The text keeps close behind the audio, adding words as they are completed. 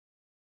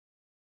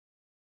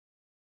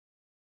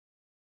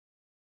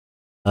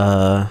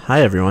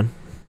Hi everyone.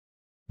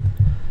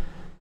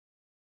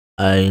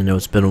 I know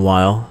it's been a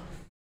while.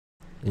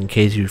 In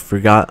case you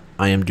forgot,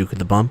 I am Duke of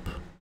the Bump,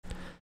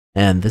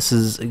 and this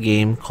is a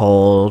game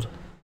called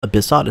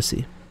Abyss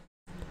Odyssey.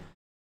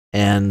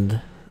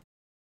 And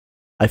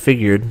I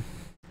figured,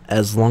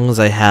 as long as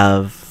I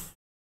have,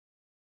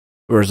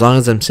 or as long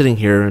as I'm sitting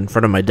here in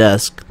front of my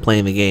desk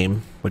playing the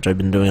game, which I've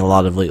been doing a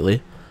lot of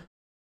lately,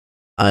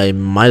 I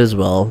might as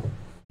well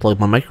plug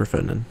my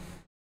microphone in.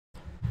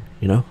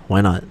 You know, why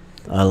not?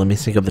 Let me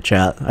sync up the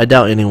chat. I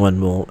doubt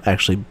anyone will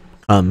actually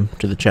come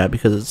to the chat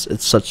because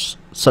it's such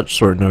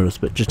short notice,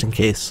 but just in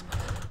case.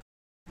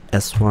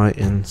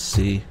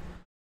 SYNC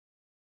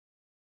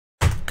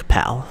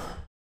Kapow.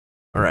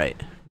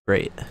 Alright,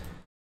 great.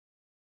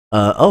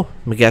 Oh,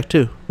 Magak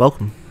too.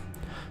 Welcome.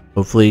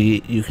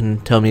 Hopefully you can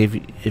tell me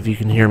if you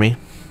can hear me.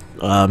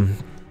 I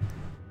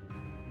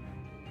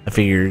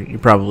figure you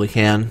probably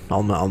can.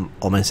 All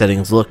my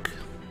settings look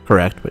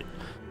correct, but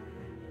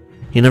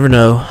you never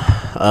know.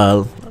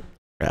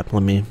 Crap,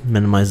 let me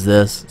minimize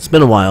this. It's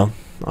been a while.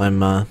 I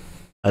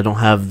don't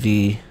have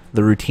the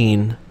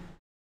routine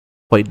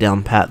quite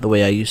down pat the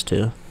way I used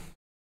to.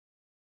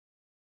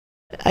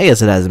 I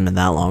guess it hasn't been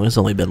that long. It's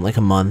only been like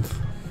a month.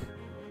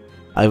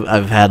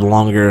 I've had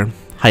longer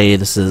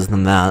hiatuses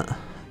than that.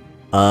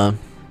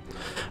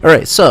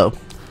 Alright, so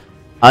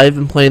I've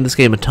been playing this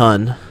game a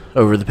ton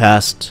over the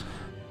past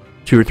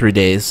 2 or 3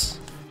 days.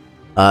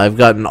 I've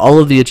gotten all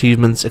of the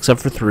achievements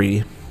except for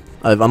 3.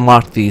 I've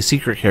unlocked the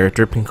secret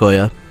character,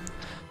 Pinkoya.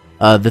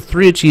 The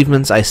 3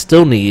 achievements I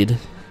still need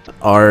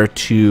are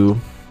to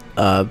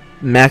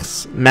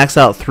max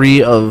out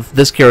 3 of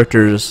this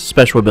character's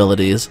special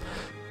abilities.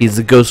 He's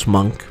the Ghost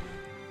Monk.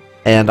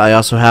 And I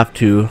also have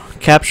to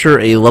capture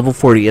a level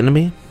 40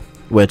 enemy,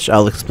 which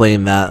I'll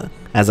explain that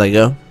as I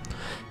go.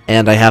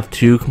 And I have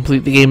to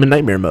complete the game in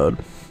Nightmare mode,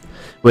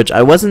 which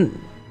I wasn't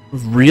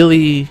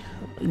really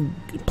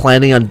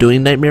planning on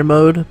doing Nightmare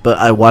mode, but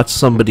I watched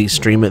somebody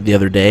stream it the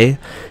other day,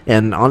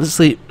 and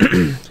honestly,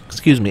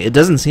 excuse me, it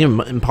doesn't seem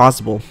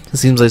impossible. It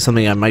seems like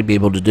something I might be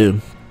able to do.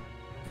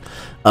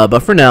 But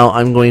for now,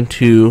 I'm going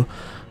to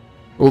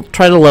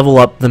try to level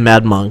up the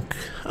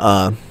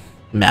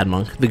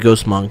the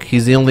Ghost Monk.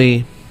 He's the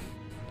only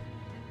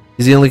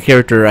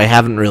character I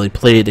haven't really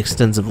played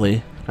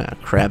extensively. Ah,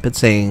 crap, it's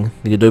saying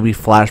the Adobe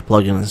Flash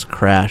plugin has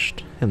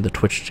crashed in the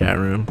Twitch chat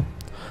room.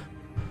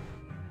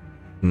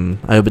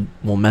 I hope it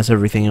won't mess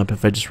everything up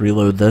if I just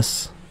reload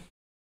this.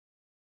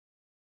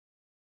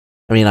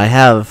 I mean, I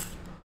have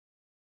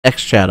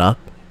X-Chat up,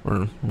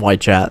 or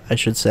Y-Chat, I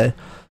should say,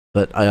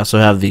 but I also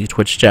have the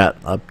Twitch chat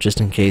up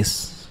just in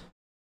case,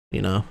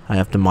 you know, I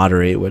have to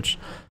moderate, which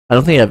I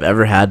don't think I've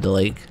ever had to,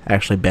 like,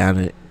 actually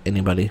ban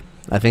anybody.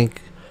 I think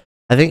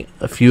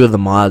a few of the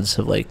mods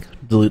have, like,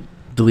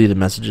 deleted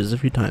messages a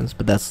few times,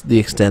 but that's the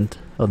extent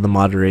of the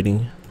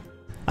moderating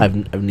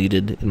I've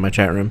needed in my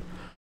chat room.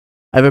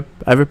 I have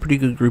a pretty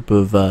good group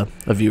of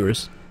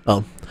viewers.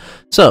 Oh,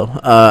 so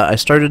I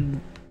started.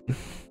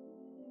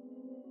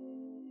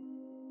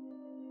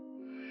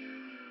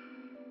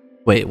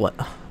 Wait, what?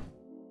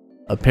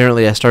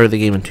 Apparently, I started the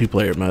game in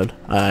 2-player mode.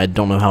 I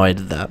don't know how I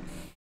did that.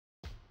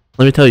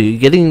 Let me tell you,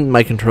 getting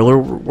my controller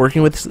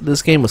working with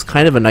this game was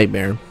kind of a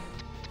nightmare.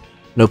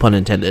 No pun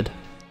intended.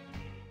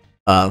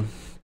 I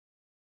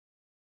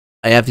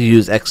have to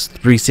use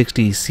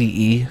X360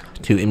 CE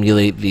to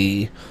emulate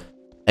the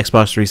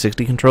Xbox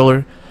 360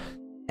 controller,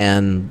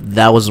 and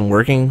that wasn't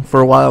working for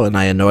a while, and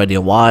I had no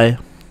idea why.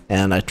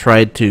 And I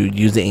tried to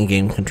use the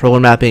in-game controller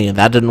mapping, and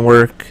that didn't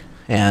work,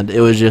 and it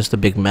was just a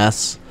big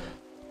mess.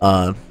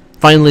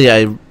 Finally,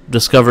 I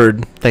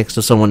discovered, thanks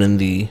to someone in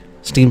the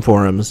Steam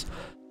forums,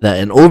 that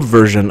an old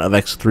version of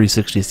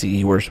X360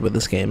 CE works with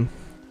this game.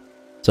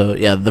 So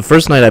yeah, the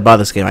first night I bought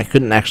this game, I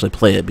couldn't actually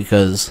play it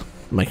because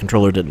my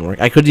controller didn't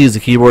work. I could use the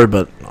keyboard,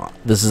 but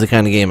this is the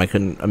kind of game I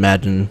couldn't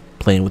imagine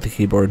playing with the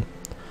keyboard.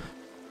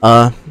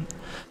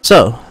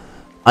 So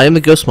I am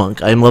the Ghost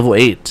Monk. I am level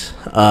 8.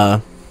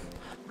 I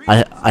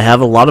have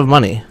a lot of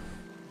money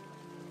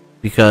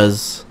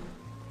because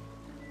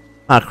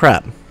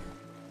crap.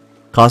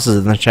 Cost is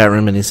in the chat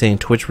room and he's saying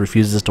Twitch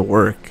refuses to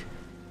work.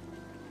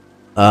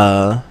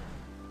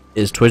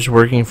 Is Twitch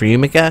working for you,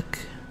 Magak?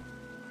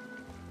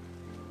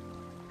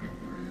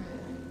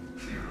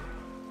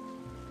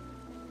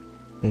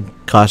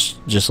 Kosh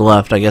just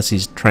left. I guess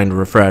he's trying to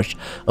refresh.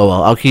 Oh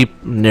well, I'll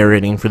keep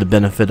narrating for the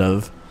benefit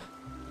of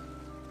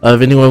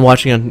anyone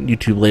watching on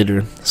YouTube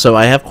later. So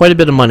I have quite a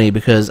bit of money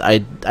because I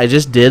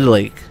just did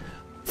like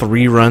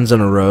 3 runs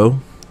in a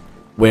row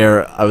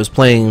where I was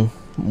playing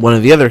one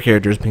of the other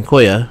characters,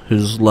 Pinkoya,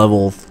 who's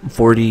level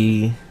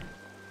 40,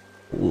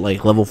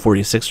 like level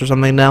 46 or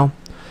something now,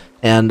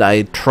 and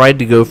I tried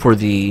to go for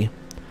the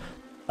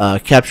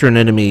capture an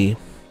enemy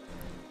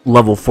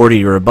level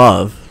 40 or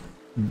above,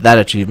 that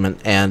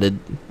achievement, and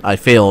I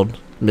failed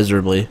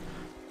miserably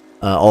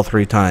all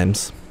 3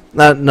 times.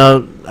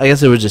 No, I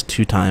guess it was just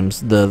 2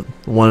 times. The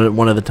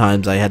one of the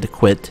times I had to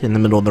quit in the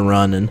middle of the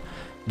run and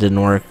it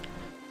didn't work.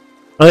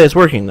 Oh, yeah, it's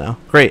working now.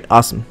 Great,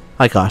 awesome.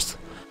 High cost.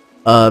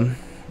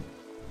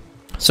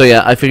 So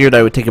yeah, I figured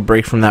I would take a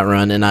break from that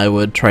run and I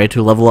would try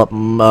to level up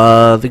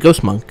the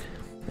Ghost Monk.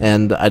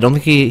 And I don't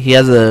think he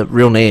has a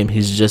real name,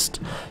 he's just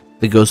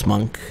the Ghost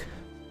Monk.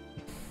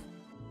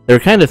 There are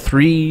kind of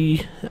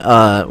three,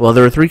 well,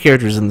 there are three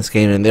characters in this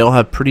game and they all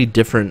have pretty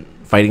different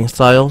fighting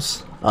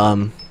styles.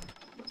 For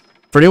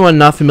anyone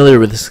not familiar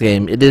with this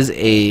game, it is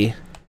a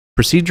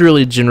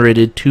procedurally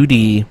generated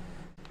 2D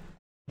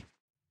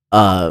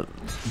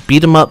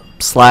beat 'em up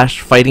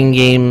slash fighting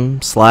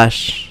game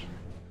slash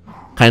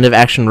kind of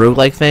action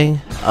roguelike thing.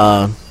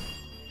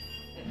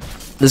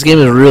 This game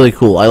is really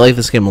cool. I like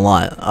this game a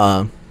lot.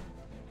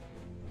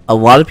 A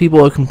lot of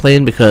people have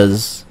complained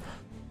because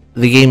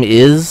the game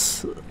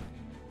is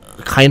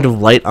kind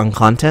of light on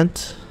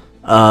content.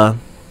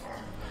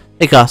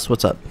 Hey Goss,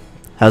 what's up?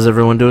 How's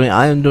everyone doing?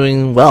 I am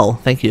doing well,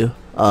 thank you.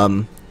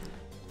 I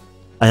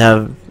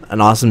have an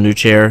awesome new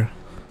chair.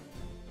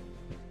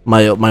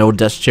 My old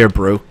desk chair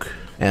broke,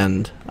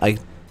 and I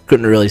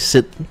couldn't really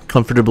sit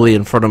comfortably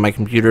in front of my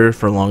computer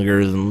for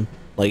longer than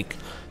like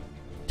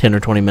 10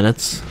 or 20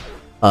 minutes.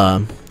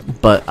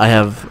 But I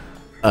have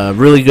a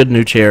really good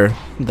new chair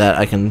that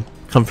I can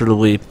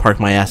comfortably park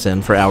my ass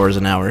in for hours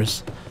and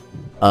hours.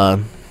 So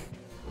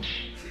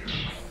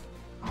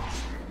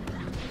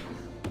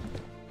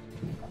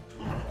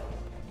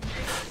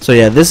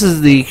yeah, this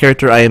is the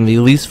character I am the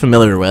least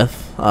familiar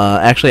with.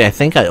 Actually, I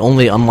think I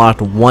only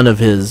unlocked one of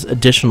his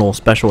additional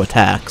special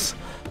attacks.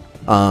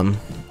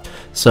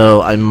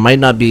 So I might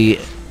not be...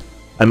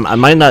 I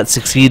might not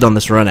succeed on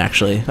this run,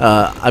 actually.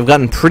 I've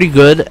gotten pretty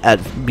good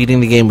at beating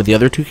the game with the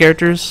other two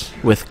characters,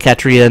 with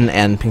Catrian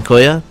and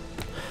Pinkoya.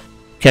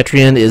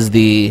 Catrian is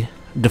the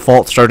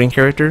default starting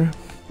character.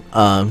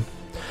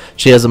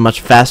 She has a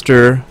much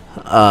faster,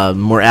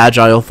 more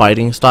agile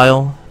fighting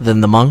style than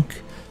the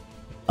monk.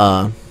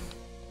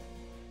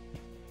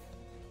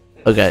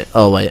 Okay,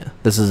 oh wait,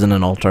 this isn't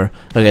an altar.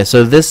 Okay,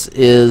 so this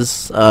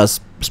is a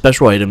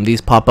special item.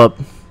 These pop up...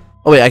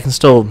 Oh wait, I can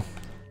still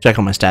check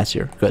on my stats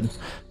here. Good.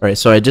 Alright,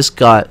 so I just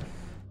got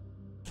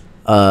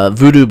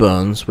Voodoo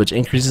Bones, which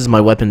increases my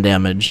weapon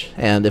damage,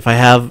 and if I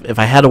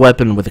had a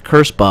weapon with a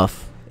curse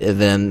buff,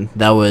 then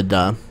that would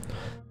the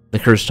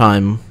curse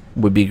time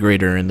would be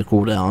greater and the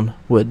cooldown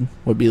would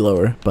be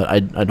lower, but I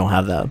don't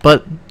have that.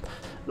 But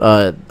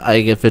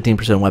I get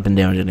 15% weapon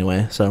damage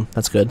anyway, so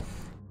that's good.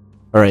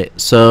 Alright,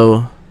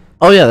 so...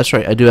 Oh yeah, that's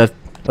right, I do have...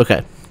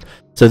 Okay,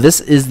 so this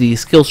is the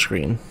skill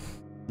screen.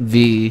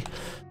 The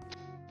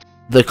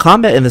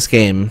combat in this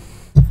game,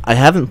 I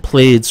haven't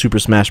played Super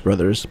Smash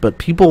Brothers, but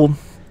people,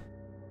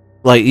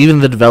 like even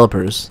the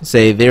developers,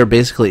 say they are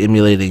basically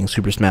emulating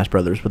Super Smash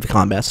Brothers with the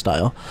combat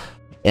style.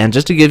 And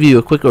just to give you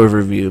a quick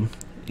overview,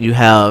 you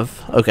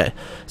have... Okay,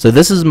 so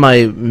this is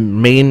my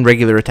main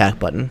regular attack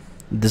button.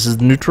 This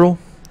is neutral.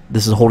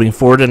 This is holding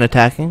forward and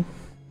attacking.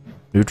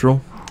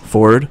 Neutral.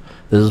 Forward.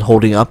 This is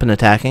holding up and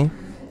attacking.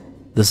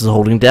 This is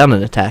holding down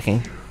and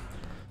attacking.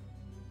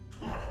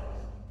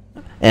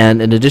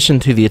 And in addition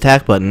to the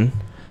attack button,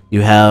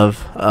 you have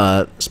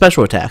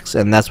special attacks,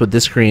 and that's what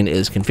this screen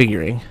is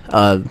configuring.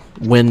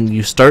 When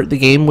you start the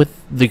game with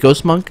the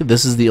Ghost Monk,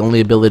 this is the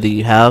only ability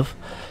you have,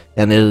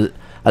 and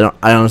I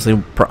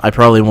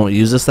probably won't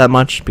use this that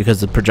much because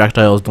the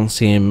projectiles don't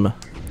seem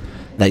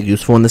that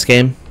useful in this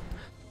game.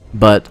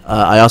 But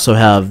I also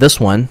have this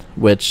one,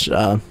 which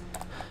I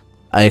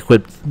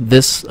equipped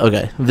this.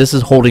 Okay, this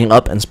is holding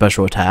up and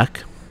special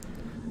attack,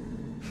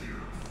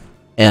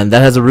 and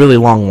that has a really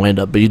long wind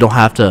up. But you don't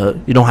have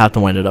to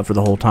wind it up for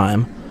the whole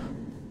time.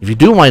 If you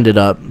do wind it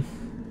up,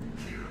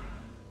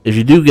 if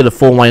you do get a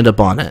full wind up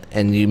on it,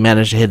 and you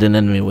manage to hit an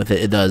enemy with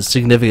it, it does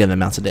significant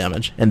amounts of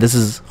damage. And this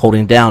is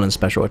holding down in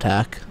special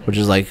attack, which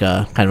is like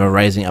kind of a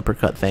rising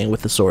uppercut thing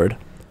with the sword.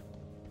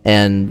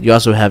 And you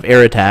also have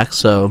air attacks,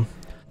 so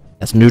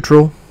that's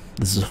neutral.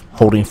 This is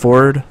holding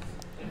forward.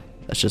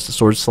 That's just a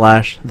sword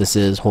slash. This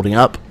is holding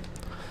up.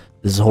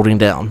 This is holding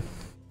down.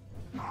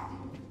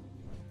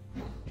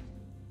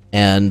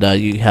 And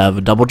you have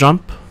a double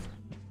jump,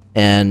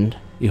 and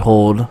you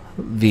hold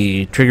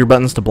the trigger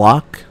buttons to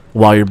block.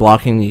 While you're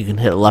blocking, you can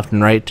hit left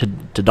and right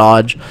to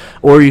dodge,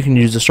 or you can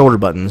use the shoulder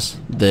buttons.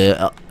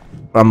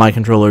 On my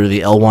controller, the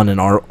L1 and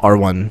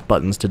R1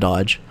 buttons to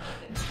dodge.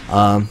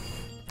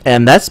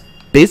 And that's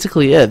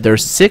basically it.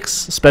 There's 6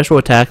 special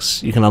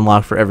attacks you can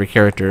unlock for every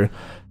character.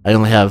 I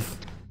only have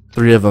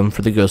 3 of them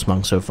for the Ghost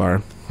Monk so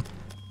far.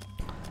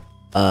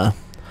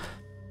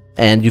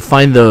 And you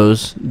find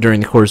those during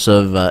the course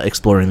of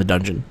exploring the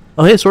dungeon.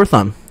 Oh hey, Sore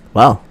Thumb.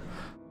 Wow.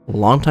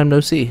 Long time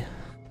no see.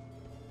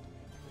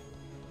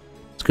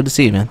 It's good to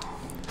see you, man.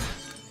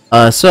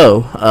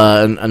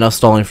 Enough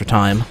stalling for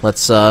time.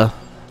 Let's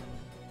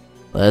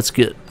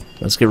get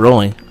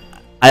rolling.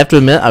 I have to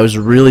admit, I was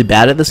really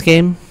bad at this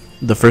game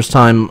the first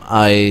time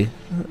I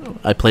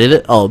played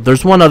it. Oh,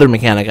 there's one other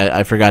mechanic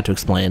I forgot to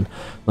explain.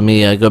 Let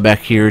me go back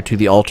here to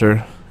the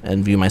altar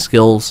and view my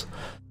skills.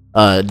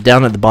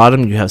 Down at the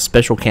bottom, you have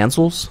special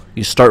cancels.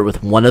 You start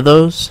with one of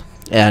those,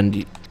 and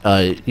you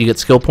get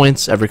skill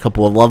points every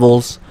couple of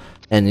levels,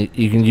 and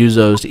you can use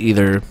those to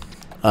either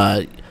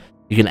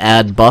You can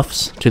add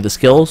buffs to the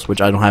skills,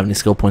 which I don't have any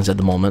skill points at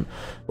the moment,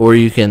 or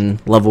you can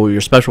level your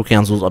special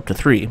cancels up to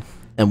 3.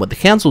 And what the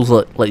cancels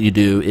let you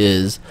do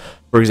is,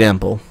 for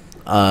example,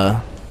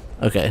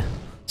 okay,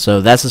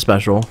 so that's a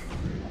special.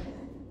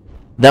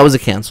 That was a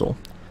cancel.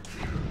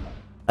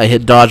 I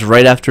hit dodge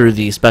right after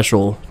the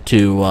special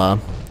to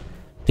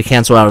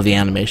cancel out of the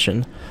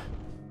animation.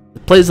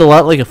 It plays a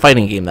lot like a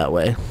fighting game that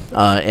way,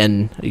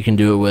 and you can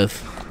do it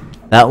with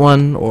that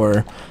one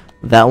or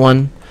that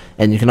one,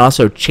 and you can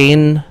also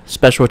chain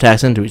special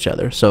attacks into each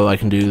other. So I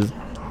can do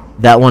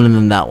that one and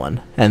then that one,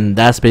 and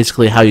that's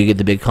basically how you get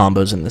the big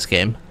combos in this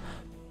game.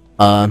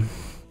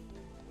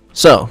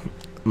 So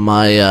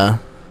my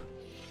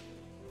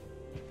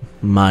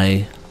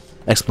my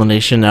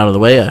explanation out of the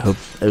way. I hope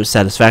it was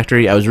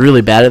satisfactory. I was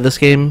really bad at this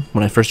game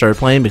when I first started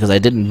playing because I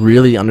didn't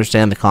really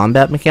understand the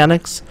combat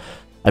mechanics.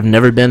 I've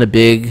never been a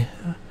big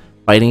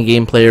fighting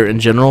game player in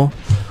general,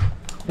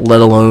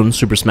 let alone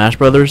Super Smash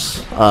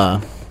Brothers.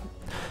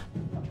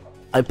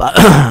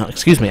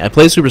 Excuse me, I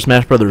played Super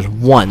Smash Brothers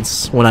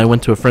once when I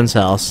went to a friend's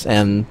house,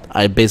 and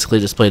I basically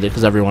just played it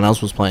because everyone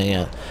else was playing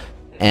it.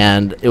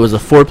 And it was a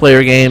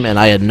 4-player game, and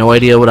I had no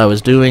idea what I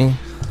was doing.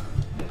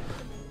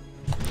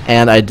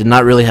 And I did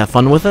not really have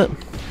fun with it,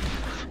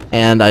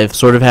 and I've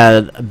sort of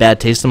had a bad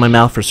taste in my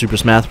mouth for Super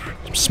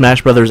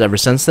Smash Brothers ever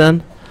since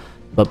then.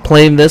 But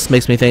playing this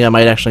makes me think I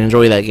might actually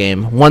enjoy that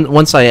game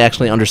once I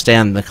actually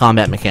understand the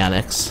combat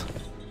mechanics,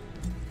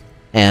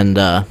 and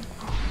I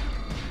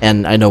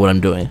know what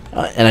I'm doing.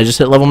 And I just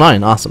hit level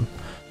 9. Awesome.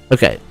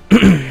 Okay,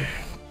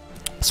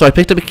 so I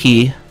picked up a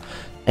key,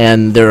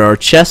 and there are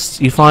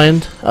chests you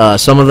find.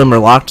 Some of them are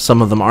locked,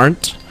 some of them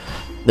aren't.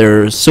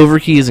 There's silver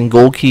keys and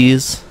gold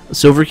keys.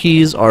 Silver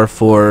keys are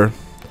for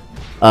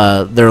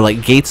they're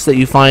like gates that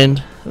you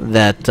find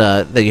that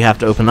you have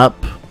to open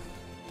up,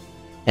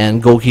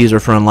 and gold keys are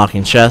for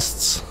unlocking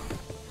chests.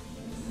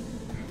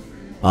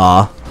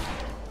 One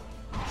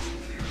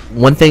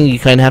thing you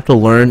kind of have to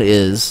learn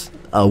is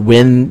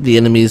when the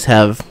enemies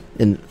have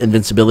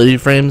invincibility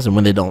frames and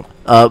when they don't.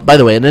 By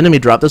the way, an enemy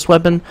dropped this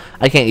weapon.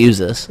 I can't use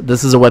this.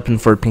 This is a weapon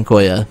for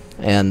Pinkoya,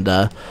 and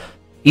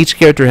each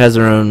character has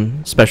their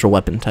own special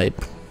weapon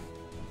type.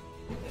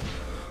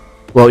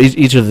 Well,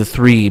 each of the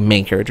 3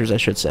 main characters, I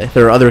should say.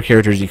 There are other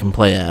characters you can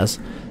play as,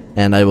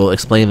 and I will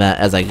explain that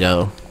as I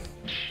go.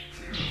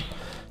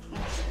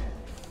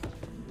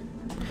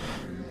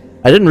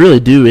 I didn't really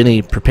do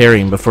any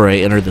preparing before I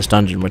entered this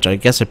dungeon, which I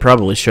guess I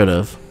probably should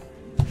have.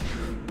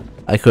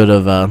 I could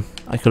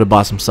have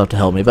bought some stuff to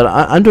help me, but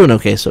I'm doing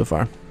okay so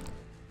far.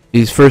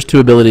 These first 2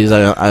 abilities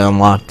I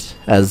unlocked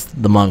as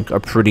the monk are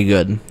pretty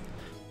good.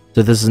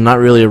 So this is not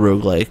really a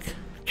roguelike.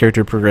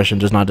 Character progression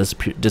does not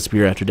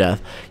disappear after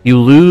death. You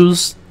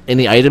lose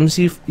any items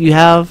you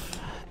have,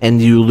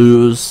 and you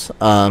lose,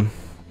 I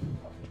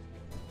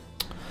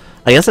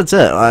guess that's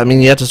it. I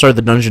mean, you have to start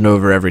the dungeon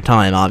over every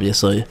time,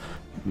 obviously.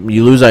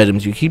 You lose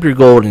items, you keep your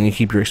gold, and you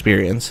keep your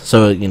experience.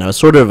 So, you know,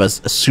 sort of a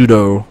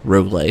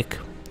pseudo-roguelike.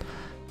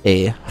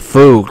 A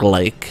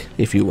faux-like,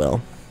 if you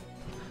will.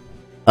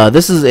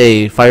 This is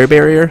a fire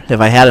barrier. If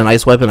I had an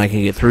ice weapon, I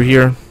can get through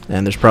here,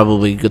 and there's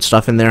probably good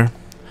stuff in there.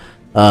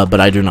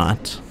 But I do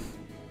not.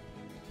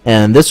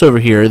 And this over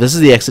here, this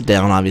is the exit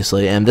down,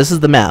 obviously, and this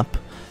is the map.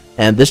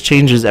 And this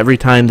changes every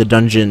time the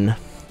dungeon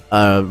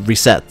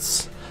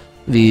resets.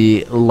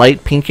 The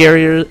light pink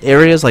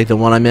areas, like the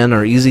one I'm in,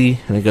 are easy,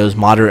 and it goes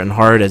moderate and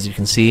hard, as you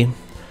can see.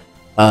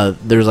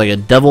 There's like a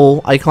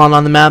devil icon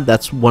on the map.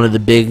 That's one of the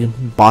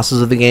big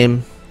bosses of the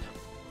game.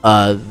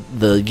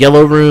 The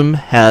yellow room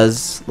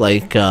has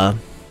like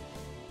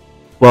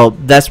well,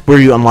 that's where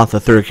you unlock the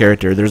 3rd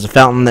character. There's a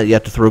fountain that you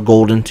have to throw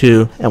gold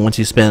into, and once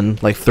you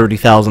spend like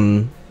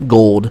 30,000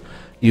 gold,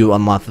 you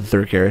unlock the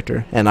 3rd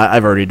character. And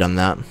I've already done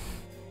that.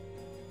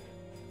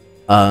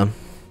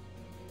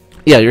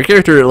 Yeah, your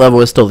character level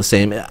is still the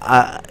same.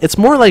 It's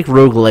more like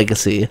Rogue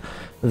Legacy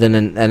than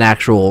an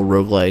actual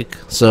roguelike.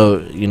 So,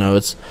 you know,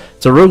 it's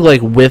a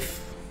roguelike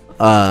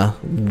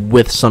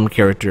with some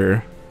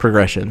character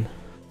progression.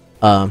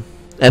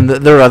 And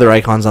there are other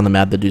icons on the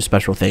map that do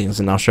special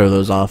things, and I'll show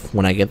those off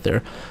when I get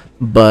there.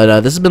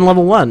 But this has been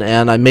level 1,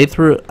 and I made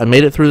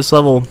it through this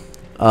level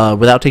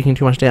without taking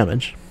too much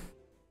damage.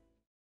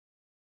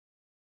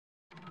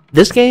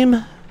 This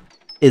game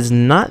is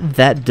not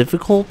that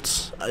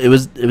difficult. It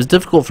was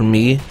difficult for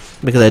me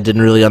because I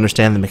didn't really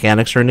understand the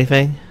mechanics or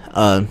anything.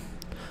 But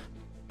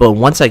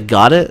once I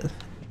got it,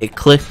 it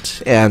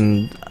clicked,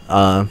 and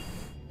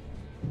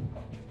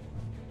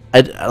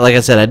like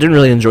I said, I didn't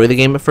really enjoy the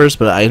game at first,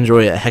 but I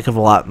enjoy it a heck of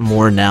a lot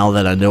more now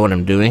that I know what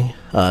I'm doing.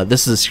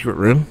 This is a secret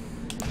room.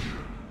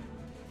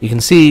 You can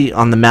see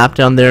on the map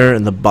down there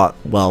in the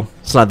well,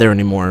 it's not there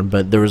anymore,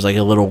 but there was like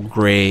a little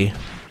gray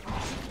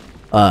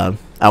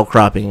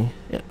outcropping.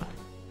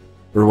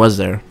 Or was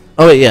there?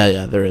 Oh wait,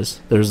 yeah, there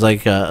is. There's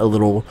like a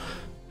little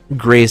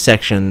gray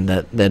section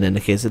that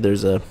indicates that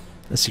there's a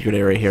secret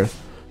area here.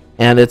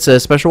 And it's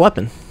a special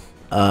weapon.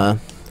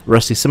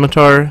 Rusty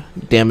Scimitar,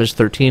 damage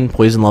 13,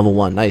 poison level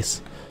 1.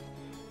 Nice.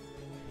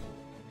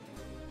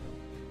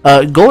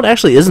 Gold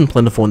actually isn't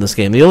plentiful in this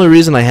game. The only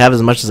reason I have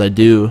as much as I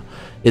do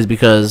is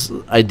because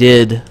I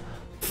did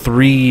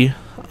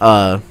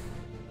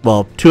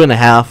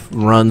 2.5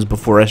 runs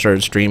before I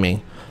started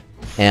streaming,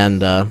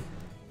 and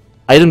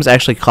items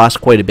actually cost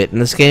quite a bit in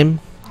this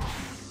game.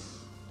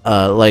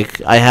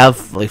 Like I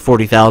have like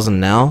 40,000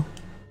 now.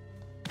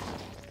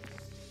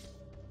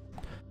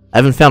 I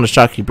haven't found a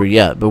shopkeeper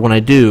yet, but when I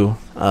do,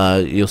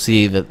 you'll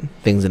see that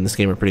things in this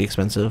game are pretty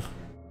expensive.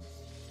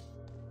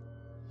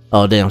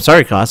 Oh damn!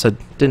 Sorry, Koss. I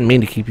didn't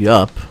mean to keep you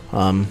up.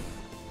 You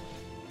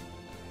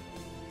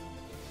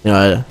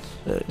know,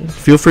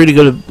 feel free to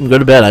go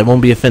to bed. I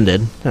won't be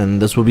offended,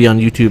 and this will be on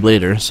YouTube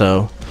later.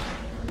 So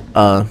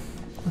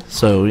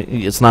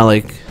it's not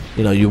like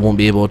you won't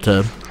be able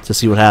to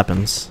see what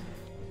happens.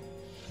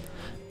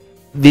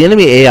 The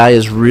enemy AI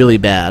is really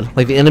bad.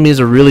 Like the enemies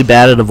are really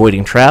bad at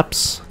avoiding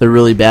traps. They're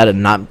really bad at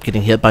not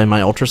getting hit by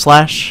my Ultra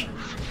Slash,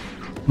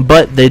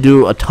 but they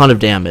do a ton of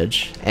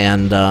damage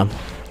and.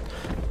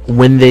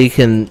 When they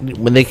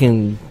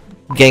can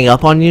gang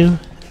up on you,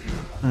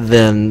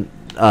 then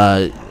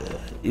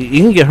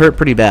you can get hurt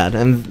pretty bad.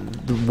 And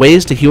the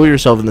ways to heal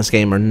yourself in this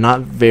game are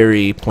not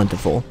very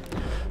plentiful.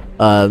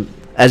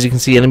 As you can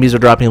see, enemies are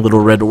dropping little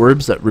red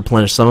orbs that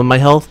replenish some of my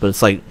health, but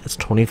it's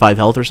 25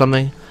 health or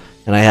something,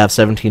 and I have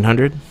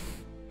 1,700.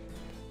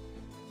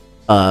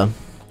 So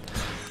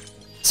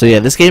yeah,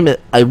 this game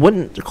I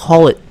wouldn't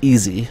call it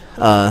easy.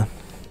 I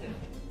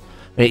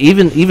mean,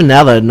 even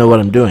now that I know what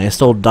I'm doing, I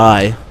still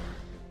die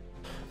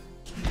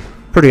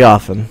pretty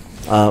often.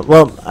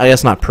 Well, I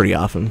guess not pretty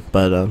often,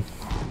 but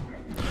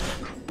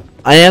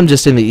I am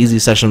just in the easy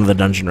section of the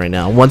dungeon right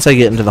now. Once I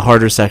get into the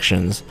harder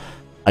sections,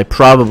 I'll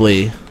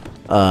probably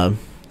have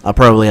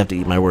to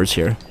eat my words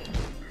here.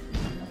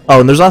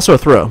 Oh, and there's also a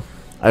throw.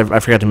 I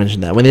forgot to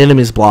mention that. When the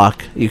enemies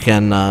block, you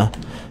can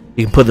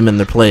put them in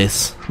their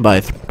place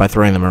by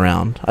throwing them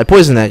around. I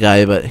poisoned that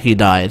guy, but he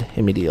died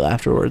immediately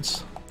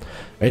afterwards.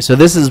 Alright, so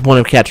this is one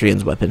of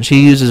Katrine's weapons.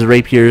 She uses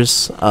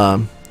rapiers.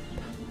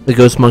 The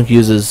Ghost Monk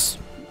uses,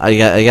 I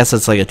guess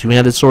it's like a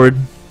two-handed sword,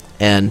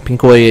 and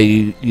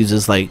Pinkoya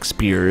uses like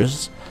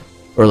spears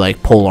or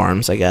like pole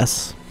arms, I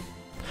guess.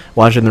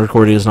 Watching the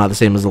recording is not the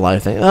same as the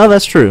live thing. Oh,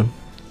 that's true.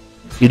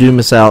 You do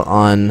miss out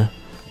on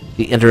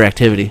the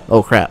interactivity.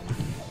 Oh crap!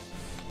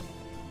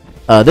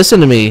 This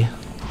enemy,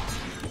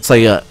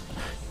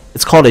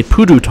 it's called a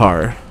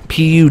Pudutar,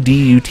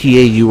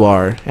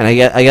 P-U-D-U-T-A-U-R, and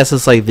I guess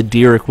it's like the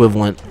deer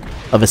equivalent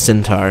of a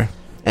centaur,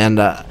 and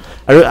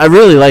I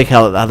really like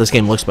how this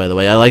game looks, by the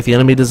way. I like the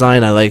enemy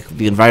design. I like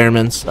the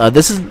environments.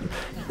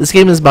 This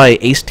game is by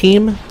Ace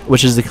Team,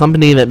 which is the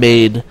company that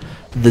made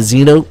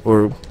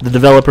the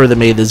developer that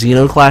made the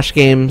Xenoclash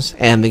games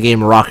and the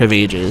game Rock of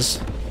Ages.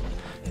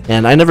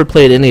 And I never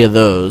played any of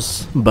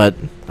those, but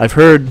I've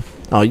heard...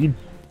 Oh, you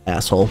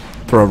asshole.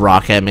 Throw a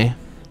rock at me.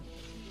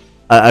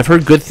 I've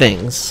heard good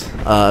things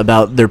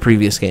about their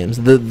previous games.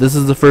 This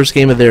is the first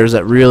game of theirs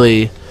that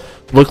really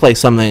looked like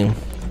something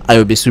I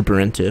would be super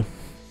into.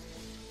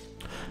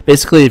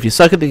 Basically, if you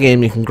suck at the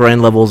game, you can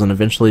grind levels and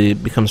eventually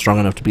become strong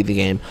enough to beat the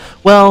game.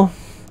 Well,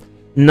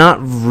 not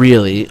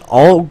really.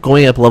 All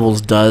going up levels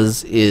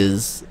does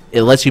is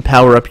it lets you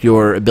power up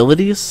your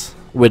abilities,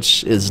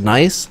 which is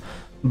nice,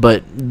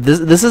 but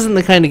this isn't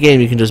the kind of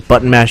game you can just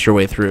button mash your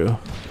way through.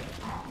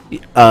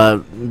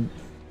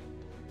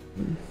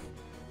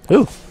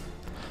 Ooh.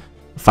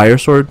 Fire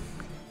Sword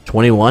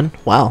 21?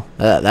 Wow,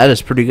 that is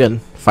pretty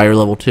good. Fire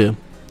level 2.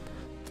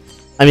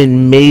 I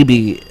mean,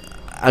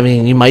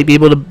 you might be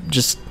able to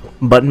just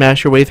button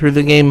mash your way through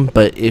the game,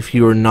 but if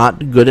you are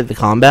not good at the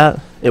combat,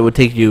 it would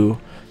take you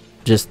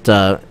just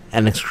an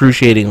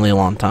excruciatingly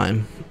long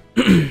time.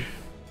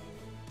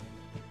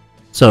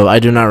 So I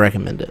do not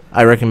recommend it.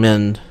 I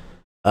recommend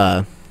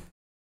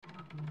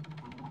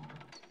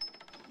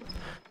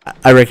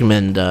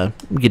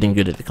getting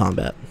good at the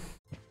combat.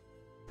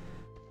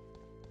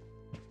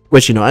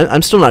 Which,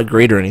 I'm still not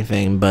great or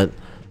anything, but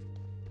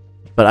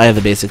I have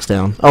the basics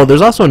down. Oh,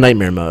 there's also a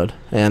nightmare mode,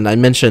 and I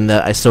mentioned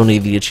that I still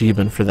need the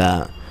achievement for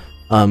that.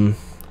 I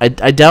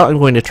doubt I'm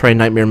going to try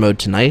nightmare mode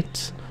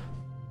tonight,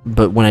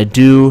 but when I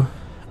do,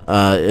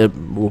 it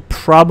will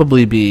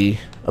probably be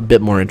a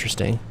bit more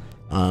interesting.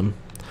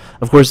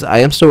 Of course, I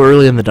am still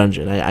early in the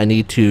dungeon. I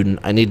need to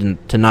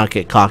not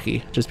get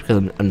cocky just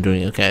because I'm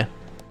doing okay.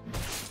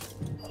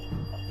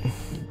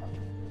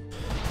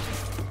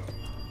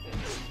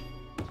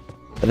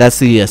 That's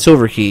the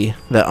silver key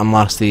that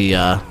unlocks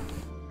the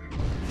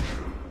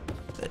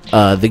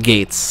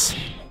gates.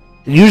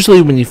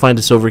 Usually, when you find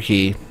a silver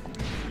key,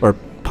 or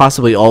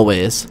possibly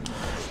always,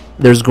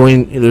 there's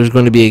going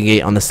to be a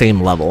gate on the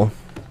same level.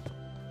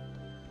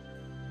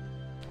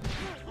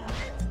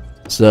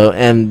 So,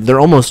 and they're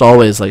almost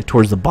always like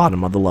towards the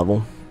bottom of the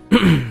level.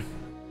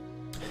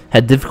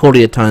 Had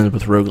difficulty at times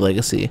with Rogue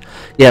Legacy.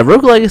 Yeah,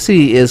 Rogue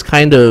Legacy is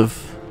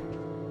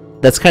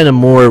that's kind of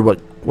more what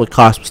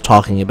Koss was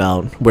talking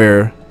about,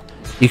 where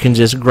you can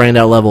just grind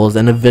out levels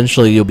and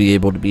eventually you'll be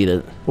able to beat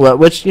it. Well,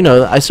 which,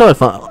 I still had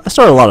fun. I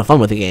still had a lot of fun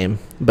with the game,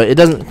 but it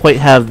doesn't quite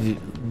have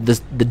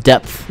the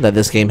depth that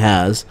this game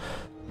has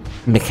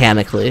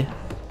mechanically.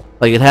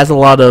 Like, it has a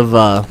lot of,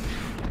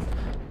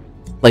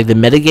 like, the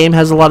metagame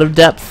has a lot of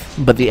depth,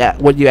 but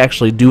what you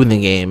actually do in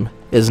the game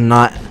is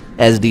not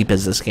as deep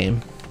as this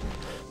game.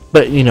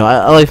 But, you know,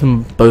 I like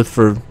them both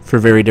for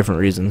very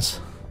different reasons.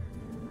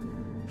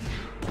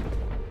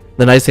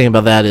 The nice thing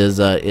about that is,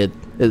 it's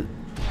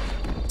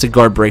a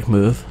guard break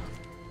move.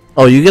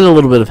 Oh, you get a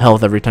little bit of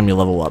health every time you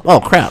level up. Oh,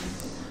 crap.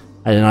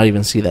 I did not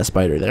even see that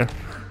spider there.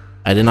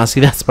 I did not see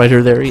that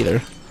spider there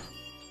either.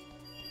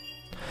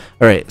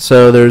 Alright,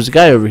 so there's a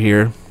guy over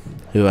here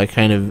who I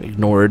kind of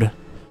ignored.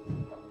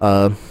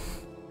 You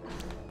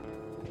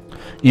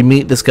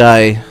meet this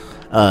guy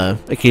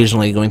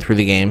occasionally going through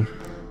the game.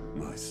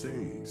 My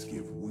sayings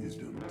give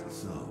wisdom to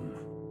some,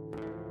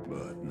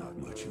 but not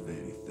much of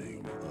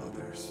anything to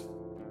others.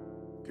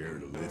 Care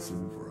to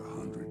listen for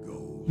 100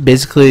 gold?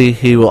 Basically,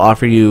 he will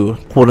offer you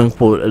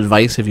quote-unquote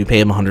advice if you pay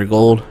him 100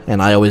 gold,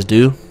 and I always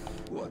do.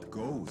 What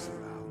goes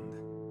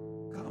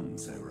around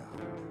comes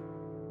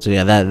around. So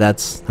yeah,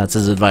 that's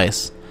his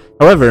advice.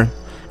 However,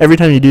 every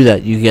time you do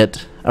that, you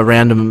get a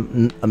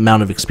random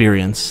amount of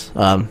experience.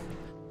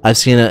 I've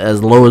seen it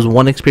as low as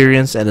 1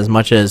 experience and as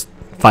much as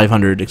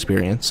 500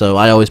 experience. So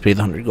I always pay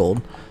the 100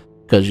 gold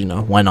because, you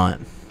know, why not?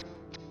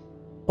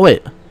 Oh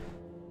wait,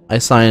 I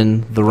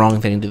assigned the wrong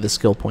thing to the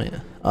skill point.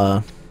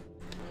 I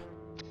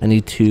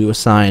need to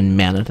assign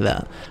mana to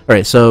that. All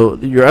right, so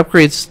your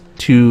upgrades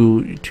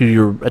to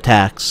your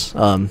attacks.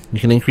 You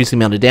can increase the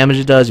amount of damage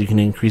it does. You can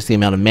increase the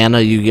amount of mana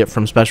you get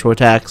from special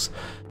attacks.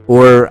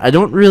 Or I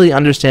don't really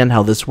understand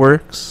how this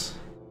works.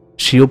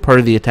 Shield part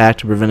of the attack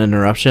to prevent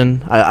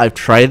interruption.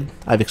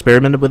 I've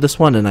experimented with this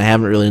one and I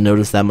haven't really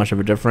noticed that much of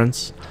a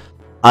difference.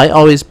 I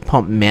always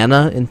pump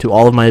mana into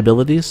all of my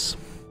abilities.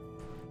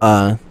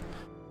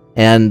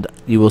 And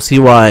you will see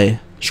why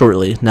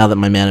shortly, now that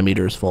my mana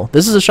meter is full.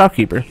 This is a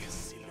shopkeeper.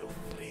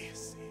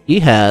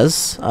 He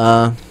has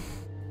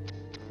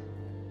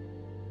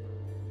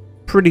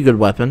pretty good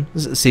weapon.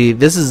 See,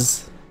 this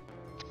is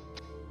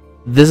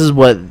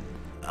what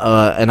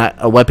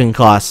a weapon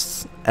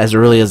costs as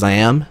early as I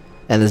am,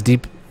 and as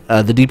deep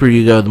the deeper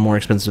you go, the more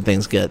expensive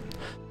things get.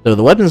 So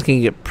the weapons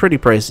can get pretty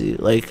pricey.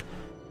 Like,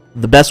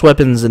 the best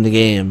weapons in the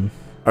game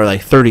are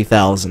like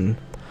 30,000,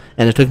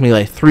 and it took me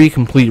like 3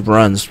 complete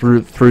runs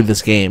through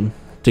this game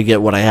to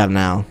get what I have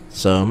now.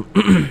 So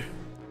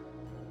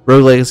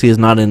Rogue Legacy is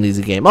not an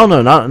easy game. Oh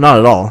no, not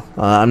at all.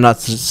 I'm not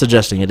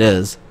suggesting it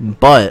is,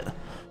 but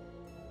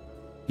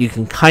you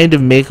can kind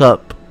of make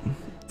up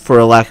for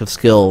a lack of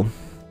skill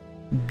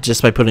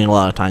just by putting a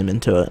lot of time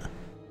into it.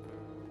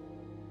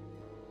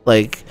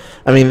 Like,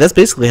 I mean, that's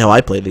basically how I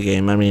played the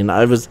game. I mean,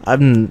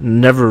 I've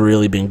never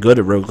really been good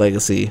at Rogue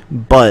Legacy,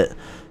 but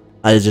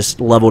I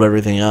just leveled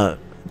everything up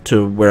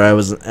to where I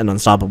was an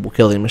unstoppable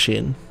killing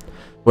machine.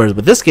 Whereas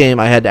with this game,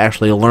 I had to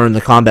actually learn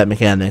the combat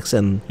mechanics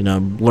and, you know,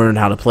 learn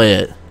how to play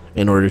it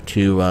in order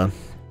to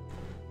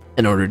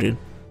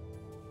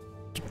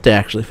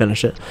actually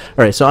finish it.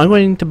 All right, so I'm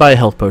going to buy a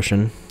health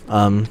potion.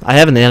 I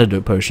have an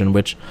antidote potion,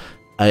 which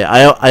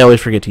I always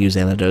forget to use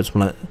antidotes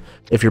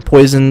if you're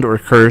poisoned or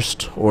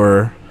cursed,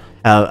 or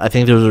I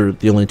think those are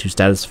the only 2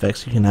 status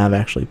effects you can have,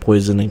 actually,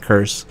 poison and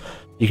curse.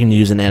 You can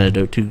use an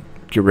antidote to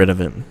get rid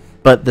of it,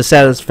 but the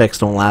status effects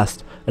don't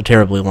last a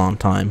terribly long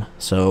time,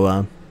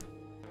 so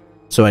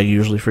I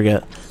usually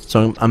forget.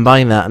 So I'm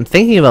buying that. I'm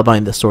thinking about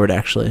buying the sword,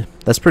 actually.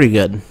 That's pretty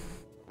good.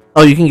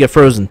 Oh, you can get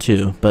frozen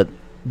too, but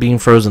being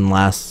frozen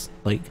lasts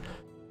like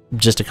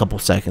just a couple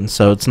seconds,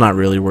 so it's not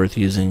really worth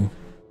using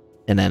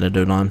an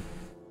antidote on.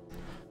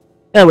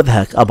 Yeah, what the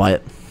heck, I'll buy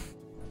it.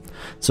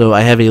 So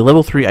I have a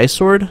level 3 ice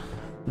sword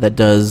that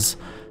does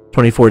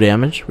 24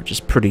 damage, which is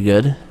pretty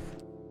good.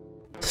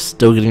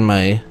 Still getting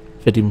my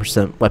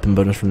 15% weapon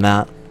bonus from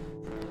that.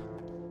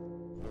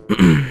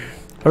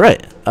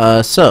 Alright,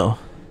 so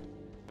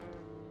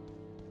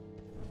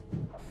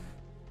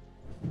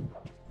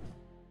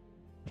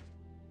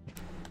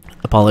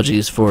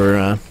apologies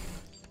for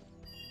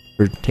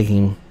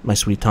taking my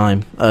sweet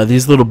time.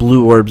 These little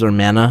blue orbs are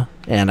mana,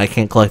 and I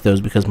can't collect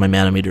those because my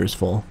mana meter is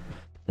full.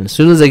 And as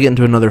soon as I get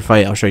into another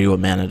fight, I'll show you what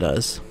mana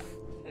does.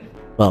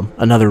 Well,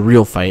 another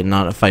real fight,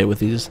 not a fight with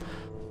these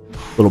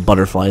little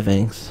butterfly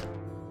things.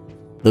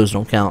 Those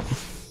don't count.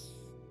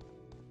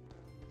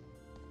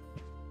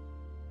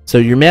 So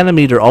your mana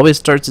meter always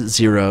starts at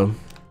 0,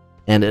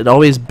 and it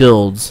always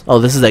builds. Oh,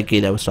 this is that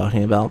gate I was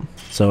talking about.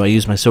 So I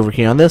use my silver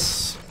key on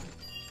this,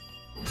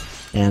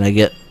 and I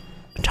get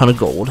a ton of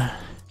gold.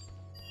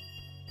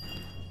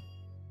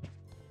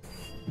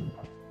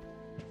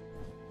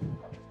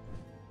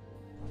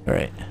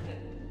 Alright.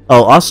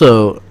 Oh,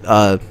 also,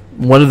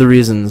 one of the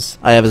reasons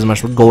I have as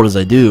much gold as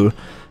I do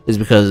is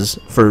because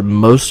for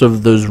most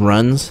of those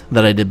runs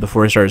that I did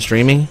before I started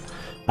streaming,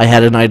 I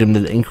had an item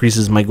that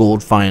increases my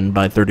gold fine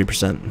by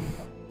 30%.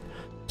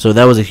 So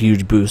that was a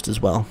huge boost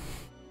as well.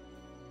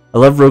 I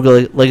love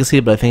Rogue Legacy,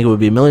 but I think it would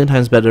be a million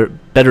times better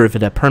if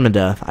it had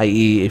permadeath,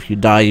 i.e. if you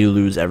die, you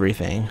lose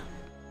everything.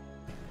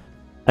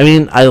 I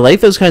mean, I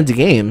like those kinds of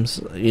games.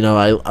 You know,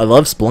 I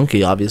love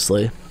Spelunky,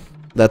 obviously.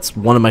 That's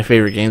one of my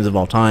favorite games of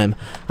all time.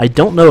 I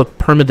don't know if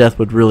permadeath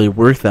would really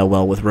work that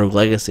well with Rogue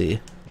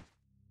Legacy.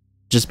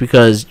 just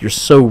because you're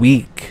so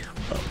weak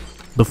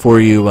before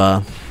you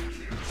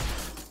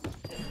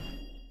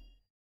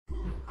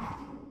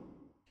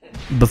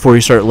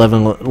start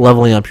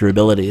leveling up your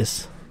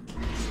abilities.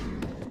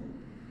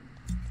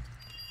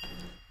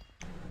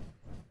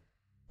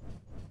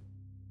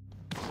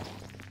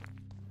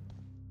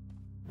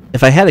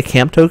 If I had a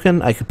camp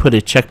token, I could put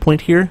a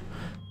checkpoint here.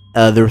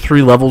 There are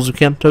 3 levels of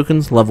camp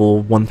tokens,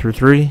 level 1 through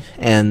 3,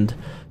 and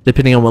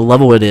depending on what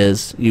level it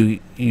is, you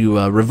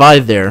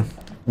revive there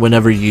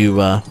whenever you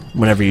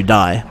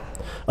die,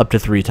 up to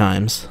 3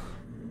 times.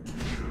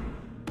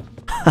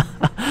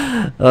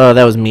 Oh,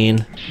 that was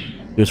mean.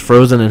 He was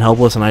frozen and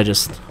helpless, and I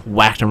just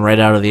whacked him right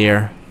out of the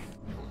air.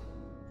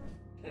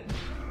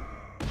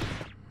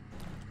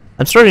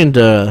 I'm starting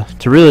to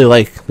really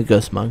like the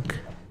Ghost Monk.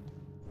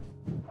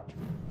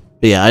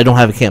 But yeah, I don't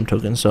have a camp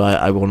token, so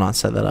I will not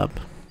set that up.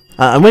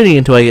 I'm waiting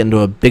until I get into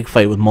a big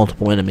fight with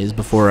multiple enemies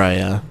before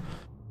I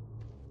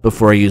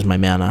use my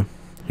mana.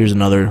 Here's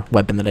another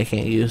weapon that I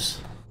can't use.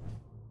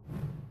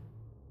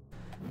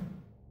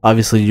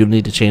 Obviously, you'll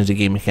need to change the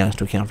game mechanics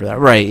to account for that.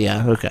 Right,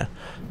 yeah, okay.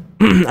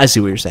 I see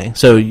what you're saying.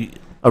 So,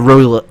 a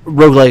rogue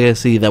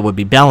legacy that would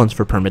be balanced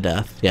for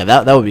permadeath. Yeah,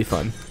 that would be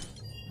fun.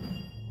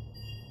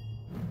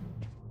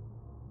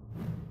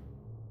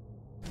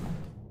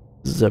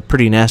 This is a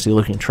pretty nasty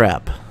looking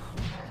trap.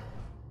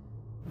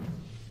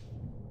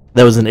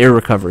 That was an air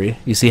recovery.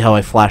 You see how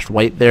I flashed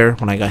white there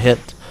when I got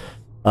hit?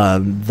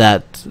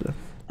 That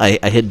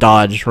I hit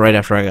dodge right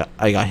after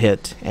I got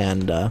hit,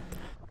 and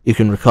you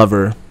can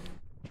recover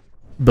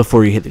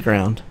before you hit the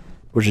ground,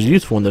 which is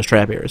useful in those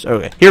trap areas.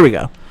 Okay, here we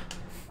go.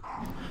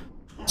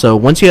 So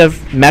once you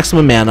have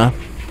maximum mana,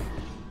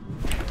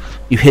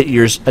 you hit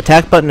your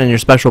attack button and your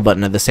special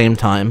button at the same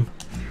time,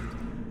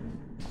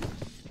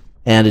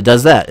 and it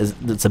does that.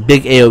 It's a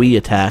big AoE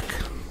attack.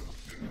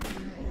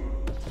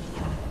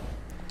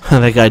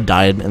 That guy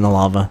died in the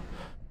lava.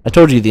 I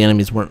told you the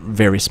enemies weren't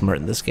very smart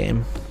in this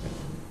game.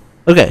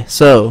 Okay,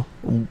 so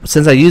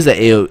since I used that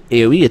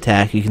AoE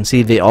attack, you can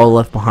see they all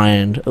left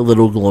behind a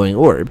little glowing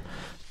orb.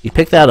 You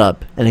pick that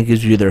up, and it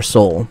gives you their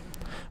soul.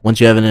 Once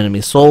you have an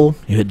enemy's soul,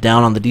 you hit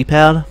down on the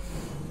D-pad,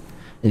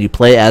 and you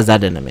play as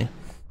that enemy.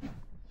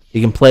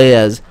 You can play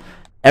as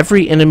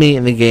every enemy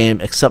in the game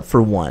except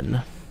for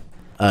one.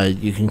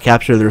 You can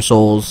capture their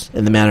souls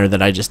in the manner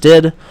that I just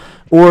did,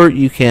 or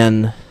you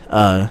can...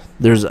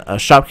 there's a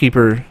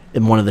shopkeeper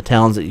in one of the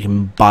towns that you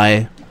can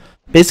buy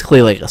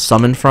basically like a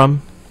summon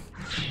from.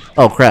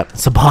 Oh crap,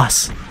 it's a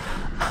boss.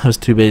 I was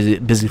too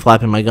busy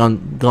flapping my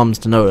gums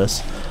to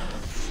notice.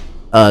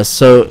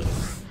 So,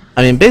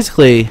 I mean,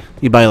 basically,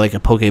 you buy like a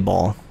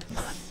Pokeball.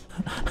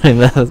 I mean,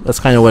 that's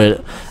kind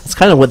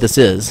of what this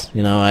is.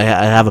 You know, I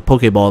have a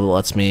Pokeball that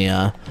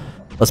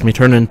lets me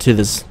turn into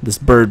this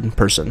bird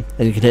person,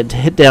 and you can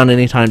hit down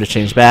any time to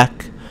change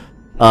back.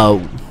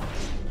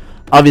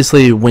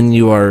 Obviously, when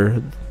you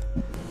are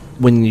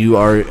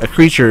a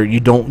creature, you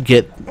don't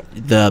get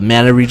the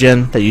mana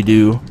regen that you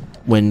do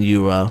when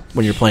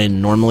you're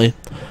playing normally.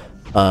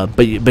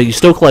 But you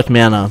still collect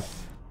mana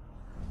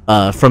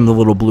from the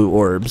little blue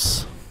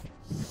orbs.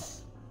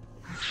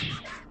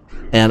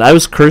 And I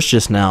was cursed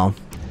just now,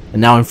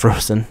 and now I'm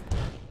frozen.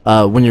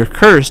 When you're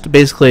cursed,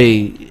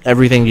 basically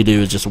everything you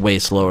do is just way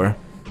slower.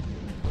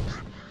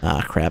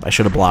 Ah, crap! I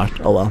should have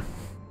blocked. Oh well.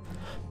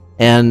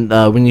 And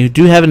when you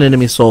do have an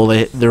enemy soul,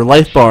 their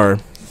life bar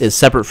is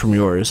separate from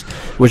yours,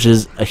 which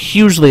is a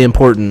hugely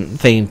important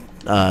thing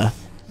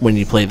when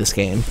you play this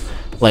game.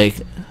 Like,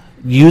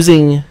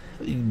 using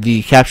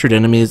the captured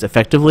enemies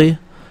effectively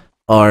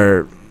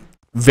are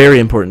very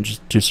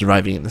important to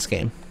surviving in this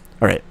game.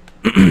 Alright.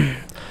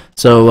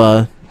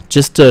 So,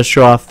 just to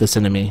show off this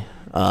enemy,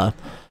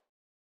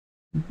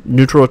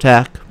 neutral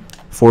attack,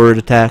 forward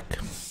attack,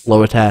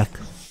 low attack,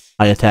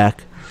 high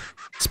attack,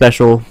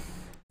 special,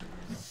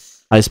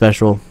 high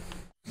special,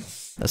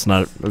 that's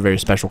not a very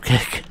special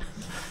kick,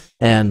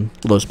 and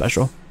low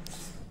special,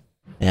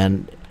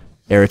 and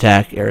air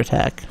attack, air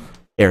attack,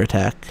 air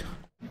attack,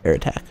 air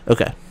attack.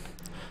 Okay.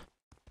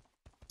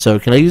 So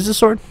can I use this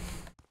sword?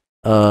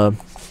 Oh,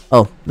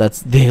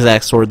 that's the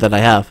exact sword that I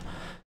have.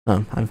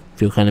 I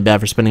feel kind of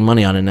bad for spending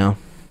money on it now.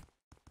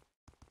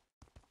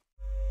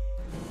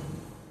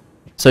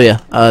 So yeah,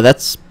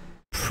 that's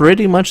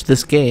pretty much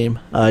this game.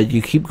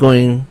 You keep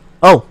going.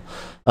 Oh,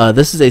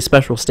 this is a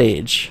special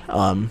stage.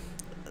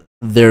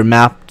 They're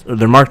marked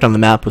on the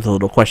map with a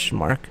little question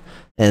mark,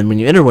 and when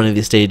you enter one of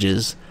these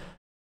stages,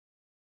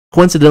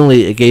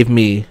 coincidentally, it gave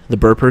me the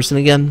burr person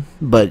again,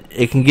 but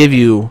it can give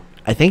you,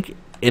 I think,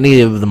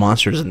 any of the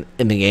monsters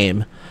in the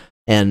game,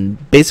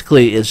 and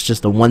basically it's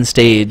just a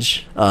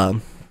one-stage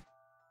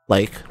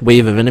like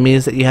wave of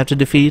enemies that you have to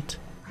defeat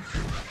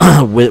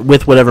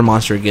with whatever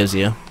monster it gives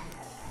you.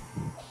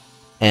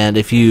 And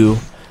if you're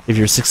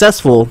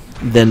successful,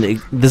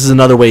 then this is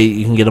another way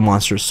you can get a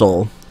monster's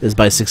soul, is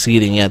by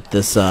succeeding at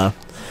this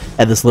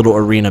little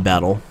arena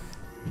battle.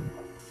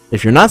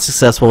 If you're not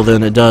successful,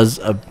 then it does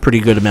a pretty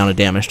good amount of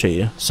damage to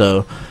you.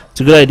 So it's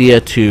a good idea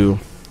to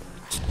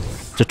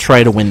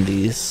try to win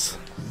these.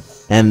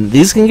 And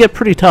these can get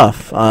pretty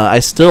tough. I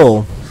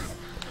still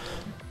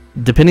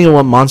depending on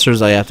what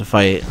monsters I have to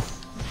fight,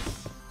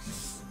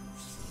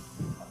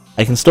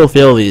 I can still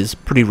fail these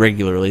pretty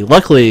regularly.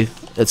 Luckily,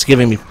 it's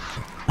giving me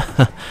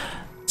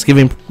it's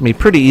giving me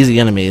pretty easy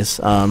enemies.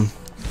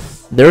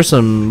 There are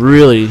some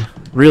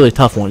really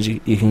tough ones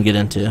you can get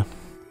into.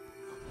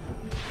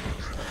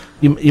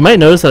 You might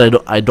notice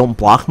that I don't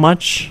block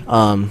much.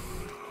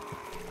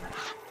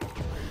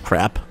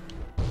 Crap.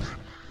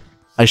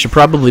 I should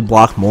probably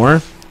block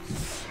more,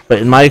 but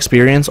in my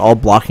experience, all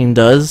blocking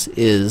does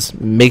is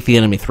make the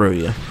enemy throw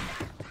you.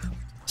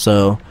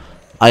 So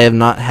I have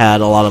not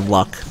had a lot of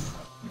luck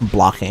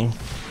blocking,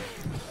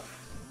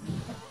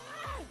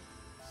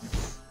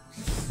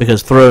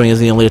 because throwing is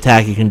the only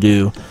attack you can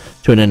do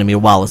to an enemy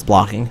while it's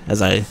blocking,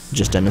 as I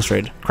just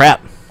demonstrated.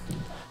 Crap.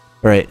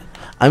 Alright,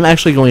 I'm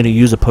actually going to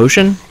use a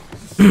potion.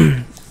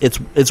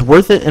 It's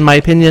worth it, in my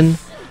opinion,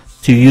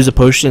 to use a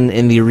potion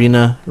in the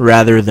arena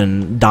rather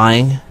than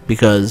dying,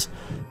 because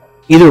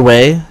either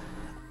way,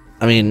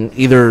 I mean,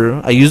 either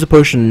I use a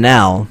potion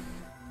now,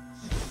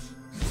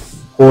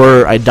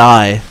 or I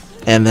die,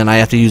 and then I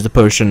have to use the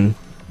potion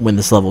when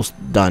this level's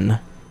done.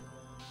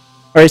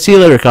 Alright, see you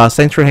later, Cos.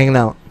 Thanks for hanging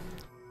out.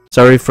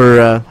 Sorry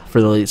for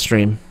the late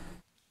stream.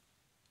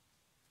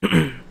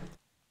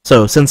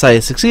 So, since I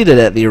succeeded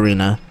at the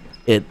arena,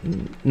 it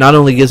not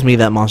only gives me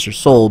that monster's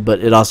soul, but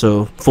it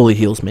also fully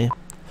heals me.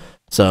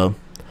 So,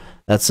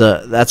 that's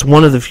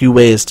one of the few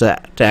ways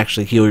to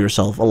actually heal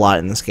yourself a lot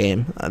in this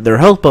game. There are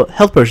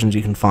health potions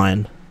you can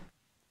find,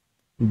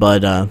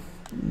 but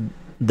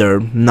they're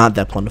not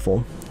that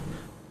plentiful.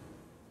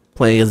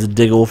 Playing as a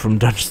Diggle from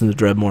Dungeons of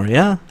Dreadmore,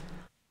 yeah,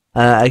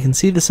 I can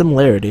see the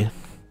similarity.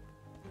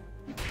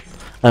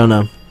 I don't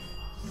know.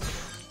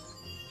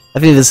 I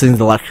think this thing's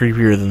a lot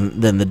creepier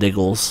than the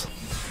Diggles.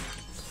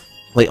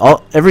 Like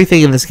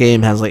everything in this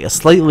game has like a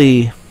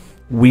slightly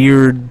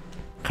weird,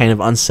 kind of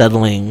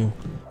unsettling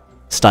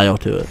style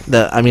to it.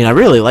 That, I mean, I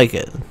really like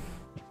it.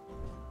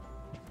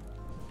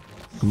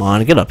 Come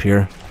on, get up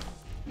here.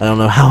 I don't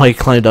know how I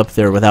climbed up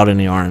there without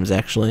any arms.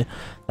 Actually,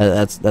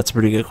 that's a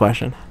pretty good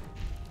question.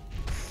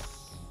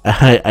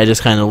 I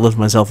just kind of lift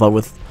myself up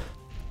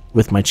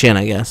with my chin,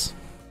 I guess.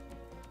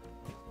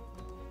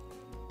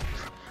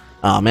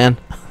 Oh man.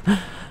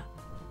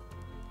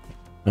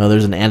 Oh,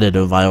 there's an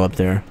antidote vial up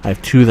there. I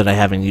have 2 that I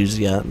haven't used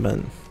yet, but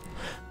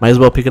might as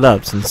well pick it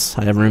up since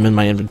I have room in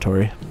my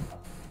inventory.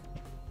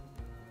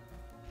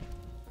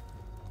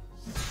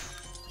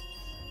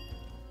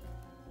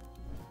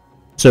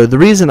 So the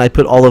reason I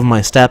put all of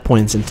my stat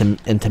points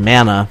into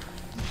mana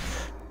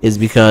is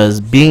because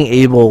being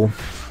able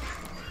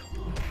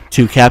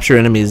to capture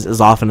enemies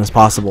as often as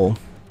possible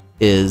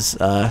is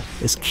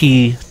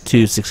key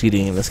to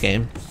succeeding in this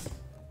game.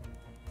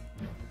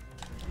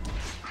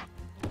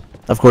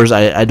 Of course,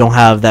 I don't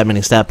have that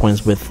many stat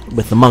points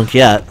with the monk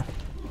yet.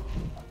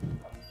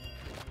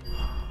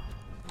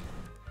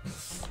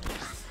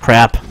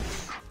 Crap.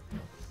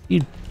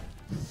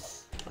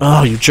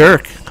 Oh, you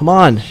jerk. Come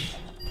on.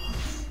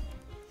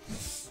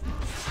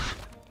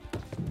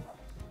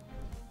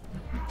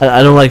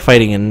 I don't like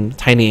fighting in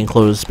tiny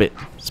enclosed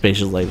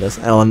spaces like this.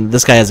 Oh, and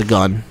this guy has a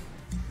gun.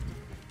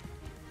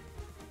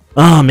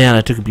 Oh man,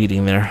 I took a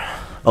beating there.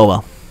 Oh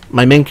well.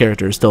 My main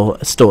character is still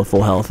at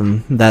full health,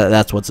 and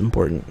that's what's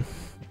important.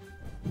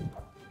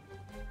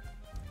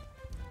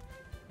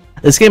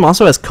 This game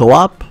also has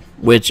co-op,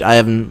 which I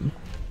haven't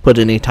put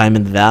any time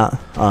into that.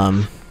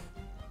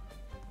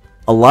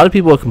 A lot of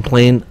people have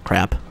complained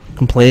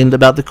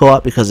about the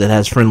co-op because it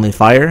has friendly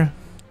fire,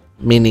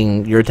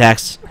 meaning your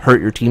attacks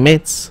hurt your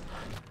teammates.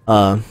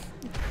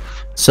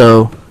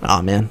 So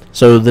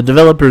the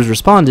developers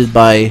responded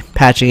by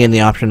patching in the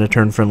option to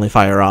turn friendly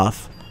fire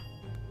off.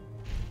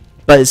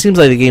 But it seems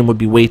like the game would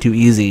be way too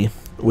easy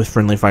with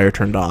friendly fire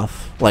turned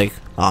off. Like,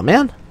 oh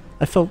man,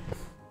 I fell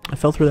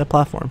through that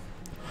platform.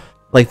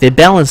 Like, they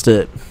balanced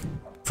it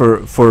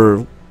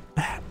for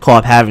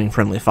co-op having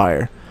friendly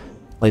fire.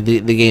 Like the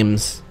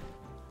game's,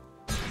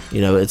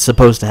 you know, it's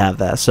supposed to have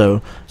that.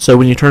 So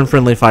when you turn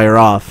friendly fire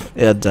off,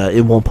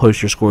 it won't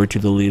post your score to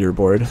the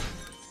leaderboard,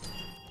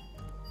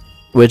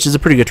 which is a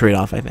pretty good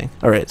trade-off, I think.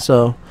 All right,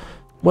 so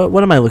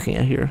what am I looking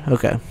at here?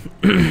 Okay.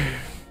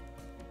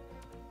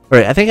 All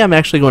right, I think I'm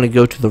actually going to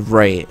go to the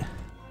right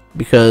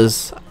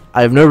because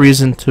I have no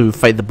reason to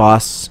fight the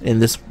boss in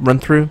this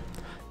run-through,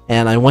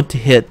 and I want to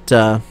hit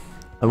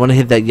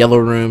that yellow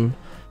room,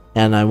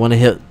 and I want to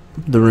hit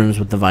the rooms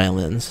with the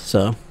violins.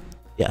 So,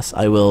 yes,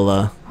 I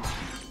will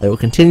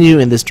continue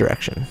in this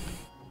direction.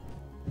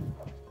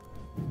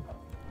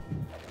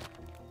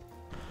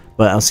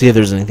 But I'll see if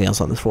there's anything else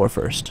on this floor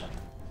first.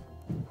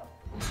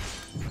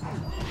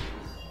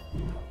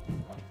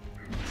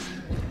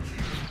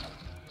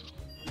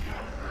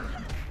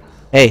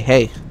 Hey,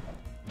 hey.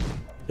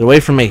 Get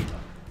away from me.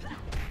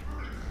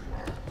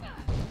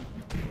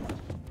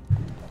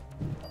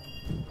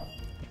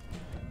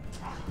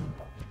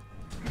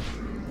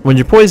 When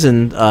you're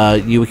poisoned,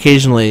 you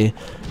occasionally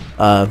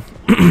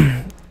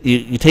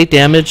you take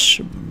damage,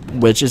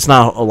 which it's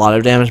not a lot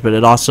of damage, but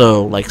it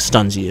also like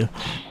stuns you.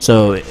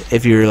 So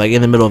if you're like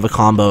in the middle of a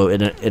combo,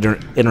 it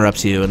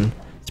interrupts you, and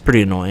it's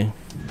pretty annoying.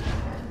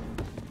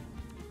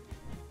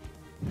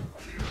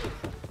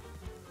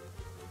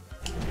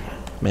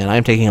 Man,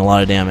 I'm taking a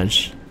lot of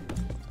damage.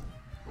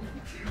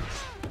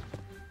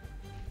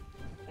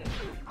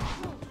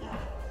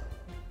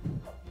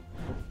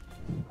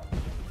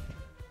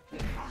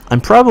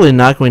 I'm probably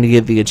not going to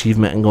get the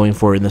achievement in going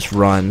forward in this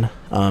run.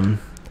 I'm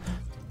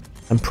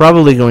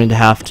probably going to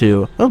have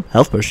to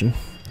health potion.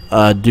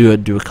 Do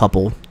a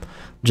couple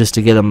just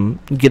to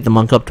get the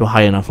monk up to a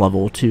high enough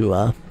level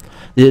to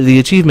the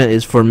achievement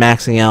is for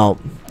maxing out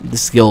the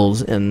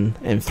skills in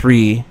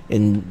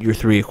your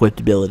 3 equipped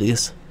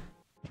abilities.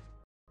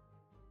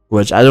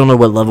 Which I don't know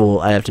what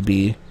level I have to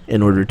be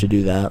in order to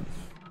do that.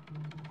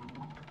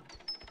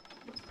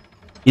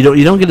 You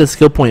don't get a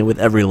skill point with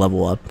every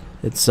level up.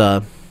 It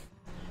seems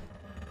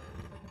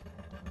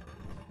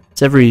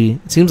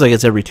like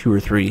it's every 2 or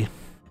 3.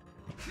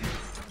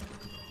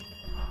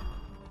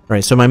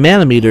 Right, so my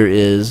mana meter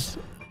is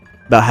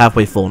about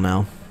halfway full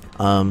now.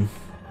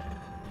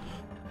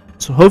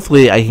 So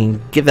hopefully I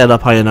can get that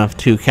up high enough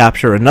to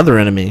capture another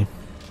enemy,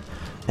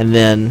 and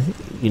then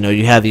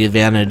you have the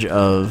advantage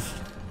of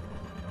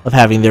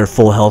having their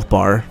full health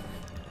bar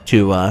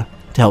to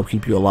help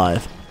keep you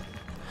alive.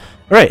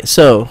 All right,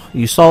 so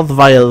you saw the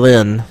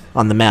violin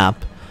on the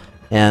map,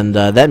 and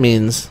that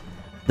means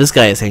this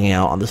guy is hanging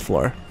out on this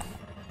floor.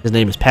 His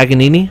name is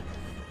Paganini.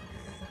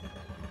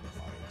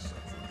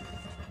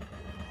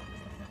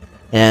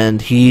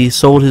 And he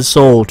sold his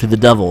soul to the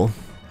devil.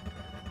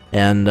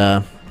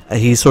 And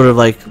he's sort of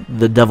like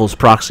the devil's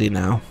proxy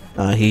now.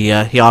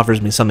 He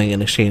offers me something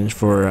in exchange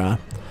for...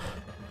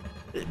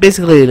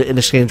 basically in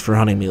exchange for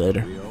hunting me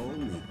later. We all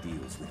make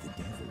deals with the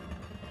devil.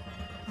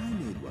 I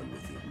made one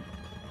with him.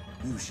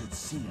 You should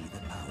see the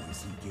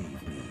powers he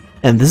gave me.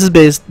 And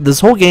this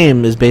whole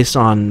game is based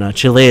on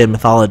Chilean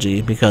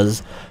mythology,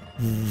 because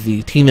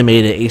the team that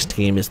made it, Ace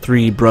Team, is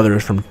 3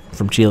 brothers from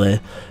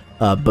Chile.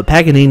 But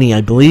Paganini,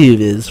 I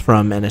believe, is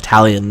from an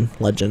Italian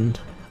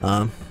legend.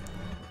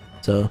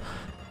 So,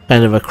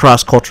 kind of a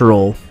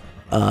cross-cultural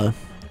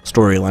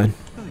storyline.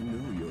 I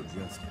know you're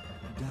just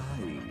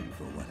dying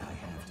for what I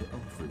have to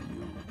offer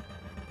you.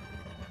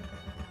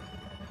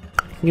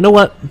 You know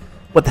what?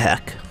 What the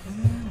heck? There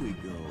we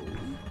go.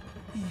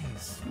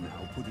 Yes,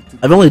 now put it together.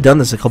 I've only done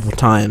this a couple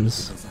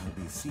times. Because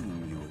I'll be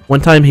seeing you again.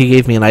 One time he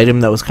gave me an item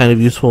that was kind of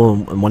useful,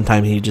 and one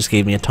time he just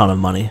gave me a ton of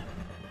money.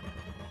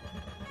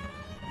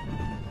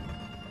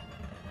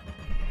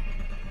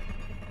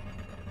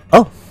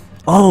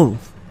 Oh,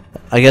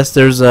 I guess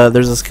there's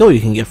a skill you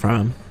can get from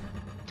him.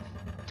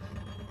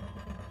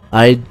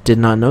 I did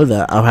not know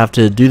that. I'll have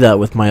to do that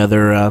with my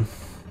other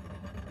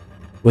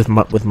with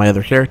my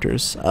other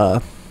characters.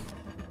 Right.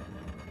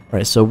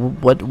 So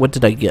what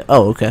did I get?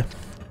 Oh, okay.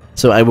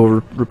 So I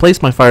will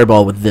replace my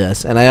fireball with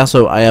this, and I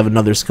have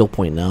another skill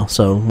point now.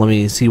 So let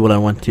me see what I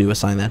want to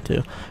assign that to.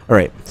 All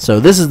right. So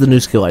this is the new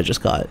skill I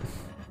just got.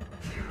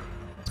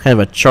 It's kind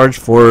of a charge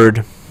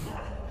forward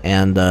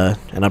and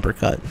an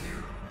uppercut.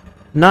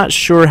 Not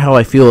sure how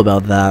I feel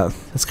about that.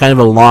 It's kind of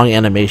a long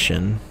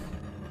animation,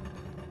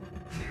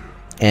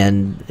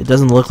 and it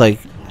doesn't look like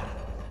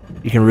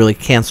you can really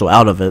cancel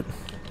out of it,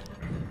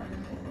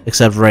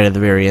 except right at the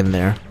very end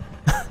there.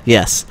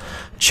 Yes,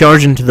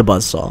 charge into the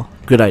buzzsaw.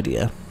 Good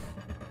idea.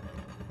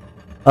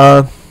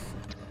 I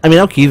mean,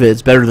 I'll keep it.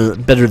 It's better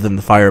than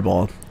the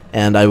fireball,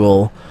 and I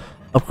will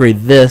upgrade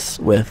this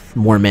with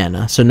more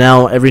mana. So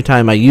now every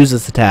time I use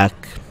this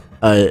attack,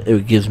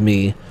 it gives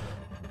me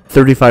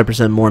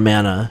 35% more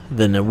mana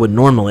than it would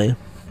normally,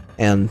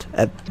 and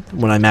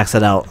when I max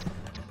it out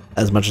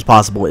as much as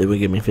possible, it would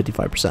give me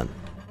 55%.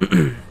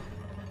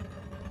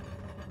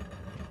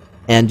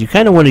 And you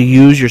kind of want to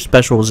use your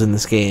specials in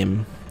this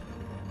game,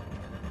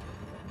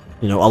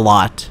 a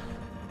lot.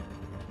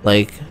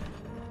 Like,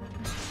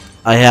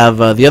 I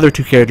have the other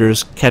 2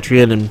 characters,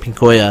 Catrian and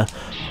Pincoya,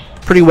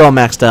 pretty well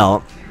maxed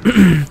out.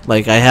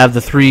 Like, I have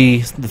the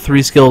three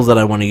skills that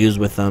I want to use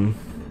with them.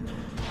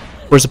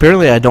 Of course,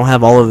 apparently I don't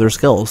have all of their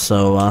skills,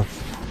 so,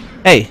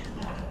 hey.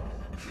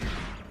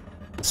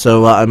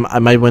 So, I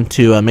might want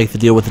to make the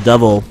deal with the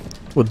devil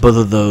with both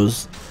of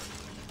those,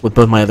 with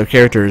both my other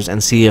characters,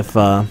 and see if,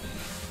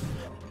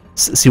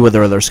 see what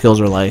their other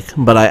skills are like.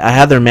 But I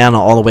had their mana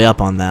all the way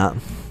up on that.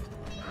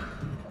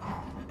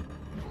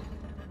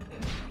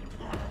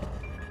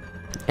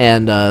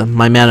 And,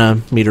 my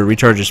mana meter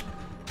recharges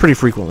pretty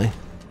frequently.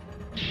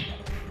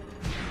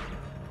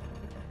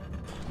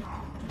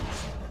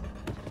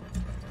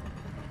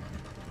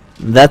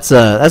 That's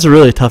a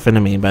really tough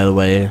enemy, by the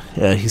way.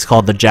 He's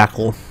called the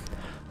Jackal,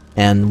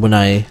 and when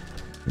I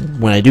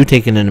do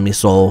take an enemy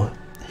soul,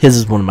 his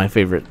is one of my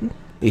favorite.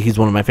 He's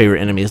one of my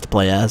favorite enemies to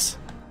play as.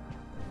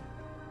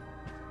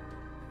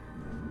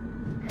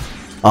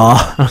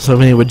 Oh, I was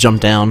hoping he would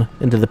jump down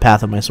into the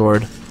path of my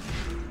sword.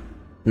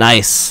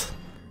 Nice.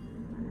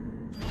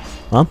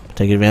 Well,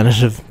 take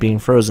advantage of being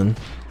frozen.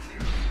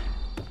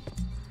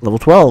 Level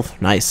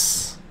 12.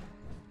 Nice.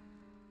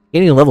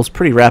 Gaining levels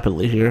pretty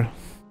rapidly here.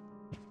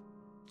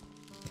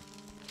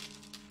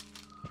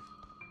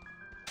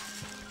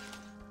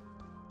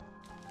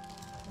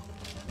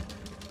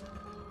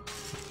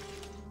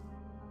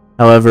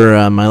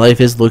 However, my life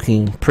is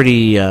looking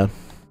pretty, oh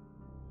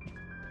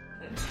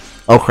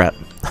crap.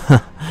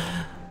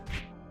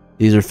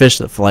 These are fish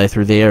that fly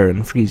through the air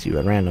and freeze you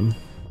at random.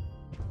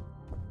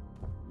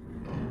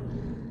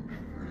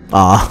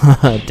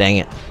 Aw, dang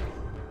it.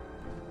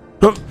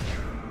 Oh,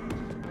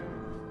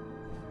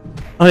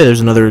 hey, there's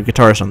another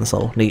guitarist on this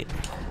level. Neat.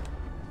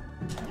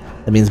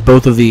 That means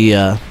both of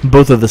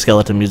the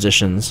skeleton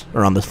musicians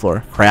are on this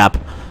floor. Crap.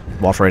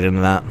 Walked right into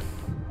that.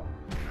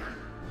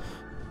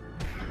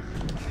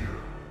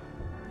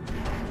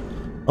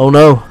 Oh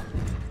no!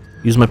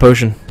 Use my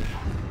potion.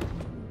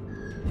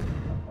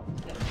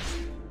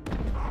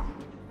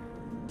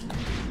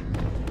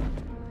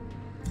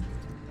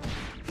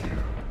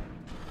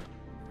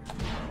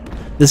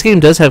 This game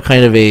does have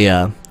kind of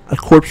a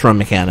corpse run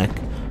mechanic,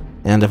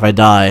 and if I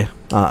die,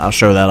 I'll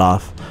show that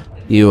off.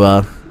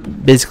 You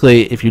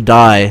basically, if you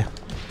die,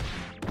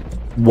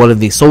 one of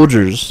the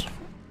soldiers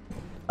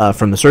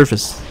from the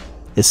surface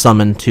is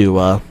summoned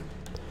to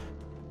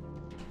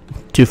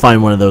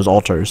find one of those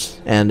altars,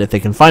 and if they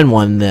can find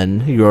one,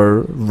 then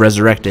you're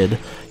resurrected.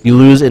 You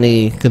lose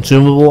any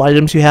consumable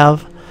items you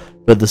have,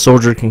 but the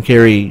soldier can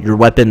carry your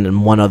weapon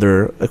and one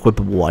other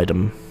equipable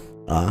item,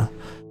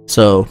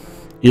 so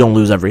you don't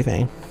lose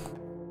everything,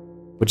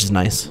 which is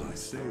nice. My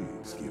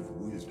sayings give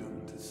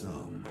wisdom to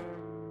some,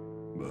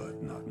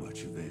 but not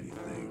much of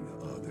anything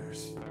to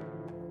others.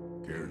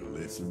 Care to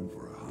listen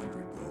for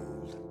 100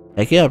 gold?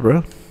 Heck yeah,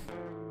 bro.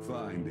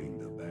 Finding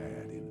the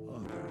bad in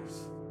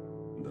others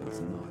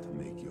does not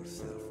make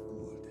yourself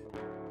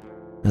good.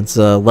 That's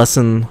a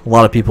lesson a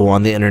lot of people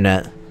on the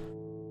internet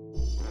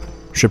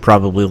should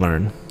probably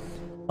learn.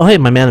 Oh hey,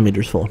 my mana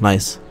meter's full.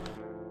 Nice.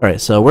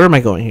 Alright, so where am I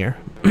going here?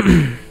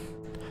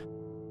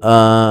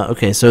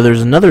 Okay, so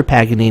there's another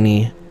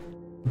Paganini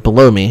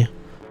below me,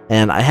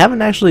 and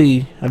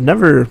I've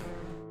never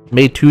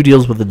made 2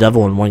 deals with the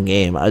devil in one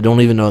game. I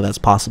don't even know that's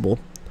possible.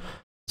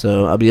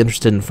 So I'll be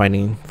interested in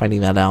finding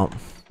that out.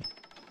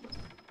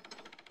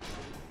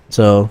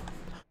 So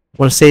I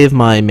want to save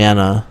my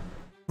mana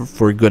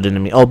for a good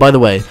enemy. Oh, by the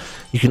way,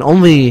 you can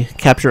only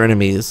capture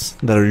enemies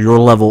that are your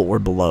level or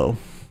below,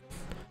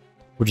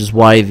 which is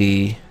why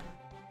the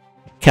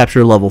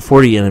capture level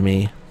 40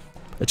 enemy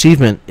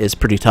achievement is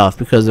pretty tough,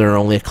 because there are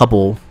only a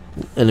couple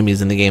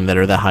enemies in the game that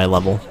are that high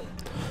level.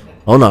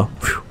 Oh no.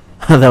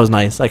 That was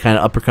nice. I kind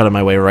of uppercutted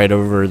my way right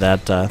over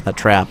that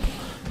trap.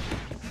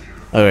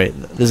 Alright,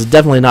 this is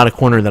definitely not a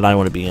corner that I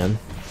want to be in.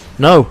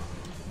 No!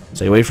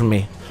 Stay away from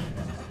me.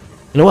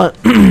 You know what?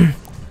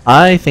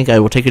 I think I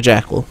will take a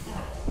jackal.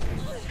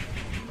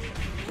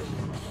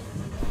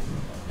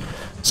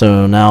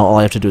 So now all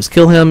I have to do is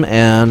kill him,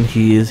 and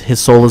his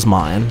soul is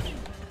mine.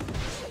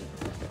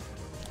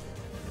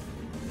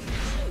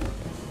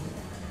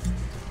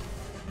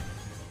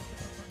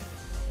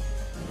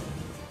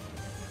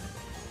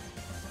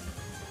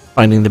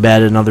 Finding the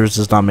bad in others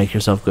does not make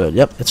yourself good.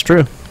 Yep, it's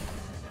true.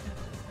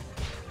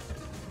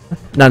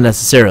 Not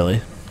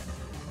necessarily.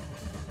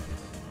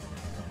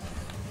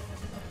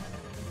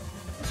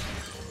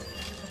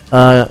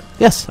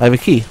 Yes, I have a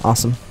key.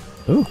 Awesome.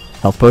 Ooh,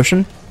 health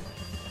potion.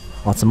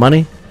 Lots of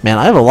money. Man,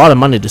 I have a lot of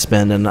money to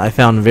spend, and I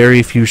found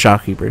very few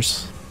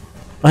shopkeepers.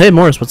 Oh, hey,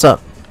 Morris, what's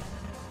up?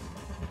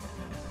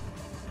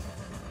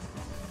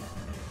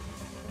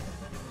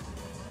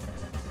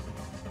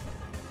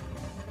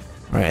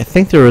 Alright, I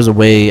think there was a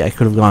way I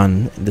could have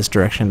gone in this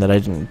direction that I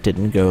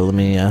didn't go. Let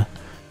me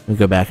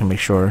go back and make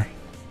sure.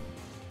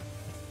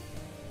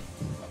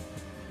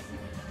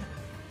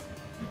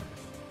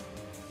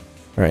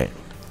 Alright.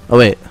 Oh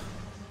wait.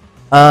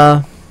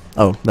 Oh,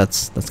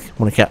 that's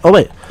one of cat. Oh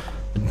wait.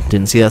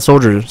 Didn't see that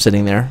soldier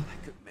sitting there.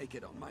 I could make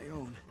it on my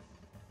own.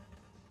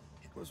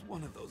 It was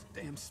one of those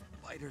damn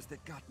spiders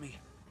that got me.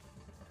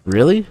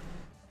 Really?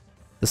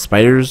 The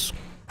spiders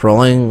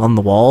crawling on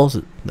the walls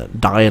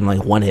that die in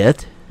like one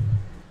hit?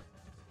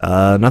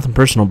 Nothing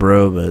personal,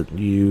 bro, but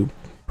you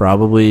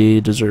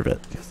probably deserve it.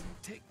 Just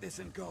take this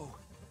and go.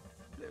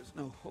 There's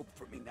no hope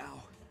for me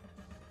now.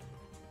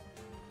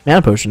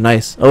 Mana potion,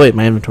 nice. Oh wait,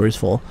 my inventory's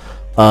full.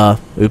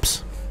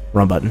 Oops.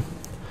 Wrong button.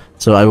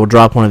 So I will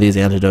drop one of these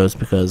antidotes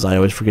because I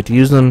always forget to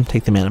use them.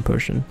 Take the mana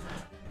potion.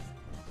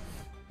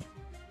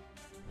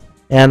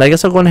 And I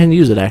guess I'll go ahead and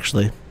use it,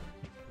 actually.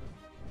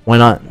 Why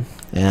not?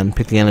 And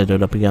pick the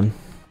antidote up again.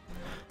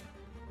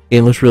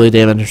 Game looks really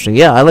damn interesting.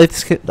 Yeah, I like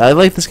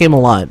this game a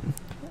lot.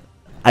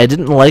 I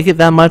didn't like it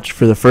that much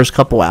for the first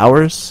couple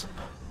hours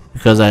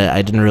because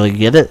I didn't really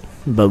get it,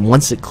 but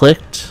once it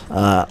clicked,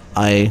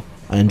 I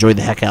enjoyed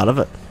the heck out of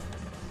it.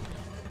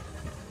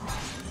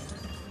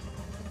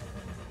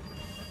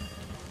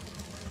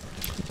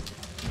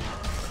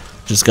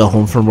 Just got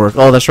home from work.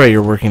 Oh, that's right,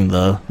 you're working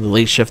the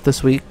late shift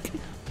this week.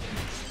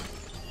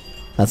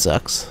 That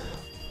sucks.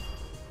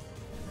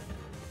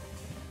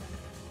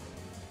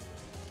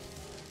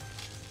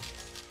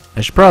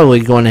 I should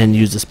probably go ahead and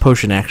use this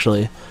potion,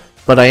 actually.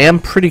 But I am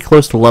pretty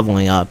close to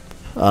leveling up.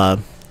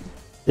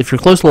 If you're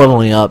close to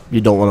leveling up,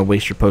 you don't want to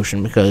waste your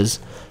potion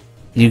because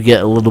you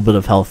get a little bit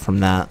of health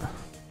from that.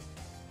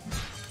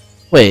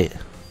 Wait,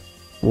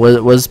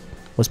 was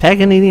Was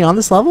Paganini on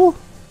this level?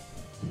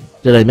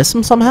 Did I miss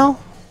him somehow?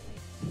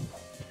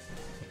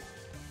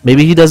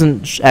 Maybe he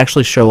doesn't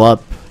actually show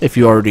up if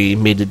you already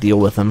made a deal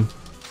with him.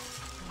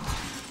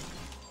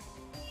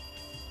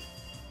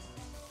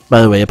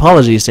 By the way,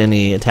 apologies to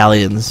any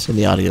Italians in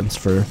the audience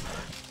for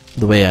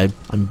the way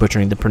I'm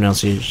butchering the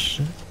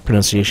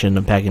pronunciation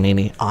of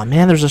Paganini. Aw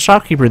man, there's a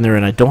shopkeeper in there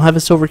and I don't have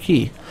a silver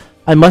key.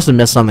 I must have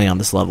missed something on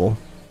this level.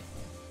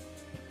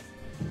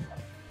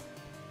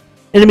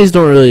 Enemies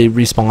don't really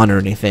respawn or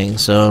anything,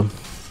 so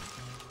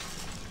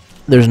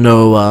there's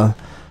no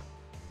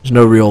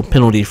real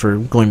penalty for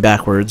going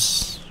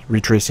backwards,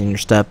 retracing your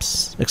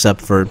steps,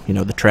 except for, you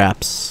know, the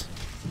traps.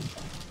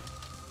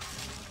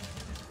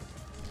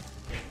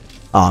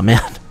 Aw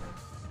man.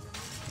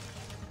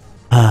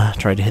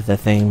 Tried to hit that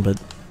thing, but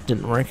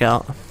didn't work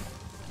out.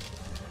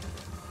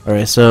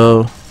 Alright,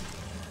 so...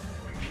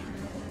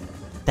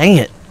 Dang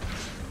it!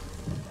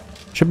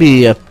 Should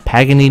be a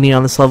Paganini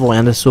on this level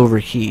and a silver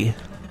key.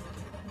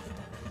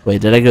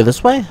 Wait, did I go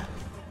this way?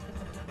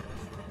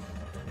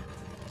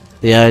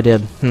 Yeah, I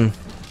did.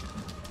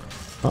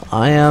 Well,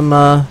 I am,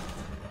 I'm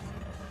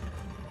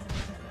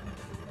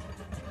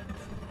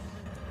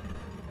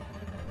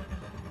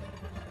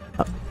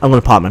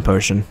gonna pop my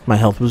potion. My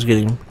health was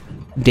getting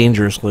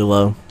dangerously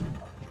low.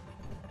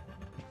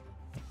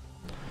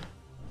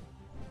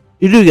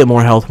 You do get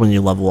more health when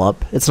you level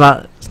up. It's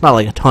not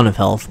like a ton of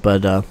health,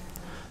 but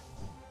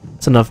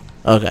it's enough.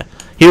 Okay,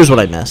 here's what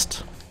I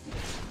missed.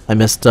 I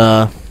missed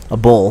a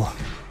bowl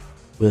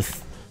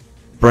with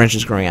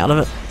branches growing out of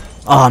it.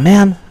 Oh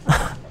man,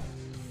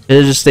 it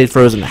had just stayed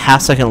frozen a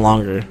half second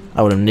longer.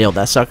 I would have nailed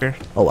that sucker.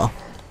 Oh well.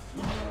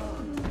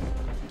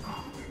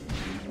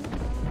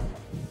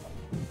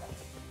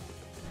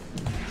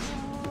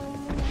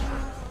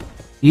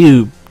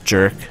 You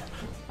jerk.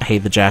 I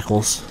hate the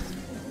jackals.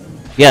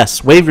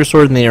 Yes, wave your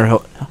sword in the air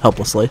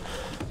helplessly.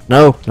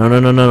 No, no, no,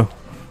 no, no.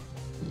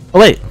 Oh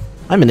wait,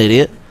 I'm an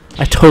idiot.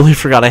 I totally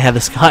forgot I had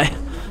this guy.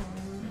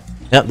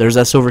 Yep, there's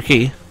that silver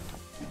key.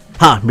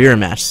 Ha, mirror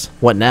match.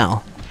 What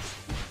now?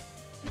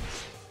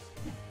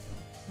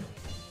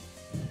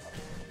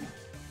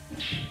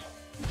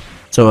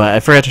 So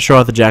I forgot to show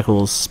off the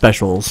jackal's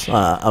specials.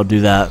 I'll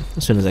do that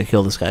as soon as I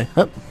kill this guy.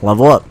 Oh,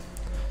 level up.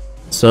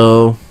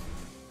 So...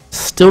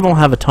 Still don't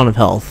have a ton of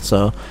health,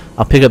 so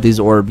I'll pick up these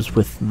orbs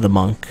with the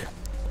monk.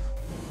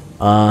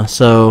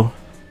 So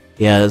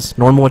he has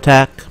normal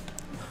attack,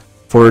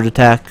 forward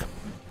attack,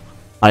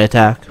 high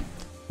attack,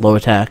 low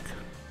attack,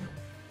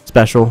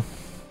 special,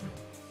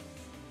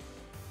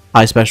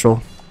 high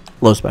special,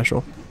 low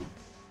special.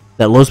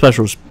 That low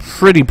special is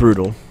pretty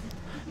brutal.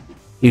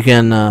 You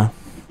can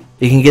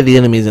get the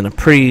enemies in a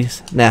pretty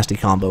nasty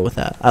combo with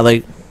that. I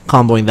like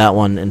comboing that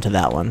one into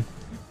that one,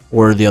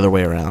 or the other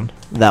way around.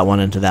 That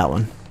one into that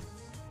one.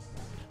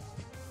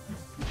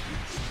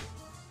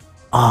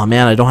 Oh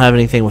man, I don't have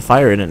anything with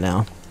fire in it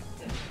now,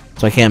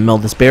 so I can't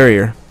meld this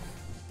barrier.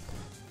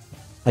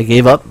 I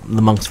gave up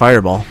the monk's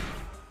fireball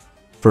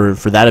for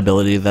that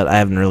ability that I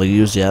haven't really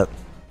used yet.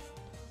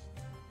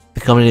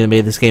 The company that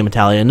made this game,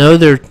 Italia, no,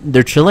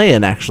 they're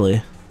Chilean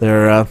actually.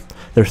 They're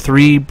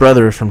three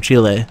brothers from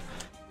Chile,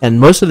 and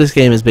most of this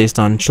game is based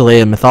on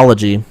Chilean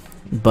mythology,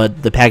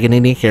 but the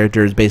Paganini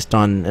character is based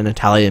on an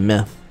Italian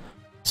myth.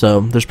 So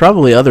there's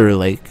probably other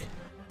like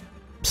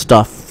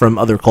stuff from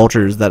other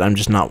cultures that I'm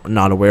just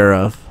not aware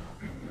of.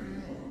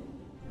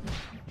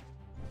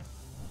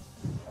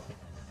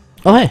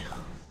 Oh hey.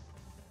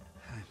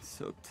 I'm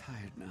so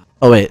tired now.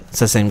 Oh wait, it's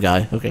the same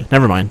guy. Okay,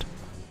 never mind.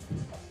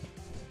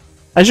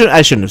 I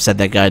shouldn't have said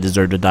that guy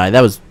deserved to die.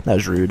 That was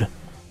rude.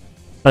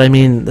 But I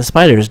mean, the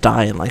spiders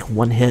die in like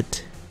one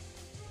hit.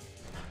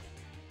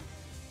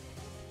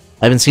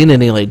 I haven't seen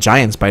any like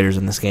giant spiders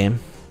in this game.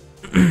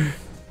 I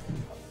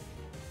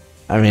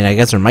mean, I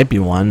guess there might be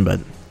one, but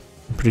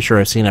I'm pretty sure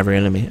I've seen every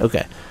enemy.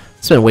 Okay,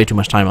 I spent way too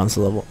much time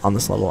on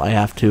this level. I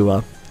have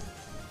to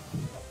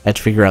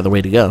figure out the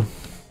way to go.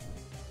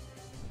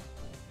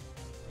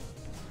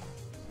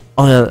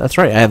 Oh yeah, that's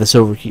right. I have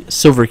the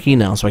silver key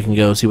now, so I can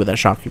go see what that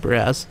shopkeeper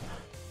has.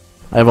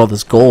 I have all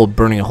this gold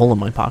burning a hole in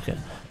my pocket.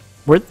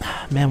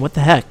 Man, what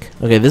the heck?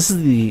 Okay, this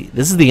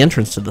is the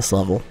entrance to this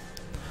level.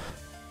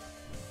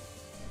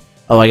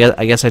 Oh,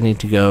 I guess I need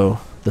to go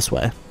this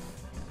way.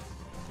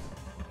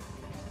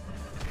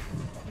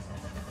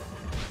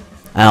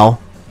 Ow.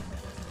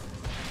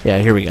 Yeah,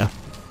 here we go.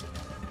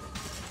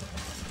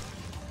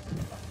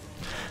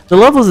 The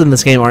levels in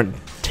this game aren't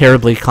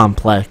terribly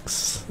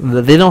complex.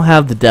 They don't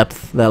have the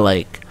depth that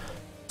like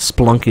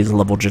Splunky's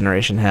level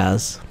generation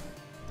has.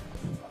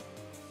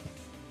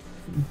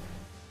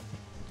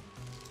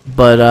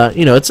 But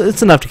you know,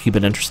 it's enough to keep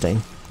it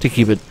interesting, to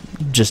keep it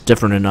just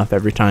different enough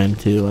every time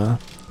to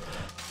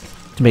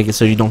make it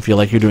so you don't feel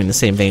like you're doing the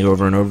same thing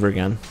over and over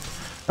again.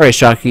 All right,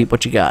 Shopkeep,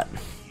 what you got?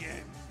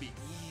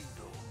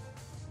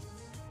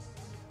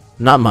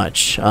 Not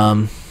much.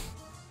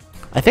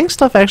 I think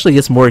stuff actually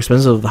gets more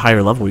expensive the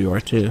higher level you are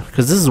too,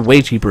 because this is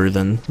way cheaper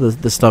than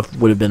the stuff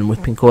would have been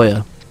with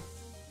Pinkoya.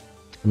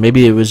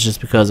 Maybe it was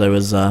just because I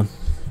was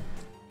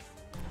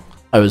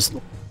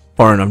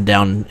far enough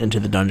down into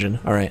the dungeon.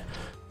 Alright.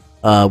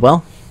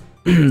 Well,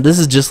 this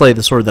is just like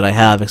the sword that I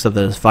have, except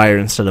that it's fire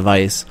instead of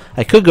ice.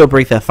 I could go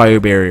break that fire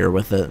barrier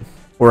with it,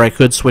 or I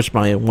could switch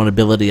my one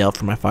ability out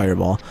for my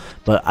fireball,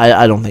 but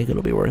I don't think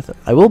it'll be worth it.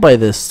 I will buy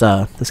this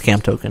this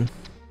camp token.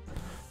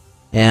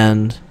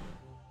 And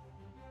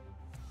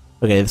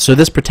okay, so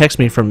this protects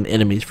me from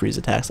enemies' freeze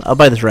attacks. I'll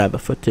buy this rabbit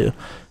foot too.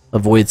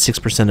 Avoid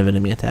 6% of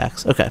enemy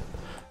attacks. Okay.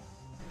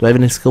 Do I have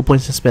any skill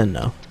points to spend?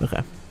 No.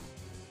 Okay.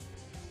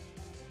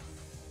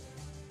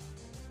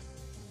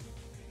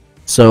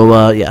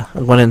 So, yeah,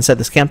 I'll go ahead and set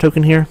this camp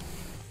token here.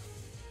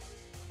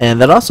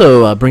 And that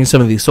also brings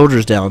some of these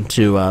soldiers down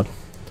to,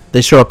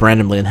 they show up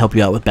randomly and help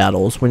you out with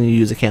battles when you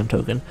use a camp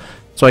token.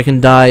 So I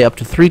can die up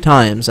to 3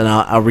 times and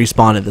I'll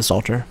respawn at this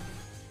altar.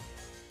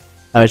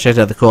 Have I checked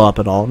out the co-op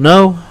at all?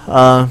 No.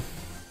 I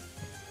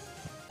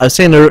was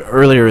saying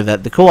earlier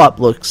that the co-op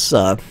looks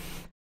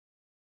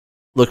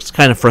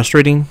kind of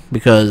frustrating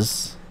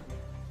because,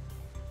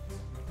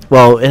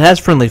 well, it has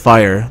friendly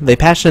fire. They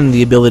patched in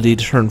the ability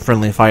to turn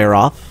friendly fire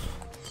off.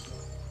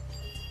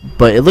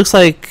 But it looks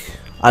like,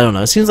 I don't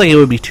know, it seems like it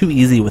would be too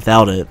easy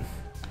without it.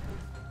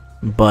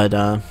 But,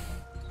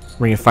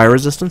 ring of fire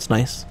resistance,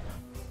 nice.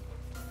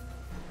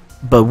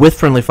 But with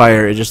friendly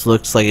fire, it just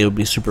looks like it would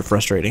be super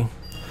frustrating.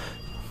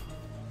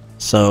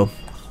 So,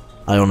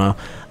 I don't know.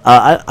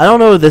 I don't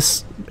know if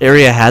this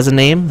area has a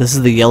name. This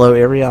is the yellow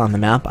area on the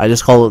map. I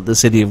just call it the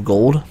City of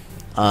Gold.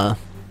 Oh,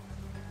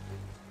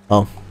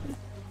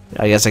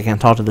 I guess I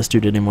can't talk to this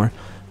dude anymore.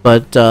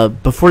 But,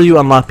 before you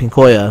unlock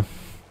Pinkoya,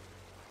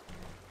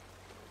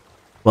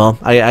 well,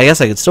 I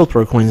guess I could still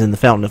throw coins in the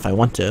fountain if I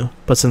want to,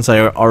 but since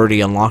I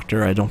already unlocked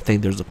her, I don't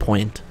think there's a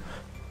point.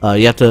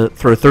 You have to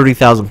throw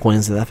 30,000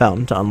 coins in that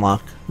fountain to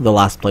unlock the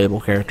last playable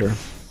character.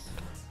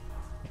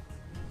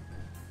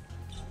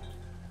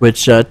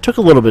 Which took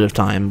a little bit of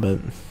time, but it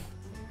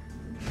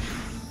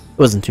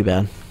wasn't too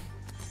bad.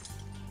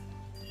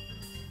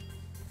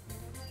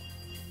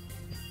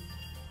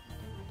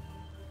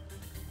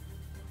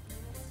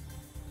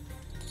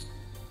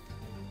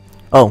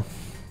 Oh.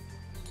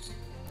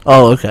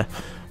 Oh, okay.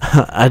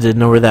 I didn't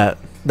know where that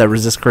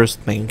resist curse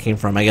thing came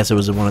from. I guess it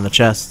was in one of the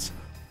chests.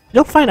 You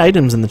don't find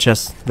items in the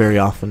chests very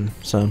often,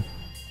 so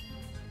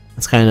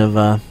it's kind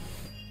of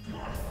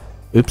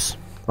oops,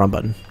 wrong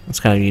button. It's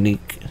kind of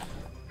unique.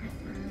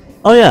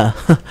 Oh yeah,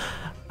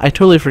 I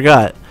totally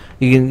forgot.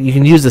 You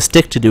can use the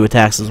stick to do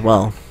attacks as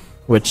well,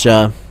 which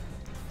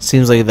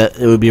seems like that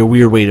it would be a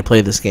weird way to play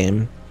this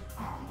game.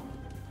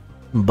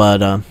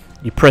 But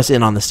you press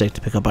in on the stick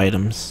to pick up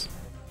items.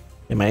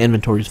 And my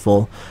inventory's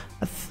full.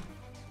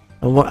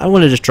 I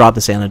want to just drop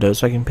this antidote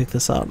so I can pick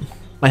this up.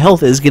 My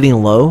health is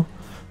getting low,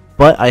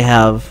 but I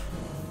have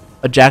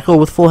a jackal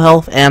with full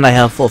health and I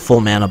have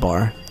full mana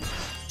bar.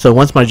 So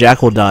once my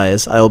jackal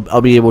dies,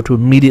 I'll be able to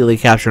immediately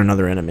capture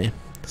another enemy.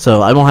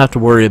 So I won't have to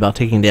worry about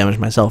taking damage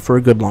myself for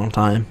a good long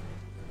time.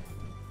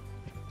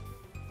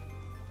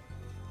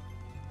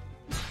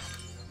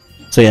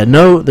 So yeah,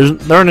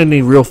 there aren't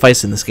any real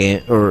fights in this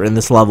game or in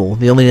this level.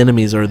 The only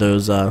enemies are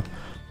those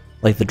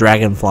like the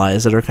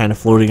dragonflies that are kind of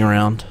floating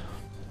around.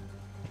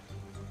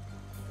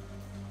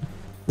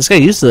 This guy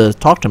used to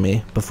talk to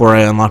me before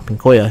I unlocked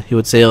Pinkoya. He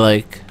would say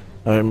like,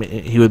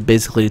 he would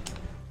basically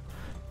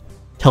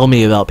tell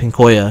me about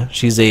Pinkoya.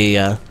 She's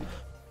a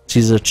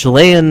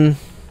Chilean,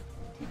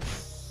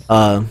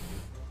 I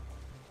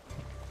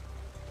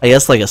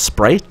guess like a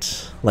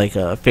sprite, like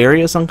a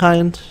fairy of some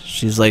kind.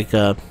 She's like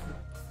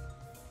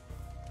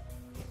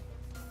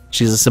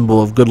she's a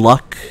symbol of good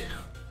luck,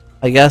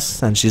 I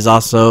guess, and she's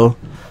also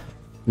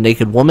a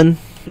naked woman,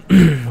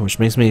 which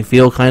makes me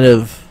feel kind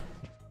of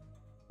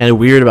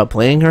weird about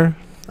playing her.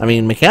 I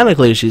mean,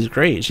 mechanically she's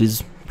great.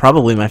 She's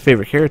probably my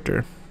favorite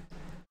character.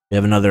 We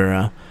have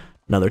another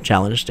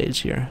challenge stage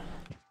here,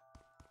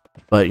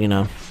 but you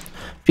know,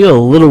 feel a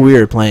little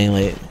weird playing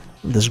like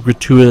this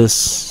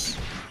gratuitous.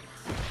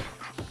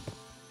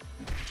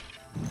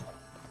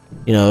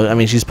 You know, I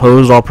mean, she's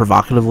posed all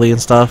provocatively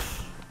and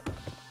stuff.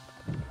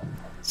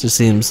 It just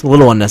seems a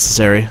little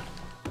unnecessary.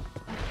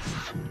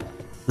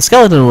 The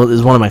skeleton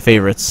is one of my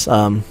favorites.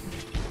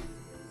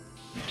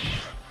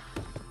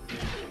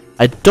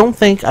 I don't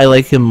think I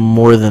like him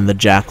more than the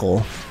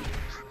jackal,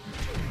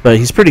 but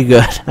he's pretty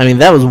good. I mean,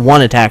 that was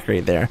one attack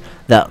right there.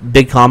 That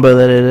big combo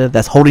that it did,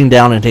 that's holding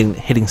down and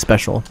hitting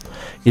special.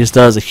 He just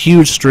does a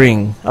huge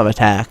string of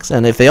attacks,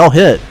 and if they all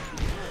hit,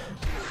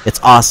 it's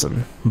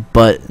awesome.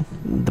 But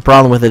the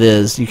problem with it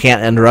is you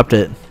can't interrupt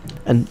it.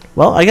 And,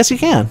 well, I guess you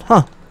can,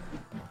 huh?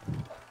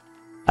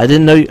 I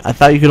didn't know. I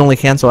thought you could only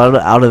cancel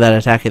out of that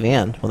attack at the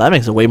end. Well, that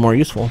makes it way more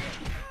useful.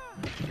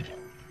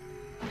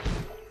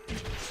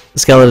 The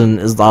skeleton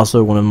is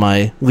also one of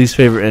my least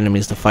favorite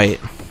enemies to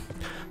fight.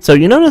 So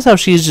you notice how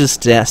she's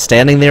just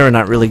standing there and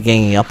not really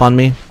ganging up on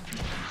me?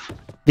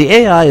 The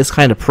AI is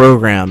kind of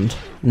programmed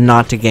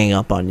not to gang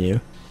up on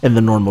you in the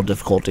normal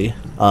difficulty.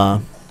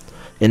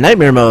 In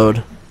Nightmare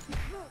mode,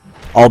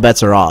 all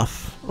bets are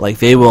off. Like,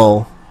 they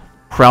will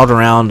crowd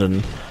around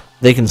and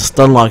they can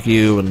stun lock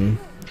you, and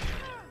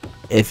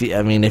if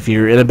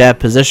you're in a bad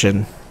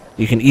position,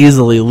 you can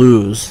easily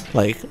lose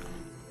like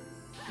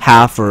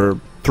half or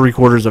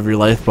 3/4 of your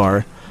life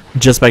bar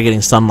just by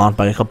getting stun locked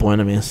by a couple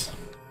enemies.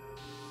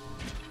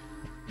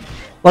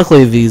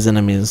 Luckily, these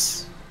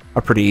enemies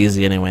are pretty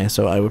easy anyway,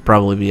 so I would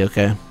probably be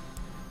okay.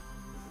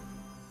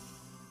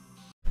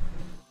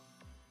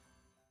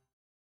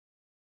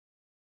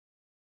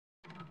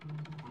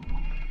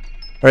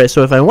 Alright,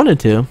 so if I wanted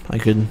to, I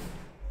could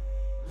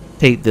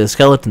take the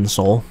skeleton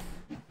soul.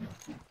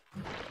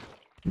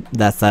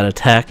 That's that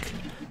attack.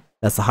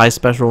 That's the high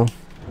special.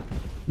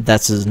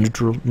 That's his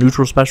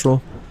neutral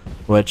special,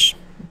 which,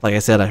 like I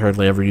said, I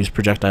hardly ever use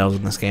projectiles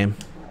in this game.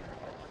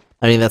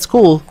 I mean, that's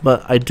cool,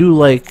 but I do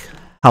like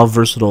how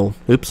versatile...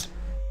 Oops.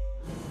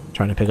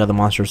 Trying to pick up the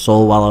monster's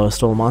soul while I was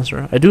still a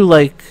monster. I do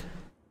like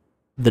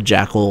the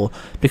Jackal,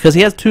 because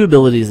he has two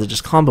abilities that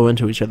just combo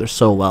into each other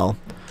so well.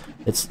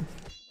 It's...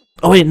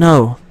 Oh wait,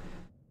 no!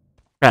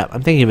 Crap,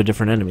 I'm thinking of a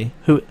different enemy.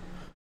 Who...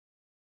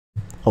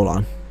 Hold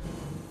on.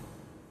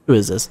 Who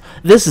is this?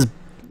 This is...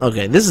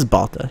 Okay, this is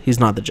Balta. He's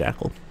not the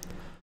Jackal.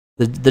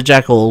 The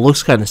Jackal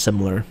looks kind of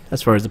similar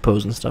as far as the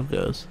pose and stuff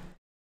goes.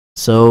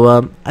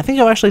 So, I think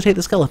I'll actually take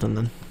the skeleton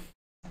then.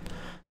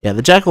 Yeah,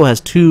 the Jackal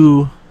has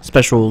two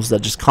specials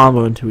that just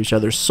combo into each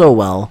other so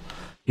well.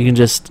 You can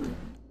just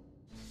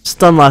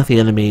stun lock the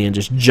enemy and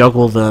just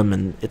juggle them,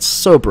 and it's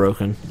so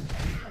broken.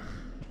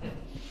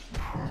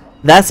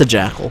 That's a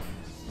Jackal.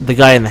 The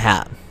guy in the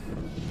hat.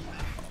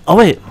 Oh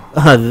wait.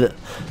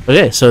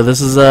 Okay, so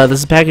this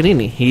is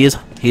Paganini. He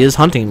is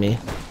hunting me.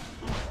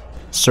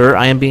 Sir,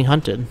 I am being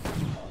hunted.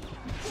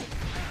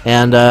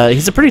 And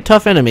he's a pretty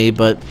tough enemy,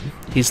 but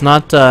he's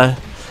not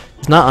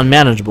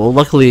unmanageable.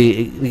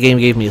 Luckily, the game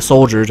gave me a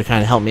soldier to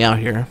kind of help me out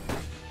here.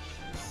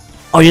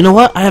 Oh, you know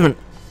what? I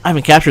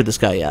haven't captured this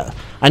guy yet.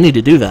 I need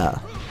to do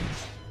that.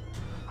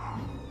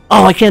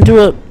 Oh, I can't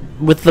do it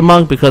with the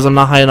monk because I'm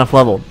not high enough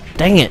level.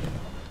 Dang it!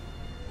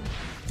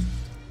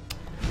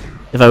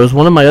 If I was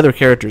one of my other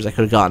characters, I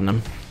could have gotten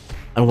him.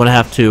 I'm gonna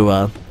have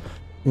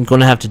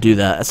to do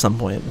that at some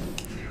point.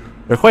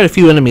 There are quite a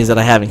few enemies that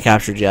I haven't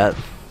captured yet,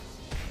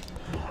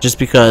 just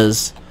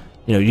because,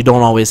 you know, you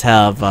don't always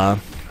have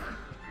the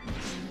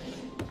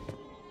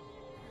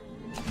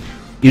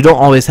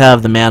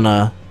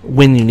mana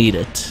when you need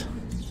it.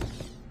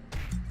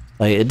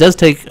 Like, it does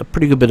take a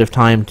pretty good bit of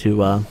time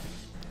to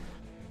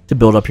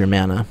build up your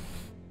mana.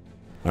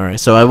 All right,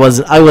 so I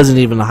wasn't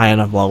even a high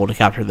enough level to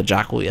capture the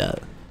Jackal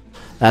yet.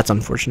 That's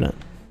unfortunate.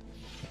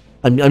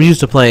 I'm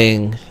used to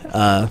playing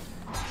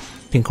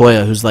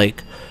Pinkoya, who's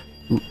like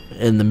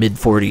in the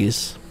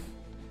mid-40s.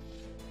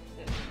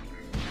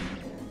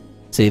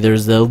 See,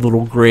 there's the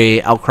little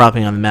gray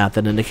outcropping on the map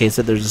that indicates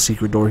that there's a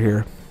secret door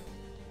here.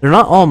 They're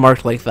not all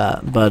marked like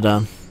that,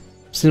 but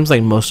seems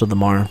like most of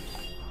them are.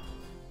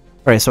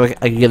 Alright, so I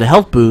can get a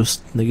health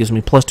boost that gives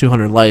me plus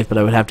 200 life, but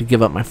I would have to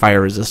give up my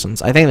fire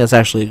resistance. I think that's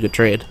actually a good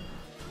trade.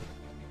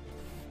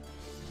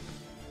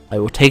 I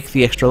will take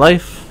the extra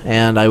life,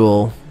 and I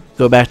will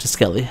go back to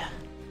Skelly.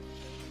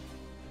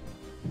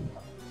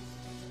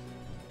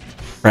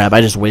 Crap,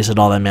 I just wasted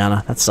all that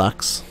mana. That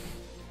sucks.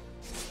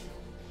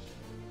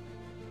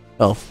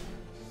 Oh.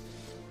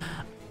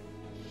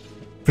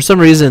 For some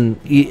reason,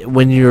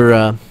 when you're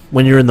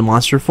in the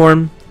monster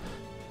form,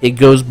 it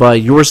goes by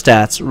your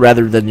stats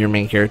rather than your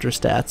main character's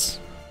stats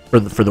for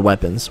the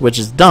weapons, which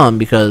is dumb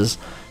because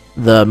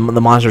the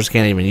monsters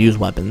can't even use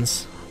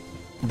weapons.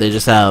 They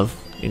just have,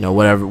 you know,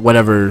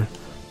 whatever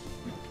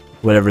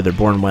they're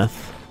born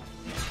with.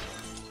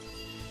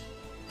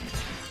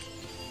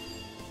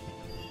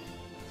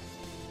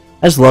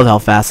 I just love how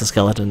fast the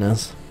skeleton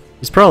is.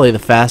 He's probably the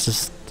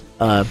fastest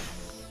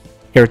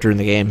character in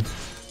the game.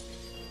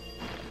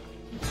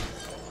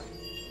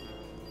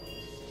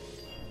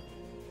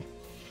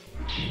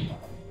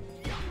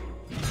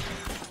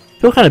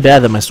 I feel kind of bad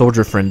that my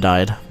soldier friend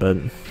died, but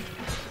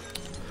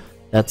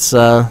that's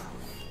war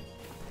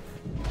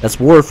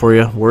for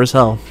you. War as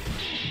hell.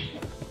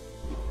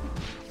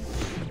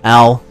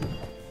 Ow.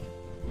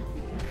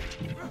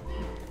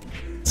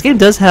 This game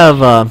does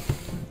have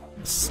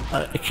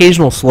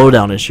occasional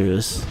slowdown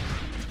issues,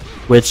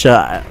 which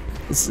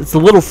it's a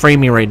little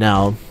framey right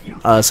now.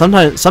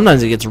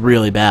 Sometimes it gets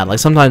really bad. Like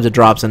sometimes it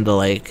drops into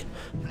like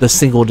the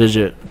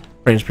single-digit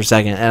frames per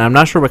second, and I'm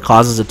not sure what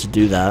causes it to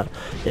do that.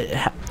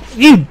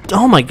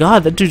 Oh my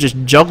god, that dude just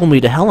juggled me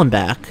to hell and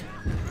back.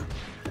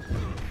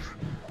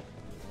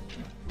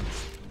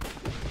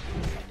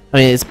 I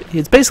mean,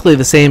 it's basically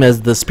the same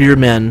as the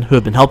spearmen who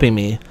have been helping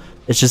me.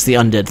 It's just the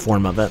undead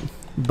form of it.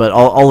 But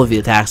all of the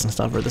attacks and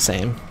stuff are the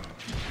same.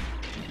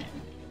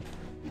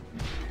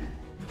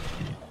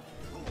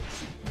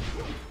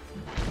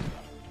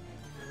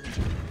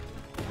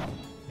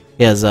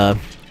 He has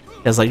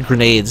like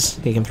grenades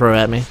he can throw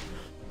at me.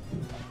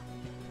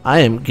 I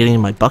am getting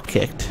my butt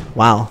kicked.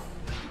 Wow.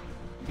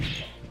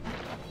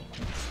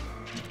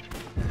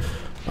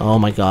 Oh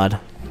my god.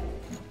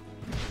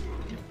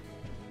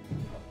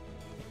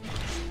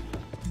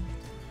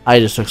 I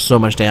just took so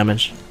much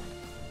damage.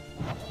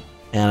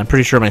 And I'm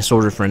pretty sure my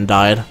soldier friend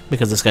died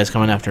because this guy's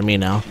coming after me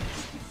now.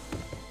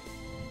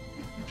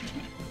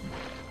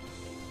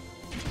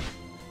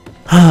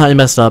 I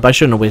messed up. I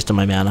shouldn't have wasted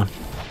my mana.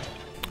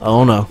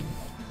 Oh no.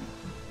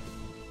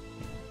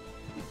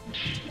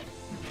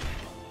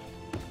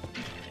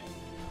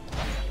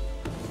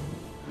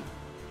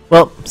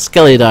 Well,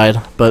 Skelly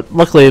died, but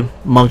luckily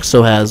Monk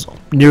still has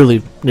nearly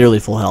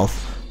full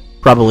health.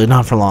 Probably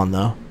not for long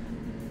though.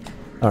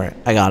 Alright,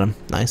 I got him.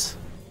 Nice.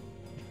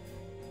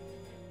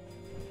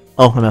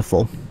 Oh, I'm at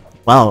full.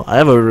 Wow, I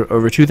have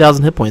over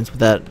 2,000 hit points with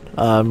that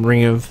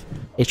ring of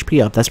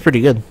HP up. That's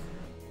pretty good.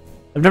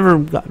 I've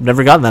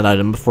never gotten that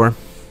item before.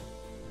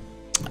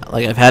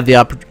 Like, I've had the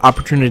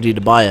opportunity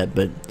to buy it,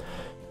 but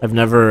I've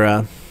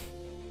never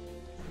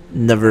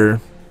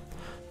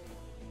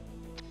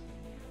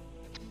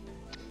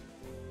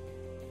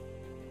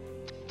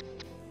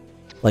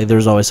like,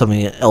 there's always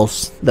something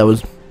else that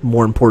was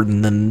more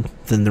important than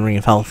the ring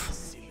of health.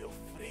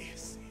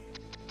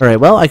 Alright,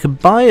 well, I could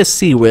buy a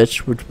Sea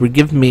Witch, which would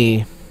give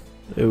me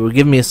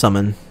a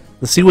summon.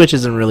 The Sea Witch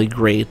isn't really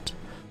great,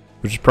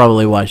 which is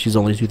probably why she's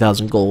only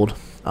 2,000 gold.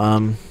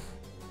 I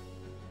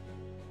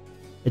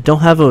don't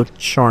have a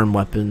charm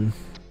weapon.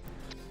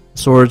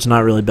 Sword's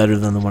not really better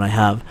than the one I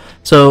have.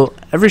 So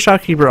every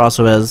shopkeeper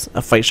also has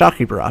a fight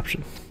shopkeeper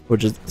option,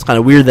 which is, it's kind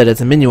of weird that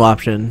it's a menu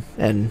option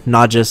and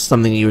not just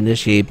something you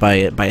initiate by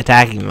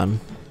attacking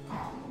them.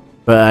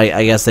 But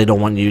I guess they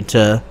don't want you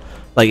to,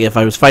 like, if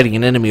I was fighting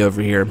an enemy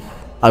over here,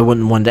 I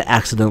wouldn't want to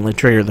accidentally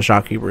trigger the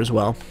shopkeeper as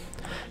well.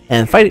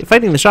 And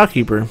fighting the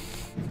shopkeeper,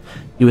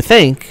 you would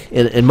think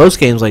in most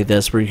games like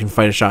this where you can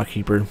fight a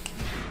shopkeeper,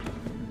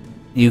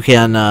 you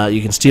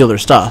can steal their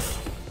stuff.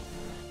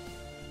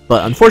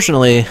 But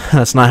unfortunately,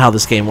 that's not how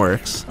this game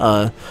works.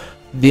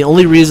 The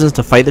only reasons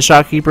to fight the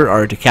shopkeeper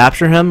are to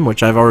capture him,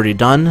 which I've already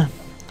done.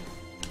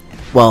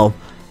 Well,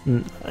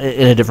 in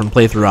a different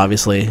playthrough,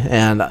 obviously.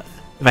 And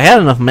if I had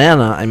enough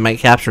mana, I might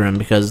capture him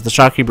because the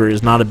shopkeeper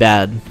is not a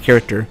bad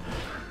character.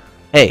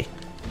 Hey,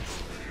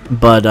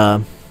 but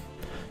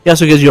he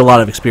also gives you a lot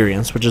of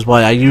experience, which is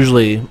why I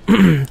usually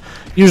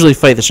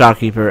fight the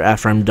shopkeeper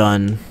after I'm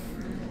done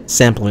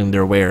sampling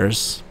their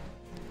wares.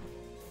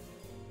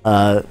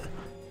 I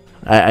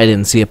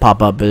didn't see it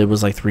pop up, but it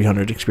was like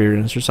 300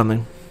 experience or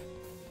something.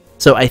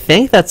 So I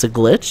think that's a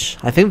glitch.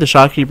 I think the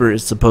shopkeeper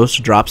is supposed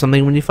to drop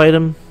something when you fight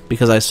him,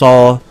 because I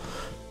saw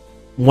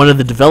one of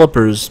the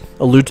developers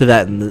allude to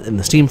that in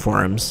the Steam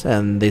forums,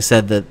 and they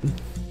said that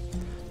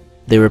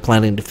they were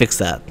planning to fix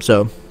that.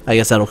 So I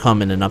guess that'll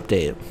come in an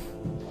update.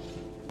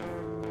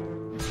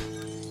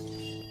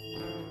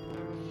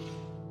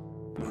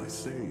 My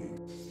saying,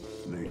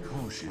 lay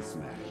cautious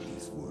man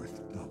is worth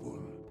double.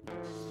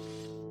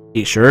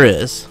 He sure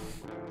is.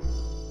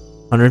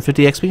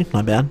 150 XP,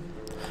 not bad.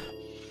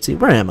 Let's see,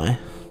 where am I?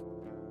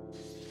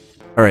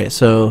 Alright,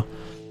 so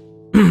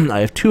I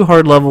have 2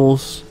 hard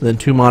levels, then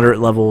 2 moderate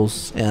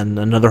levels, and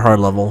another hard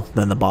level,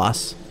 then the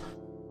boss.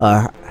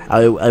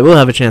 I will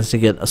have a chance to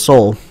get a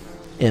soul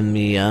in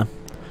the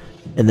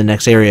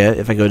next area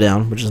if I go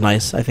down, which is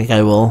nice. I think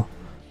I will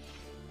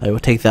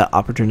take that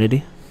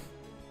opportunity.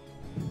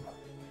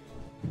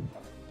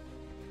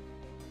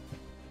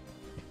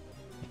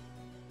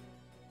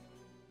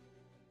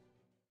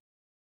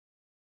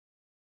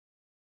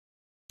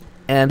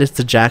 And it's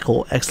the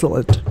Jackal.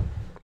 Excellent.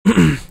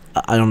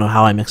 I don't know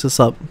how I mix this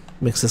up.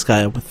 Mix this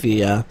guy up with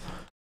the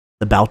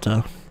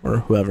Bauta or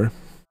whoever.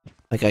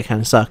 That guy kind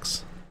of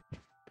sucks.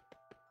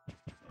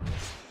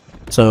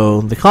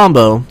 So the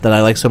combo that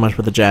I like so much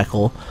with the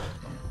Jackal,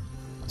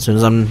 as soon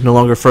as I'm no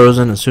longer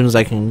frozen, as soon as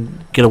I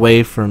can get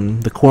away from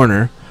the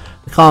corner,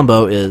 the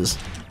combo is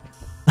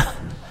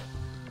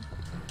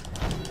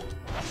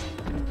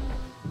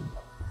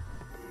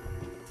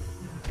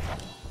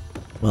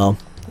well,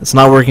 it's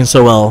not working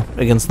so well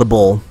against the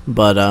bull,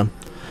 but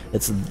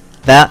it's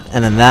that,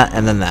 and then that,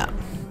 and then that.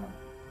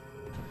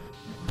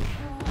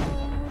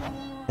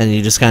 And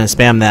you just kind of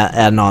spam that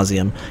ad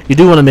nauseum. You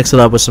do want to mix it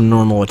up with some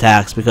normal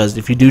attacks, because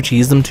if you do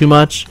cheese them too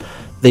much,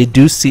 the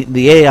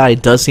AI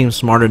does seem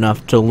smart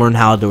enough to learn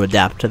how to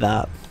adapt to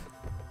that.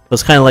 So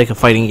it's kind of like a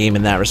fighting game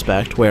in that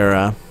respect,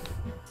 where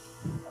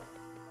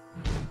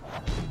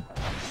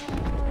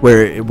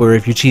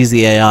if you cheese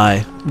the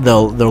AI,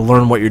 they'll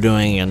learn what you're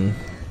doing and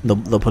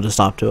they'll put a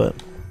stop to it.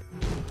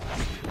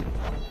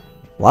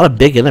 A lot of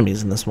big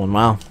enemies in this one,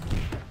 wow.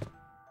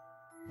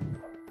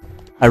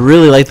 I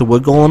really like the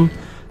Wood Golem.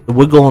 The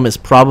Wood Golem is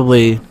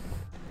probably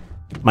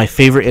my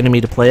favorite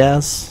enemy to play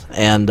as,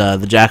 and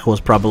the Jackal is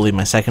probably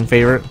my second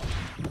favorite.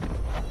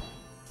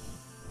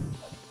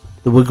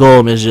 The Wood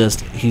Golem is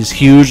just, he's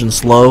huge and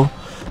slow,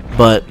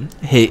 but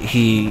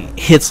he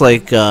hits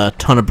like a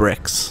ton of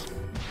bricks.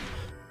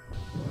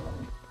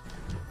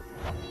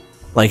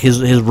 Like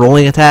his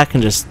rolling attack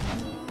can just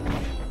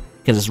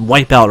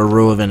wipe out a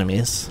row of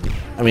enemies.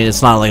 I mean,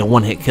 it's not like a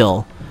one-hit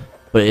kill,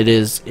 but it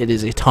is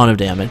a ton of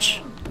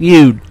damage.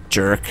 You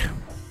jerk.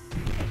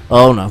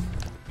 Oh no.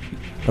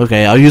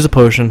 Okay, I'll use a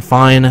potion.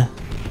 Fine. If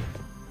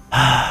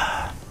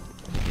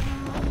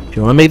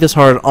you want to make this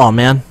hard, oh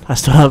man, I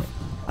still have.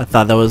 I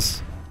thought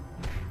those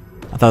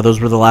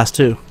were the last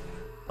 2.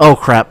 Oh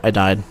crap, I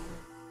died.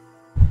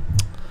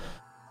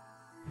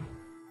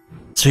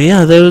 So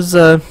yeah, those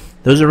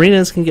those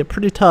arenas can get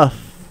pretty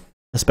tough,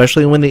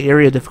 especially when the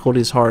area difficulty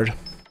is hard.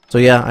 So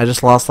yeah, I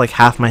just lost like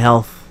half my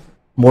health,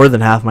 more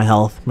than half my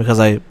health, because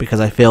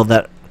I failed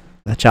that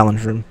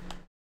challenge room,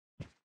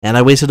 and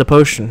I wasted a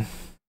potion.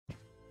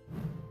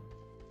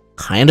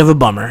 Kind of a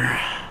bummer.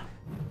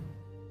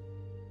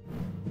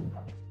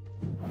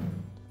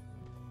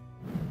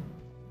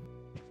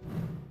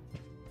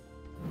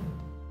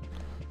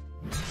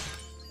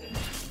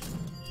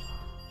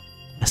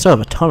 I still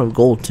have a ton of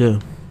gold too.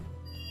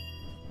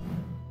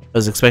 I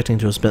was expecting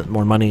to have spent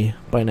more money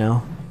by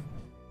now.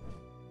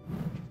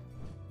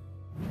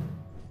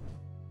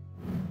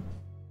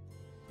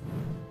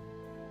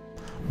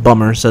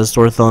 Bummer, says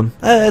Thorthon.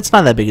 It's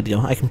not that big a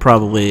deal. I can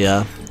probably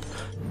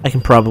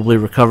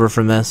recover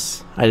from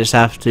this. I just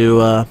have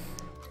to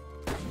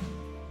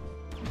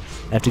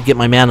get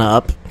my mana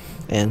up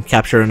and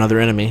capture another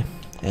enemy,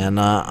 and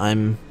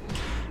I'm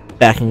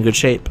back in good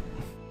shape.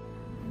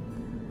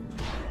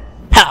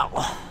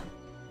 Pow!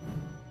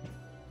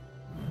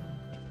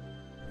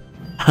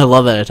 I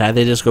love that attack.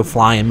 They just go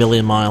flying a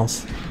million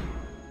miles.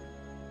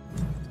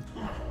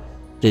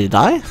 Did he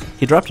die?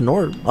 He dropped an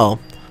orb. Oh.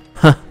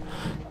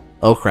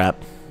 Oh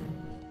crap.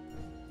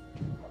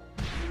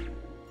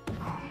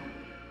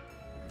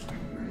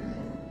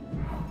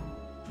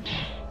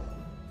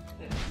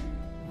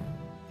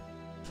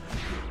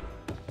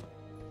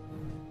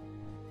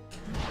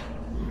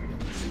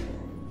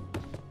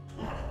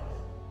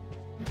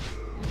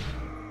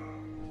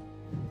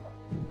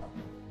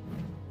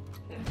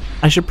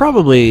 I should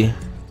probably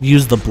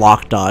use the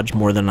block dodge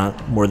more than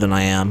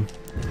I am.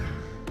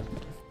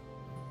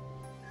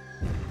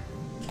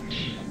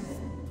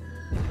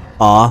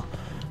 Aw,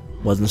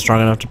 wasn't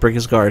strong enough to break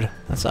his guard.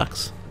 That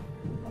sucks.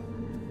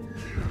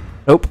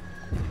 Nope.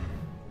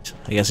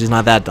 I guess he's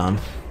not that dumb.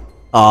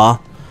 Aw,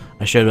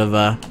 I should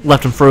have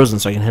left him frozen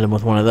so I can hit him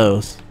with one of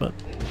those, but...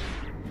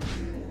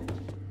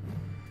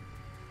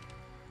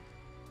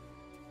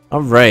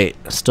 Alright,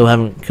 still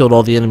haven't killed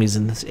all the enemies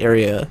in this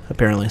area,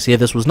 apparently. See, if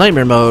this was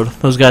Nightmare mode,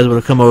 those guys would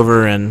have come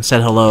over and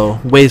said hello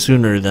way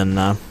sooner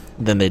than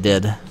they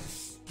did.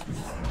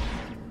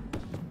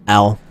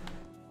 Ow.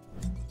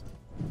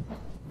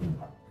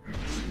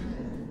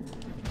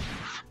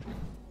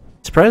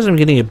 Surprised I'm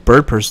getting a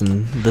bird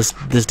person this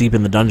deep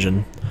in the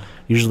dungeon.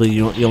 Usually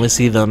you only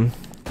see them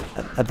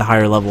at the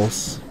higher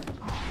levels.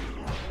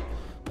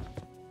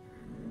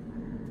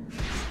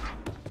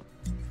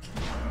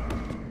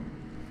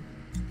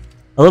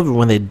 I love it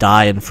when they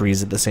die and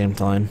freeze at the same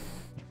time.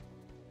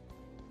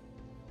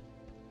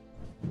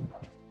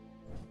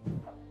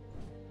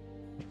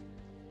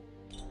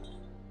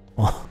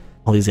 Oh,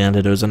 all these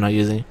antidotes I'm not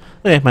using.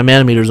 Okay, my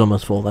mana meter's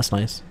almost full. That's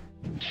nice.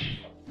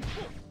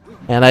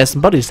 And I have some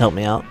buddies to help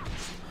me out.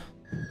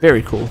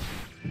 Very cool.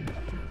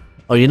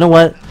 Oh, you know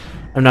what?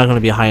 I'm not going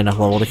to be a high enough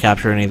level to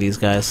capture any of these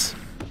guys.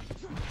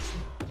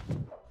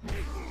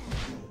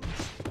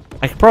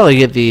 I could probably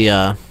get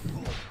the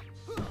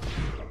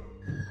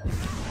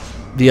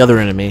other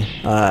enemy.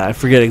 I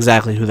forget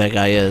exactly who that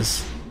guy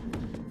is.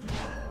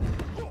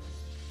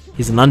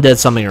 He's an undead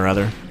something or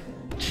other.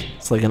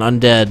 It's like an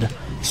undead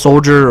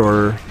soldier,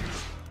 or...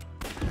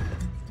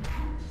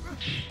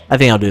 I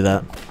think I'll do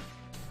that.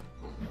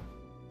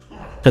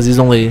 Because he's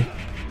only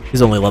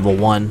level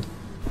 1.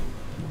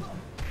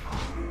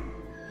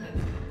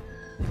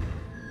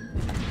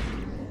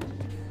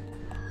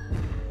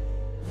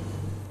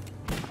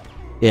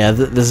 Yeah,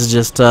 this is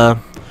just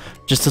a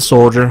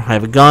soldier. I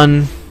have a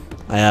gun.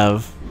 I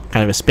have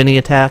kind of a spinny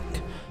attack,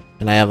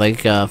 and I have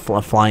like a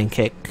flying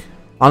kick.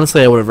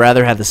 Honestly, I would have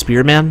rather had the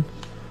spearman,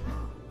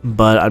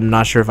 but I'm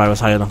not sure if I was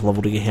high enough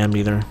level to get him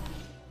either.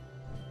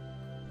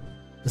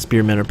 The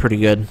spearmen are pretty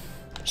good.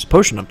 There's a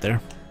potion up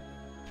there.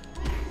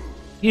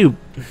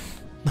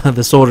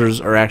 The soldiers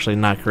are actually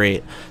not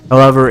great.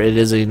 However, it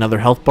is another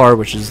health bar,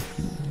 which is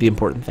the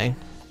important thing.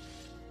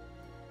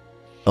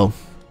 Oh,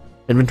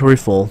 inventory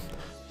full.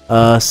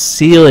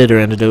 See you later,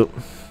 antidote.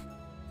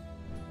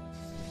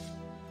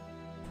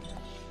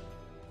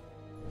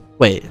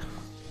 Wait.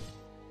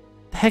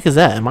 The heck is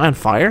that? Am I on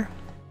fire?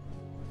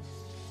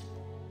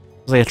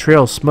 There's like a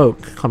trail of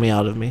smoke coming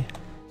out of me.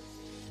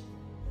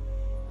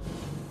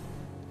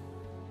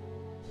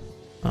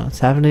 Oh, it's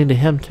happening to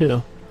him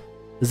too.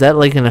 Is that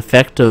like an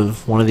effect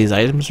of one of these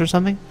items or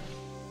something?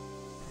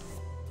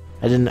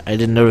 I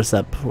didn't notice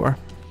that before.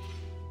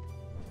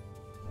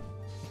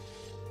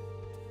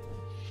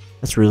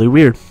 That's really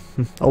weird.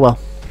 Oh well.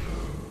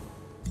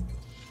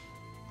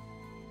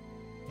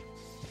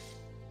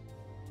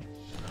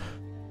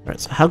 Alright,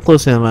 so how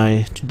close am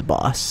I to the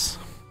boss?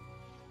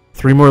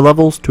 3 more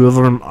levels, two of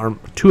them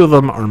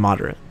are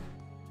moderate.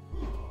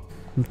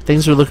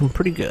 Things are looking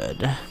pretty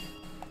good.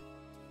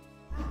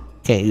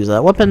 Can't use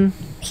that weapon,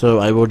 so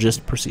I will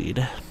just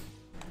proceed.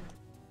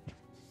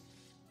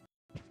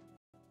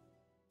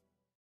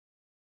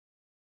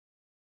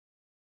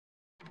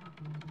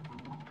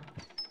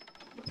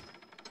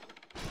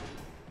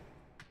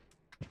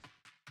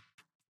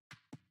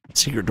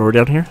 Secret door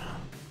down here.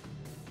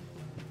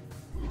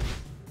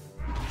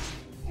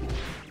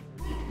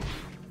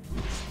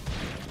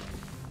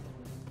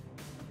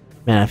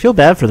 Man, I feel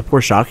bad for the poor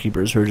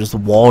shopkeepers who are just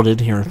walled in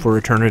here for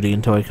eternity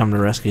until I come to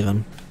rescue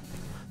them.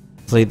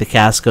 It's like the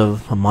cask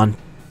of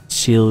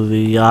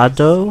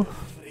Amontillado.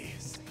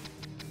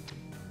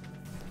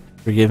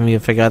 Forgive me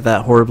if I got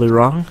that horribly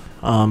wrong.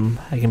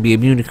 I can be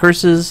immune to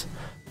curses,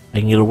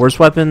 I can get a worse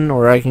weapon,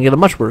 or I can get a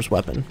much worse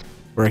weapon.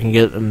 Or I can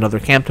get another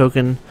camp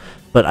token.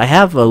 But I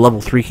have a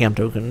level 3 camp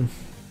token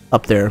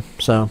up there,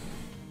 so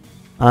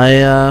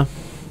I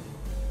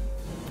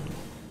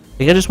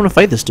think I just want to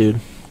fight this dude.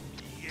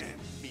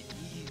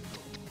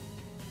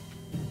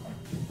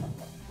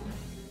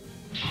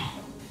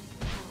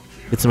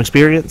 Get some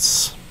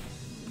experience.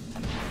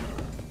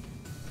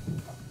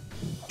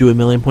 Do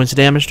 1,000,000 points of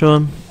damage to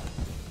him.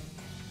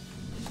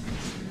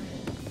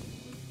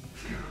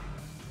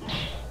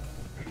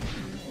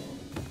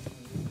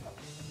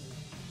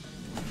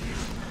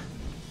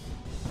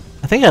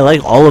 I think I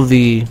like all of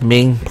the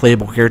main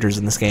playable characters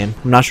in this game.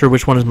 I'm not sure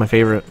which one is my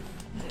favorite.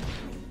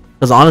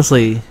 Because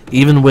honestly,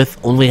 even with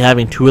only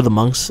having 2 of the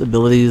monk's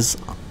abilities,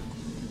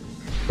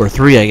 or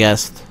 3 I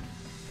guess,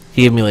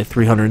 he gave me like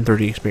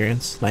 330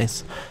 experience.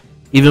 Nice.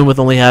 Even with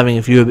only having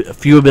a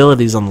few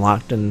abilities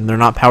unlocked, and they're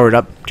not powered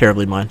up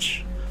terribly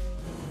much,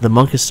 the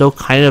monk is still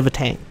kind of a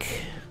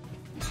tank.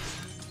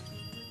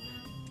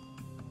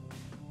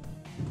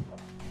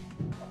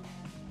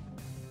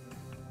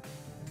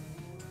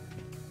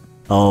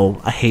 Oh,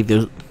 I hate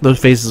those. Those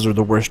faces are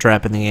the worst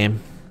trap in the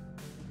game.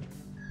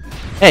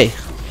 Hey!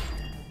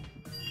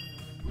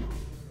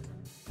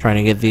 Trying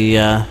to get the,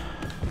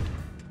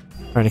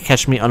 trying to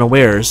catch me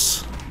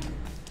unawares.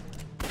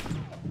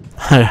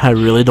 I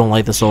really don't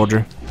like the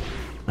soldier.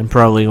 I'm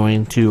probably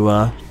going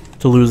to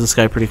lose this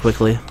guy pretty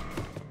quickly.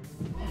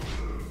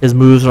 His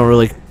moves don't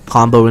really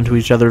combo into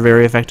each other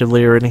very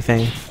effectively or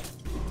anything.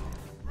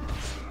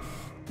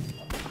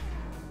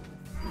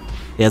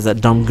 He has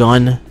that dumb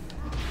gun,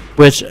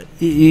 which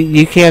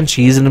you can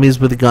cheese enemies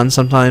with a gun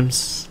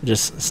sometimes.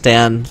 Just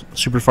stand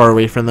super far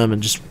away from them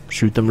and just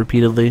shoot them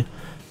repeatedly.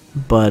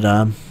 But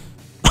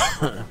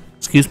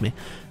excuse me,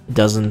 it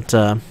doesn't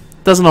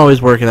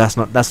always work, and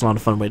that's not a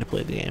fun way to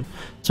play the game.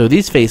 So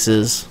these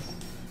faces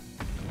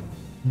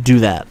do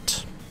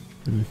that.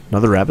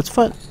 Another rabbit's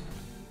foot.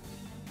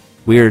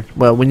 Weird.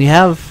 Well, when you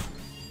have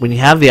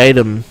the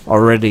item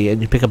already and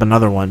you pick up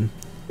another one,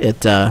 it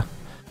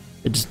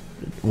just,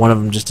 one of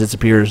them just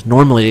disappears.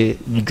 Normally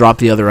you drop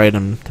the other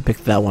item to pick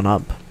that one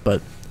up,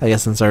 but I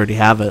guess since I already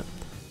have it,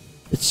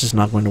 it's just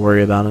not going to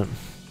worry about it.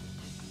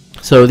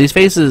 So these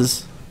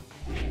faces,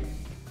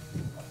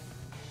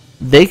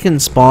 they can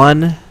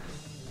spawn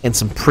in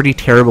some pretty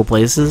terrible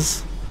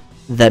places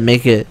that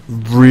make it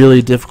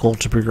really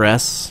difficult to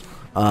progress.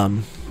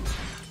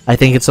 I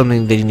think it's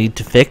something they need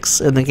to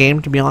fix in the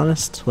game, to be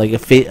honest. Like,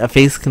 a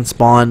face can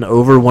spawn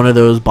over one of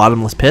those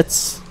bottomless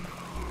pits,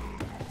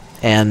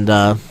 and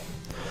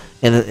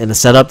in a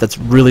setup that's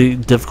really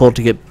difficult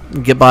to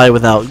get by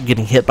without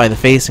getting hit by the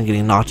face and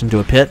getting knocked into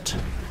a pit.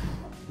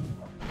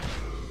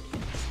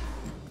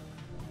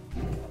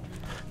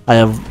 I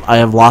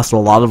have lost a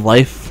lot of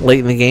life late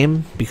in the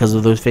game because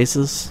of those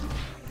faces,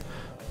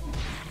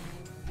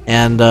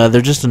 and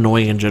they're just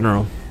annoying in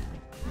general.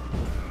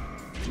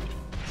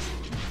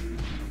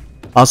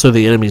 Also,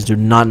 the enemies do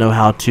not know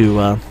how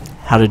to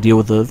deal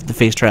with the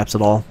face traps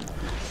at all.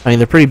 I mean,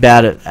 they're pretty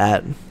bad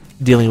at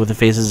dealing with the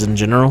faces in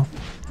general,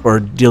 or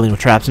dealing with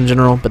traps in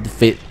general, but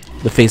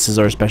the faces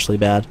are especially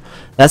bad.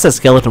 That's that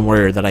skeleton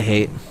warrior that I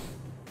hate.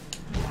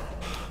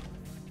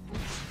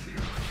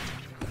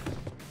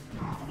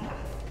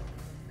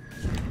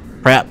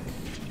 Crap.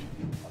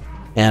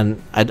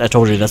 And I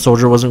told you that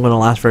soldier wasn't going to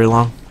last very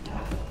long.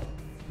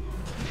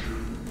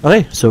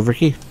 Okay, silver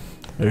key.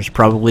 There's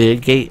probably a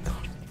gate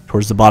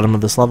towards the bottom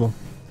of this level.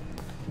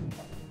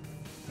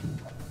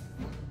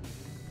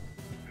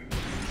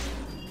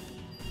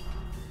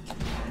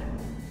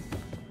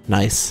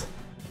 Nice.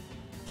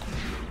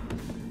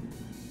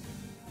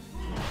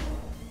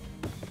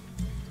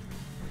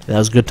 That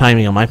was good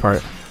timing on my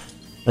part.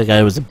 Like,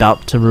 I was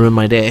about to ruin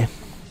my day.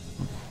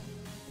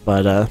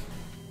 But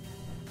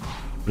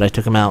I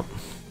took him out.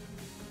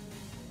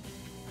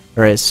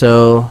 Alright,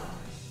 so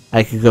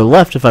I could go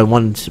left if I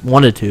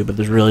wanted to, but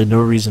there's really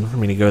no reason for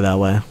me to go that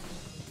way.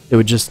 It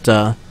would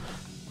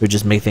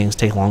just make things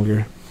take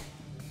longer.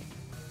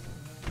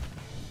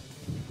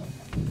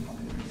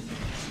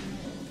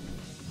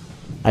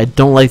 I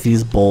don't like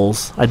these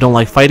bulls. I don't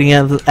like fighting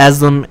as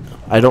them.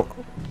 I don't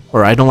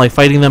like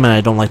fighting them, and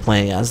I don't like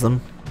playing as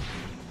them.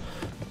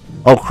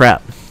 Oh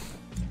crap.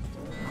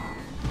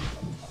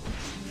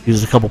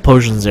 Used a couple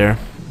potions there.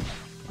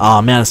 Aw,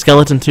 oh, man, a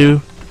skeleton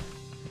too?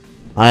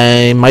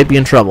 I might be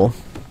in trouble.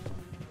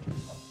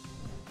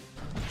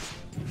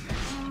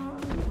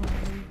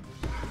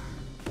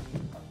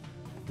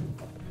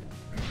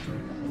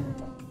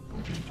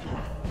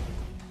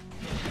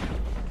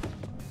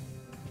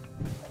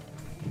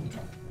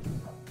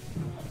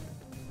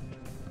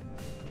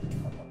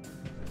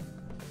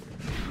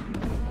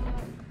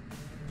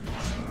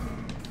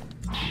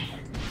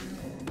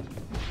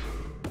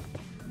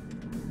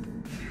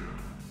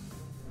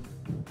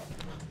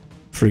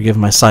 Forgive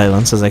my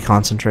silence as I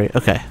concentrate.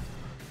 Okay.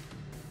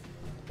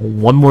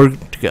 One more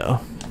to go.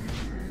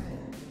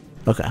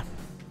 Okay.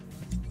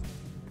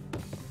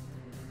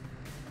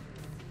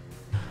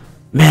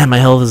 Man, my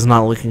health is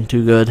not looking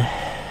too good.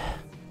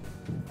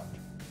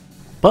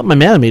 But my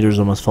mana meter is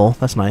almost full.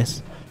 That's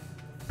nice.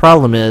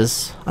 Problem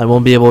is, I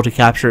won't be able to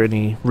capture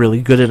any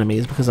really good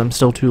enemies because I'm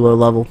still too low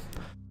level.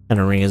 And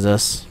a ring is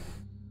this.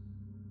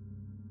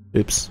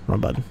 Oops, wrong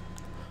button.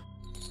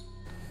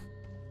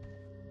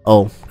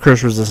 Oh,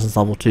 curse resistance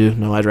level 2.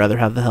 No, I'd rather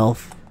have the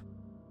health.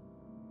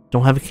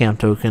 Don't have a camp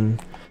token.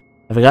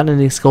 Have I gotten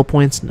any skill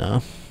points?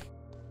 No.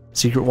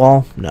 Secret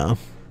wall? No.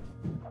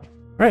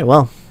 Alright,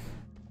 well.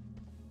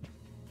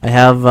 I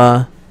have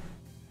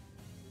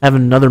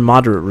another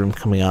moderate room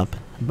coming up,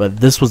 but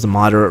this was a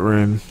moderate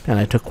room, and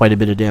I took quite a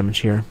bit of damage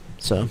here,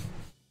 so.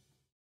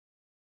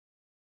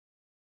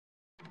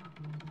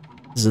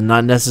 This is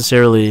not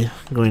necessarily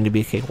going to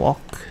be a cakewalk.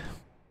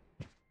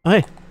 Oh,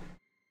 hey.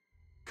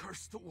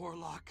 Curse the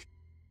warlock.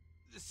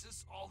 This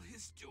is all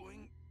his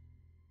doing.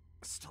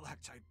 A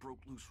stalactite broke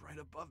loose right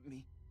above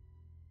me.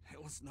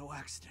 It was no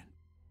accident.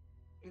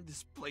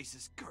 This place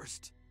is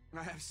cursed.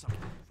 I have something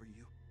for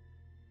you.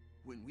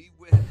 When we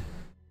win,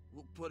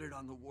 we'll put it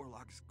on the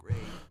warlock's grave.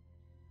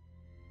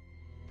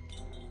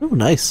 Oh,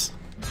 nice.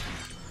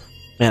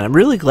 Man, I'm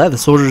really glad the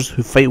soldiers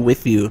who fight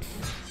with you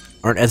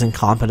aren't as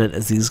incompetent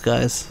as these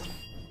guys.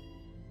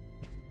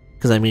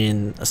 Because, I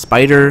mean, a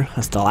spider,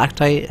 a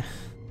stalactite,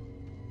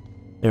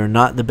 they're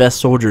not the best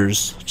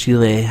soldiers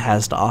Chile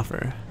has to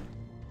offer.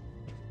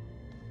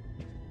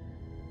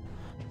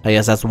 I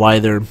guess that's why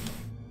they're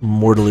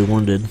mortally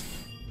wounded.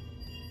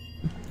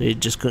 They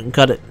just couldn't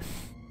cut it.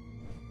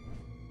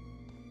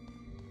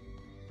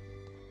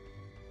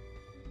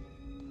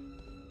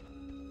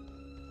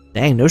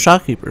 Dang, no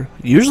shopkeeper.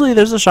 Usually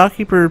there's a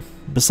shopkeeper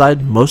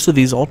beside most of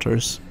these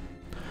altars.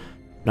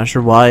 Not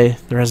sure why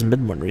there hasn't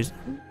been one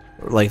reason.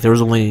 Like, there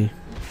was only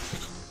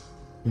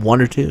one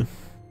or two.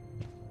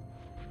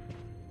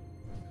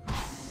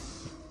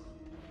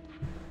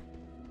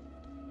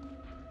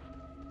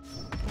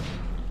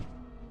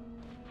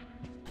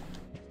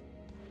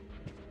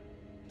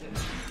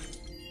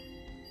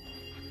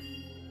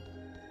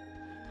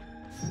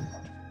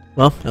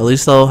 Well, at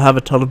least I'll have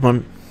a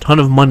ton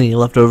of money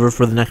left over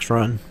for the next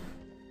run.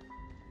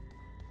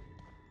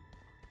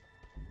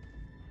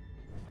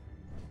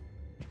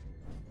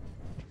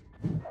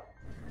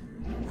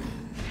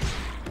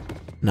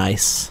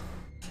 Nice.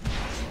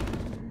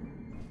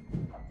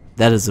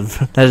 That is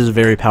a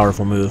very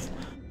powerful move.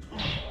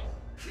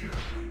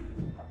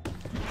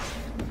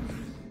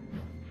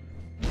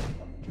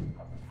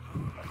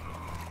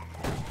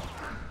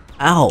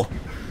 Ow!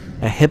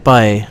 I hit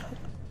by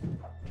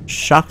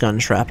shotgun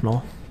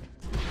shrapnel.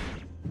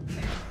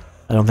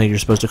 I don't think you're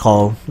supposed to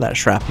call that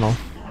shrapnel.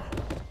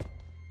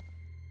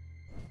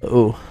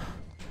 Ooh.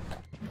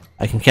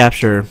 I can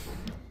capture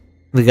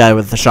the guy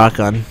with the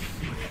shotgun.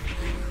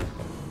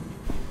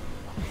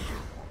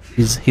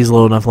 He's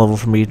low enough level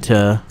for me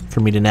to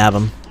nab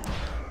him.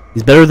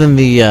 He's better than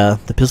the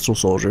pistol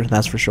soldier,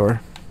 that's for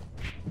sure.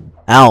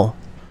 Ow.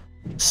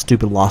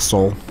 Stupid lost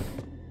soul.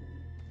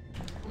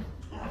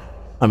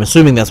 I'm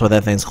assuming that's what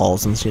that thing's called,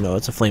 since, you know,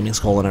 it's a flaming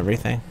skull and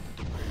everything.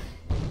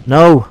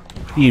 No!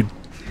 You...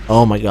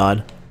 Oh my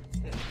god.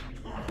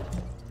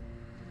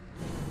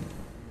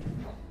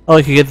 Oh,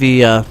 I could get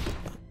the,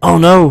 Oh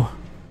no!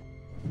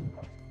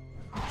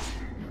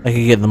 I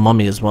could get the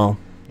mummy as well.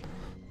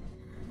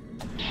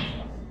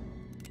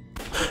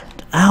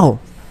 Ow!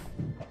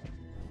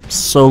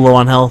 So low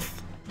on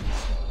health.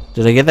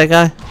 Did I get that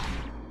guy?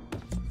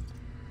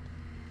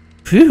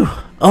 Phew!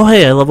 Oh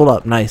hey, I leveled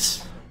up.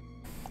 Nice.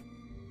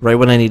 Right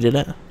when I needed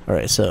it.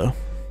 Alright, so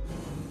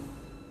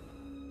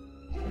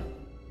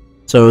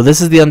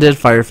this is the undead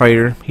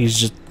firefighter.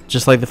 He's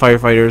just like the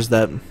firefighters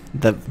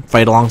that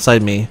fight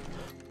alongside me.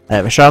 I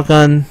have a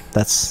shotgun.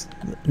 That's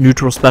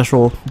neutral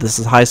special. This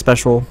is high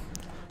special.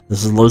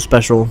 This is low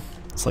special.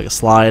 It's like a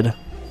slide.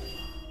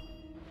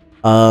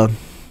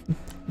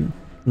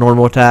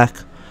 Normal attack,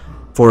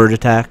 forward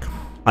attack,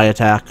 high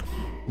attack,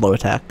 low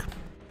attack.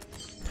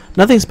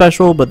 Nothing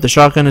special, but the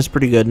shotgun is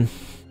pretty good.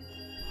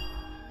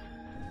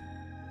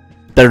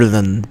 Better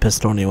than the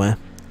pistol anyway.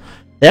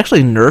 They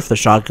actually nerfed the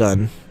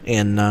shotgun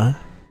in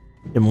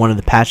one of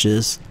the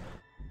patches,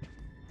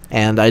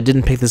 and I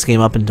didn't pick this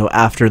game up until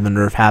after the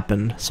nerf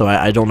happened, so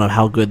I don't know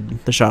how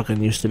good the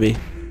shotgun used to be.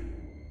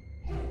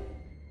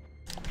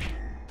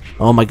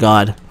 Oh my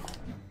god.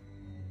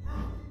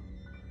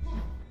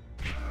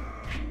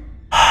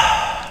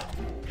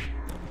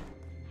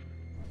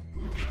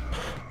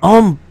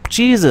 Oh,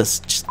 Jesus.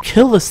 Just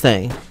kill this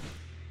thing.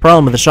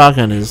 Problem with the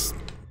shotgun is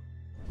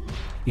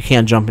you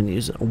can't jump and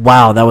use it.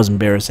 Wow, that was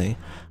embarrassing.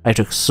 I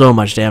took so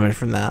much damage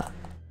from that.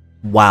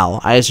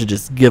 Wow, I should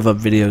just give up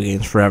video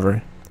games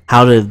forever.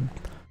 How did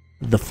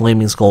the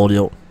flaming skull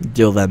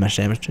deal that much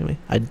damage to me?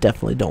 I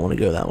definitely don't want to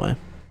go that way.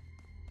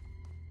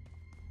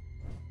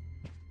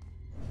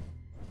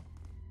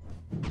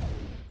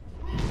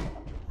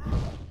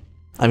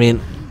 I mean,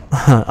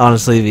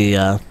 honestly,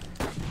 the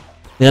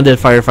The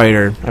undead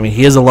firefighter, I mean,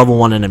 he is a level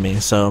 1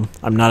 enemy, so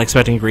I'm not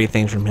expecting great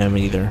things from him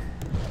either.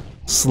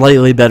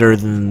 Slightly better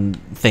than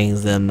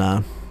things than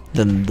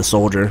the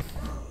soldier.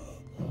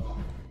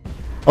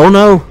 Oh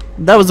no,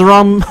 that was the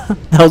wrong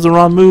that was the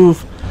wrong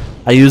move.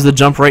 I used the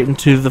jump right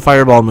into the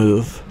fireball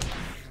move.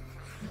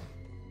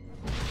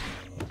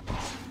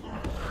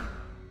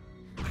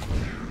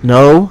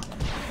 No,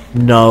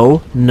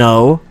 no,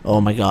 no.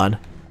 Oh my god.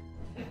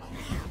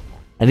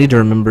 I need to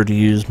remember to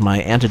use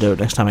my antidote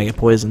next time I get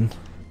poisoned.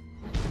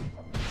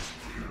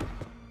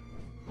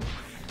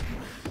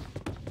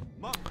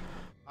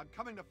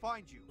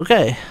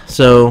 Okay,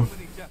 so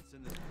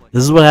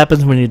this is what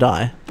happens when you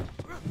die.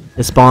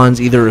 It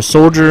spawns either a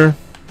soldier,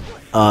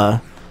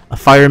 a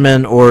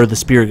fireman, or the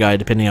spear guy,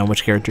 depending on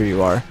which character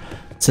you are.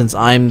 Since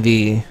I'm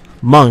the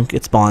monk,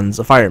 it spawns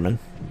a fireman.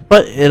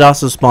 But it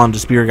also spawned a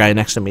spear guy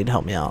next to me to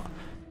help me out,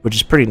 which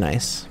is pretty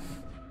nice.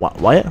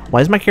 Why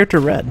is my character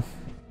red?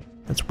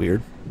 That's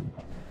weird.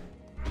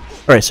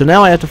 Alright, so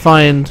now I have to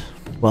find...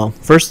 Well,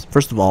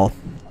 first of all,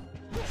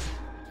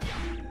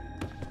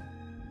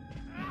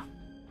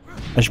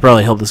 I should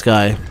probably help this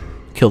guy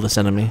kill this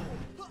enemy.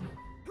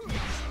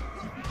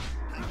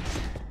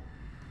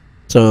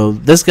 So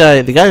this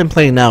guy, the guy I'm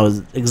playing now,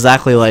 is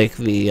exactly like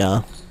the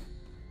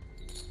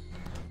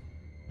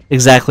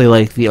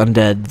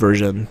undead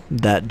version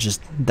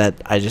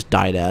that I just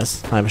died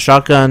as. I have a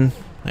shotgun,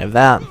 I have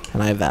that,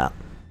 and I have that.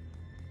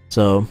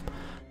 So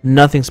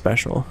nothing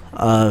special.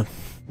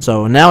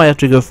 So now I have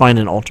to go find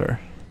an altar,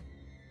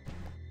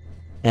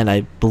 and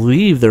I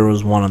believe there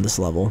was one on this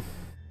level.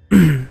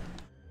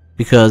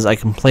 Because I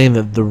complained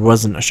that there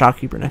wasn't a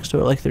shopkeeper next to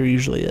it like there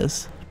usually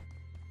is.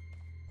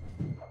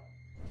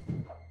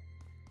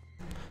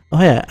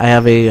 Oh yeah, I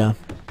have a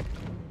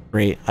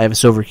great. I have a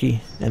silver key,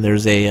 and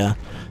there's a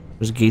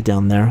gate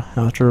down there.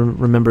 I'll have to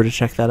remember to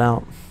check that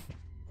out.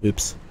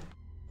 Oops.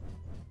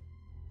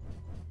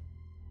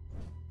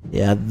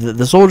 Yeah,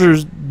 the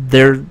soldiers,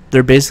 they're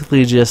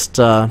basically just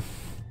you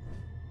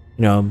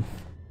know,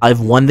 I've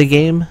won the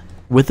game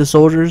with the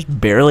soldiers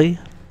barely,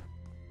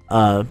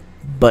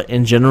 but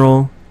in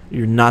general,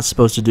 you're not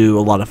supposed to do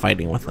a lot of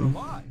fighting with them.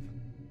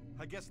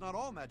 I guess not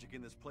all magic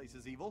in this place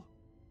is evil.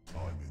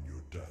 I'm in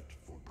your debt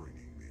for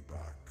bringing me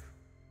back.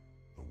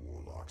 The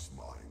warlock's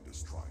mind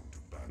is trying to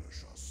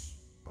banish us,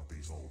 but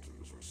these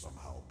altars are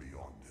somehow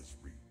beyond his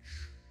reach.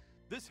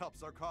 This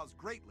helps our cause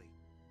greatly.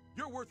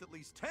 You're worth at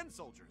least 10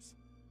 soldiers.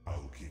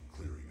 I'll keep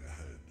clearing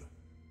ahead.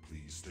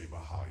 Please stay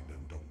behind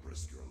and don't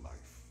risk your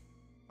life.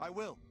 I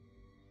will.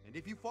 And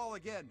if you fall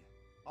again,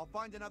 I'll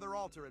find another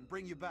altar and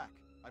bring you back.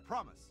 I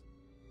promise.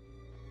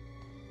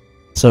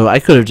 So I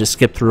could have just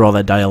skipped through all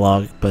that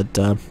dialogue, but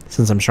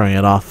since I'm showing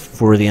it off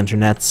for the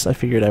internets, I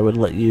figured I would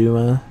let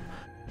you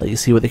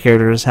see what the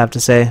characters have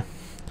to say.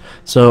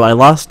 So I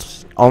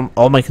lost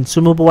all my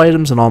consumable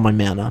items and all my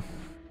mana,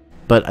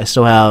 but I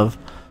still have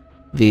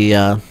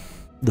the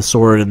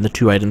sword and the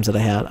 2 items that I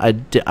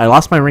had. I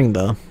lost my ring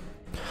though.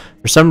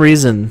 For some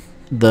reason,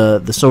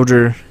 the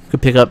soldier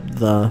could pick up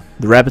the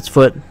rabbit's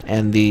foot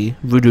and the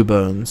voodoo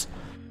bones,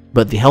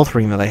 but the health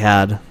ring that I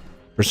had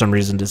for some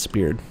reason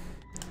disappeared.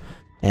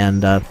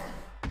 And I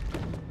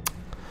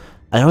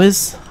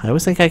always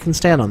think I can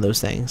stand on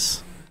those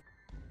things.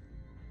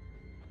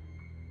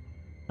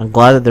 I'm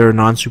glad that there are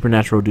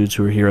non-supernatural dudes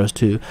who are heroes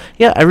too.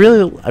 Yeah, I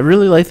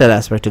really like that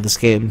aspect of this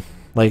game.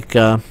 Like,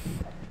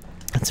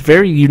 it's a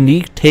very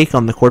unique take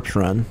on the corpse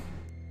run.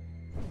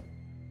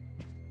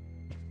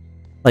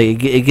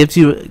 Like, it gives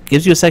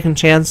you a second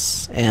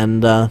chance,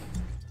 and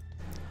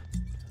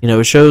you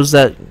know, it shows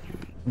that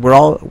we're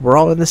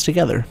all in this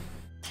together.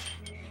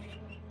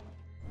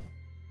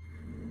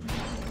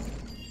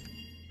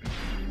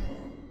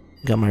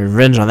 Got my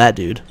revenge on that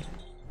dude.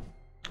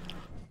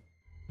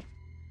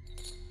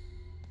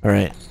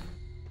 Alright.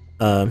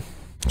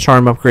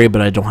 Charm upgrade,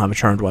 but I don't have a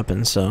charmed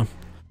weapon, so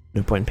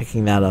no point in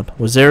picking that up.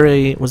 Was there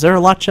a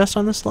locked chest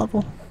on this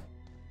level?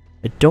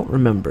 I don't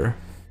remember.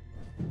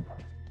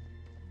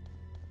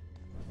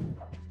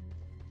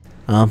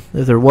 If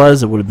there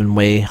was, it would have been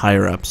way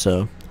higher up,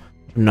 so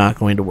I'm not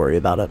going to worry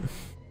about it.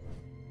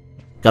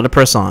 Gotta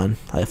press on.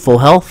 I have full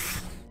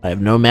health. I have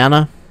no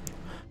mana.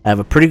 I have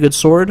a pretty good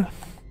sword.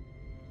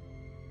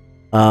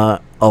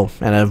 Oh,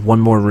 and I have one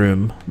more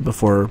room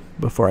before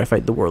I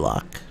fight the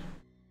warlock.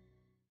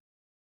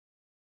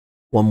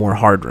 One more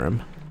hard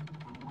room.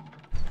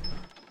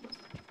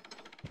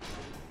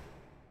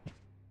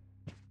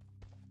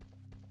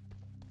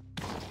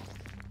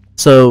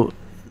 So,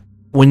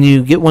 when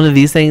you get one of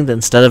these things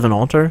instead of an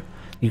altar,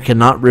 you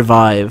cannot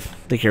revive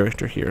the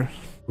character here,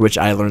 which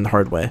I learned the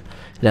hard way.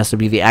 It has to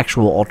be the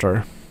actual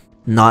altar,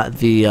 not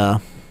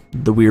the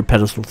weird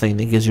pedestal thing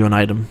that gives you an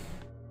item.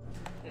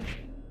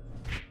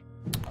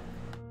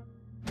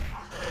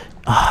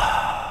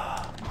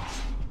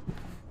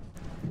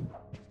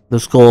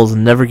 Those skulls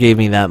never gave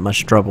me that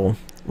much trouble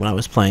when I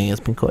was playing as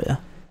Pinkoya.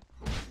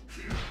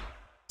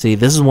 See,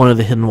 this is one of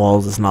the hidden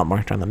walls that's not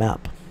marked on the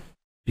map,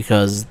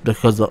 because the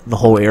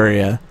whole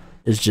area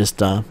is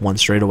just one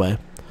straightaway.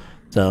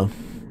 So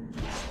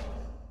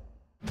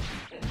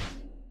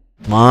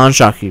Come on,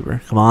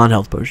 Shockkeeper. Come on,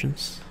 health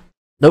potions.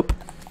 Nope.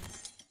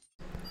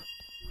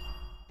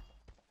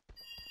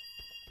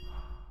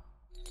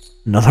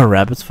 Another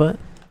rabbit's foot?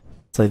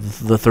 It's like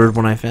the third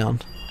one I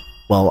found.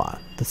 Well,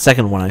 the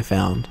second one I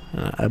found.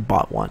 I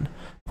bought one.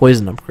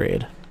 Poison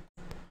upgrade.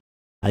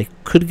 I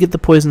could get the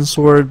poison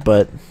sword,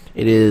 but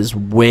it is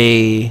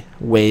way,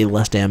 way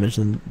less damage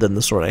than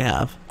the sword I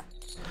have.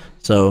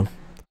 So,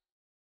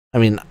 I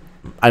mean,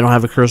 I don't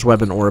have a cursed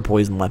weapon or a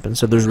poison weapon,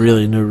 so there's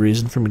really no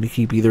reason for me to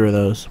keep either of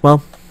those.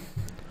 Well,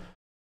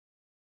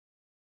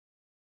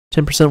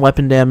 10%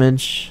 weapon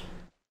damage,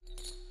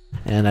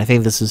 and I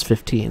think this is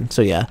 15.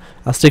 So yeah,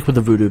 I'll stick with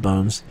the voodoo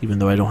bones, even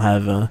though I don't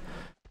have a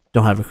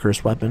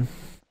cursed weapon.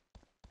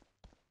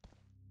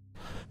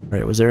 All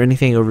right, was there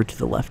anything over to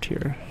the left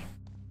here?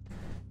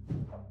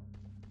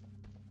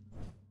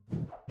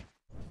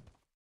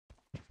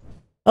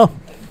 Oh.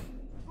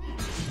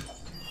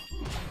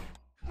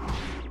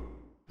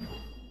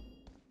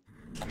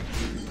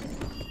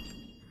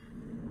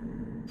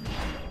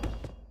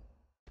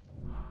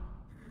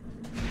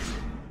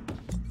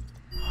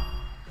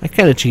 I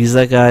kind of cheesed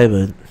that guy,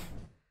 but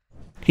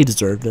he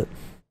deserved it.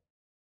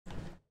 I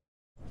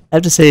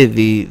have to say,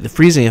 the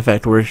freezing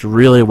effect works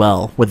really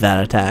well with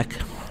that attack.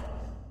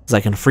 Because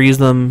I can freeze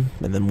them,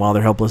 and then while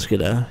they're helpless,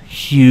 get a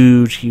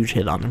huge, huge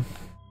hit on them.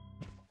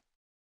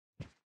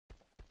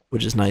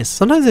 Which is nice.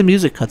 Sometimes the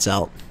music cuts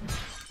out.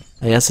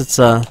 I guess it's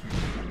a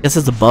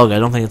bug. I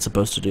don't think it's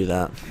supposed to do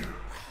that.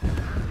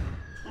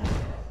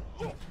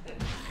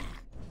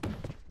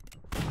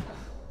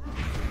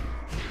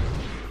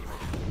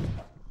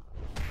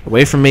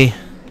 Away from me.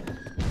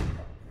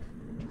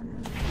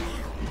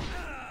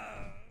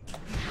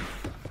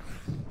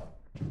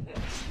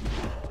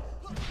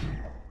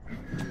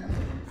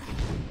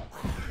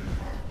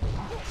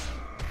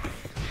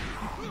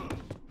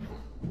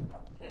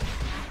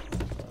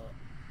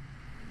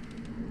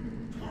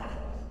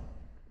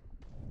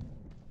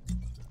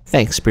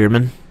 Thanks,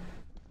 Spearman.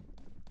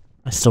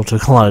 I still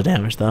took a lot of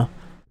damage, though.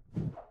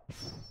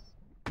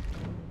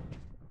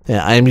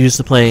 Yeah, I am used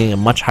to playing a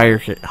much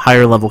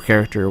higher level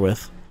character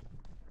with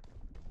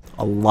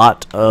a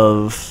lot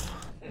of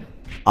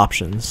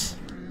options.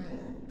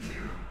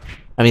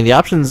 I mean, the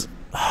options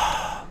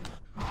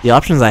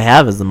I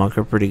have as the monk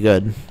are pretty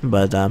good,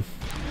 but I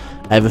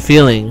have a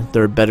feeling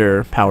there are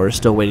better powers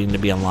still waiting to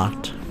be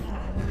unlocked.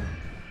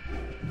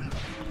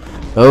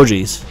 Oh,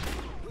 jeez.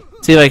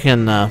 See if I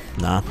can, nah,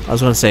 I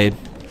was gonna say,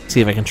 see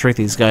if I can trick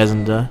these guys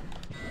into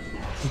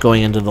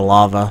going into the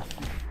lava.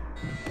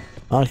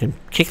 Oh, I can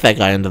kick that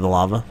guy into the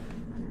lava.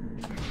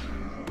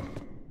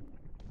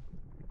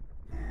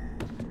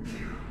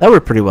 That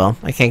worked pretty well.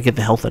 I can't get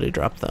the health that he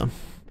dropped, though.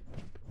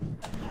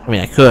 I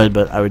mean, I could,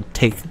 but I would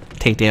take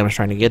damage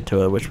trying to get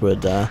to it, which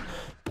would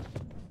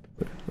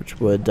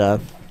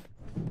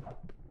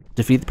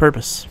defeat the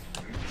purpose.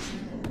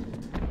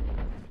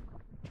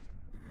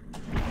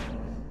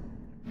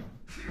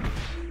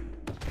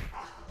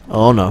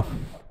 Oh no.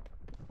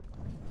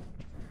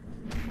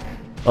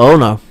 Oh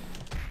no.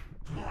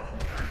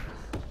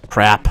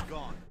 Crap.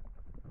 Gone.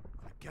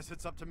 I guess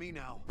it's up to me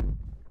now.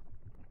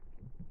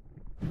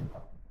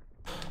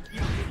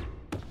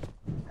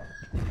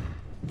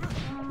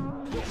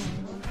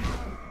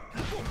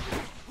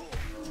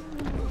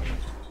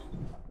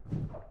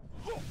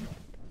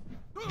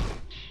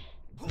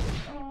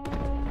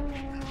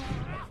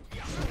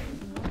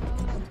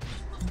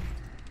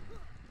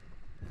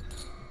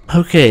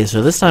 Okay,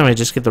 so this time I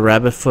just get the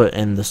rabbit foot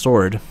and the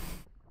sword.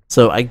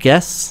 So I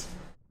guess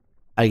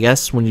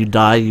when you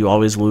die, you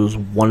always lose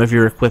one of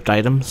your equipped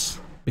items.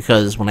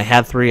 Because when I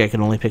had 3, I could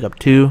only pick up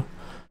 2.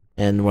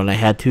 And when I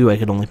had 2, I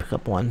could only pick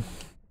up 1.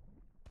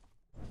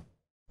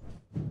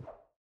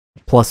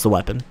 Plus the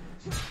weapon.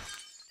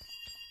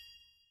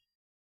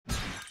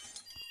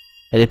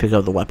 I did pick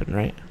up the weapon,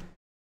 right?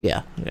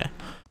 Yeah, okay.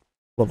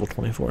 Level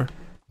 24.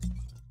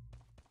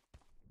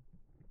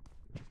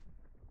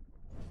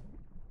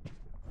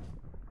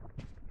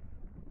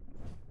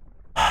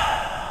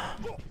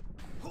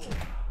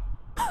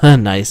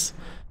 Nice.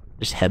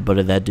 Just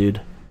headbutted that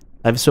dude.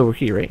 I have a silver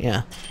key, right?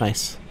 Yeah,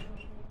 nice.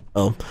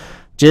 Oh,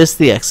 just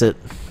the exit,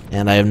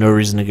 and I have no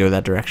reason to go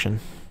that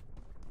direction.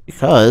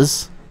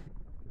 Because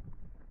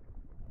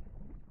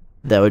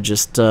that would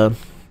just, that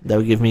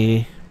would give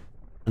me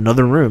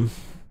another room.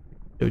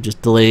 It would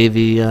just delay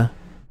the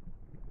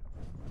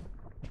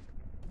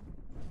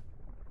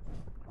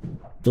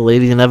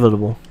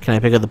inevitable. Can I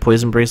pick up the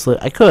poison bracelet?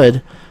 I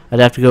could. I'd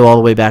have to go all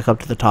the way back up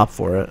to the top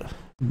for it.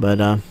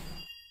 But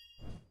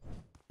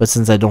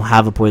since I don't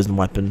have a poison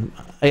weapon,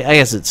 I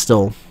guess it's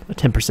still a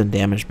 10%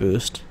 damage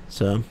boost.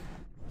 So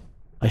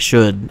I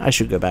should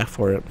go back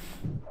for it.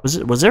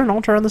 Was there an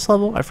altar on this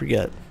level? I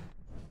forget.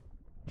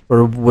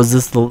 Or was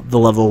this the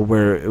level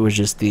where it was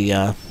just the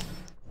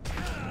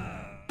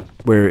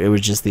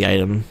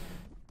item?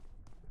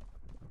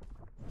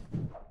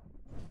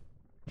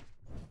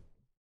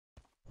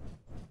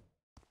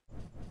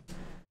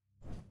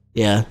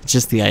 Yeah, it's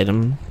just the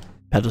item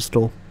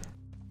pedestal.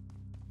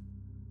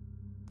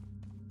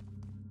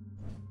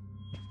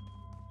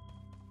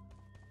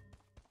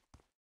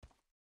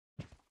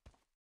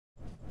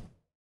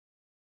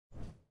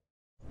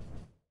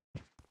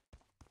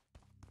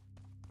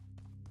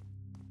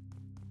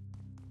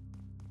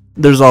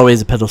 there's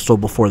always a pedestal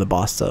before the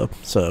boss, though.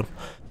 So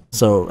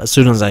as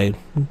soon as I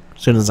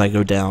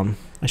go down,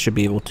 I should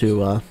be able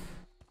to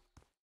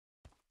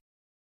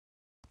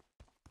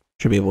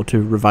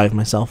revive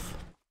myself.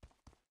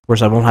 Of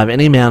course, I won't have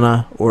any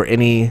mana or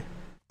any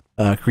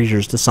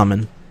creatures to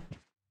summon,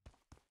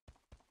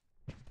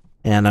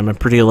 and I'm a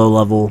pretty low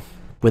level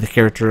with a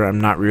character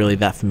I'm not really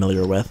that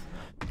familiar with.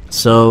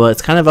 So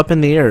it's kind of up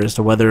in the air as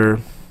to whether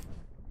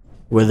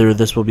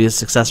this will be a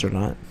success or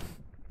not.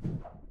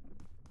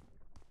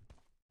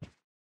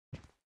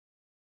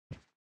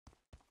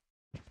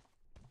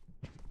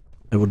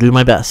 I will do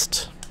my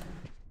best.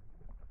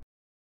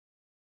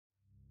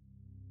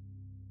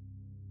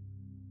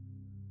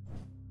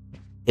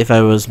 If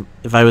I was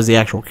the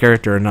actual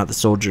character and not the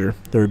soldier,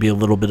 there would be a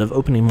little bit of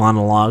opening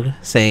monologue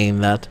saying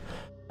that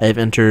I have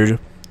entered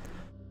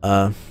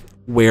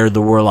where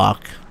the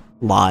warlock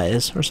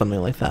lies, or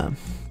something like that.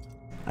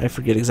 I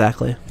forget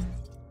exactly.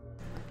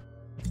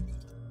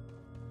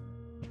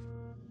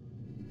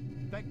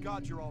 Thank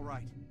God you're all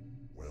right.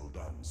 Well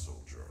done,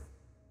 soldier.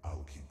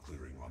 I'll keep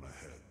clearing on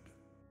ahead.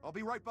 I'll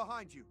be right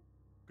behind you.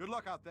 Good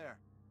luck out there.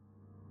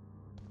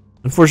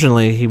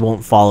 Unfortunately, he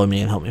won't follow me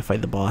and help me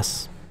fight the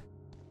boss.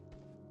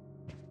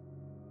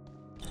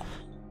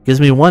 Gives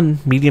me one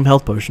medium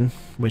health potion,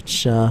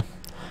 which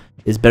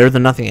is better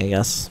than nothing, I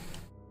guess.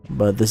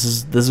 But this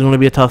is going to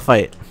be a tough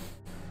fight.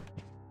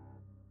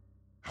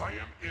 I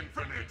am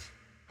infinite.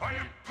 I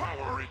am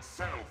power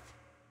itself.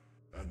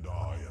 And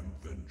I am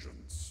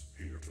vengeance,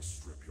 here to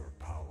strip your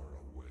power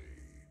away.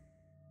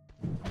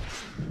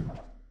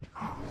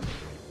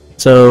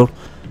 So,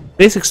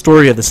 basic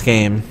story of this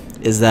game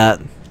is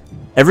that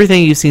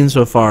everything you've seen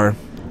so far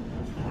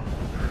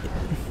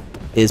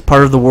is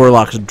part of the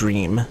warlock's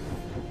dream.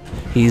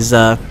 He's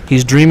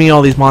dreaming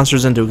all these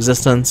monsters into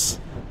existence,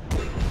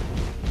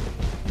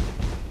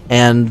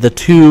 and the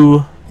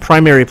two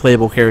primary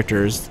playable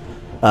characters,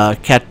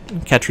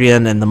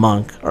 Catrian and the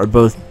monk, are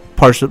both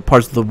parts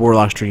of the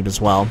warlock's dream as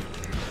well.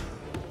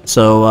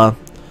 So,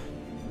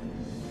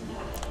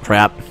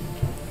 crap.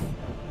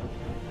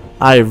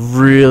 I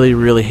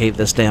really hate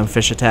this damn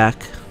fish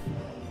attack,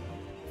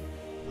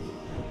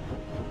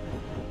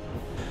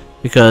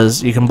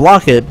 because you can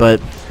block it,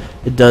 but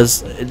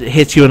it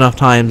hits you enough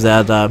times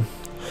that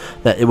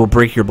it will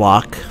break your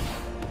block.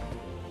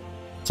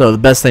 So the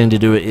best thing to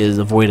do is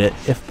avoid it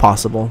if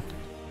possible.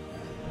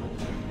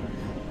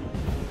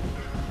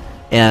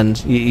 And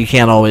you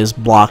can't always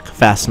block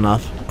fast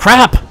enough.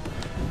 Crap!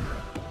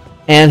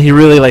 And he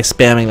really likes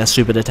spamming that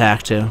stupid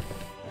attack too.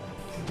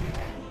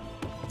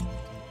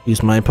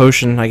 Use my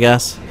potion, I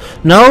guess.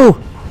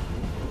 No!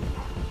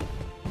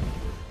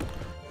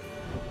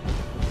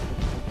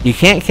 You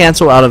can't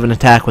cancel out of an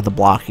attack with a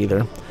block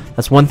either.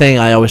 That's one thing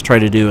I always try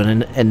to do,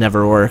 and it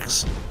never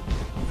works.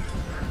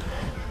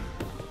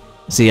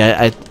 See,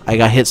 I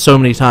got hit so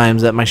many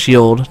times that my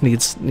shield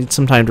needs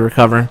some time to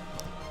recover.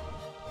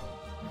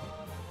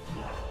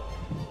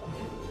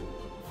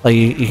 Like,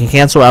 you can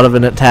cancel out of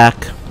an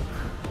attack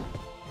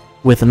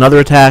with another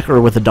attack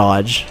or with a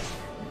dodge.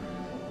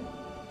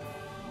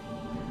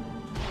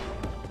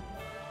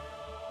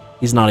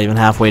 He's not even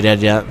halfway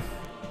dead yet.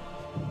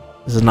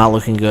 This is not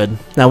looking good.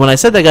 Now, when I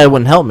said that guy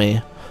wouldn't help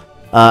me,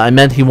 I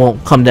meant he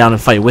won't come down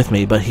and fight with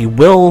me, but he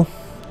will...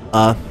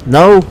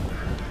 no!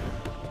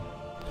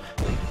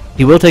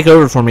 He will take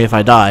over for me if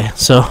I die,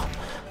 so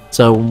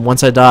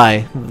once I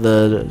die,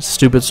 the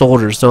stupid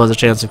soldier still has a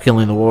chance of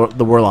killing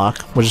the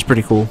warlock, which is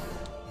pretty cool.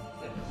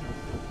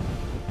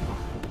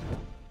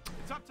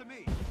 It's up to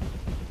me.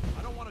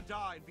 I don't want to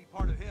die and be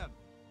part of him.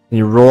 And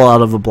you roll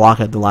out of a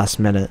block at the last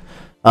minute.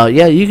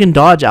 Yeah, you can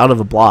dodge out of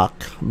a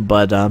block,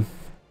 but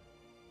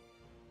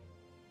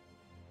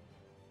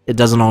it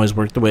doesn't always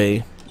work the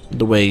way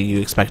you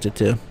expect it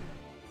to.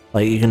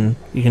 Like, you can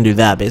do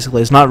that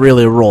basically. It's not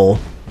really a roll.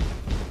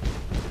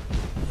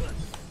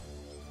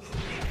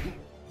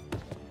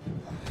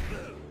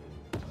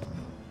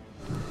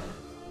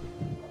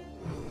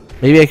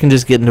 Maybe I can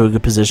just get into a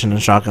good position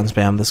and shotgun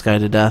spam this guy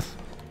to death.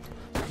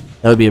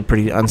 That would be a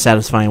pretty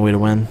unsatisfying way to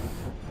win.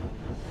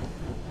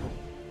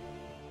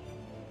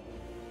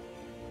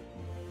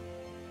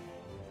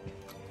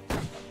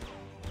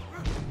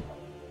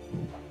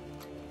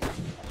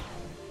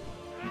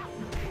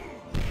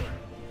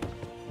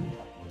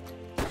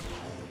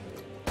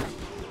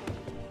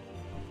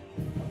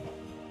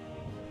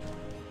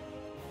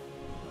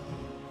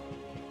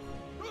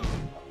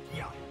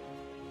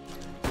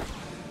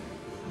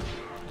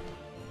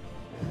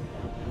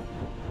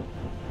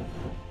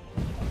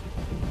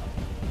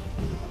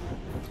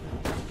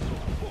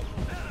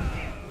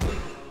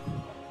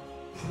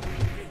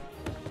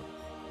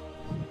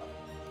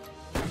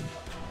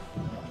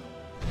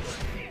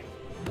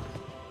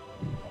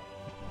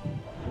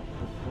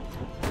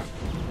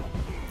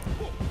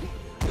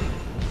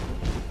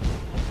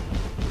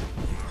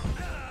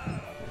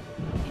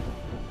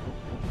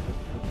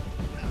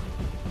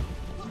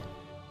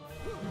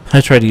 I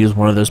tried to use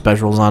one of those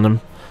specials on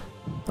him.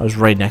 I was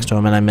right next to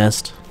him and I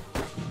missed.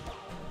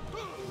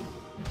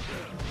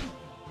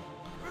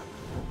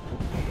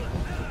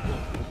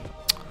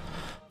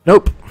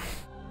 Nope.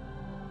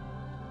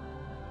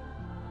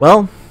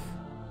 Well,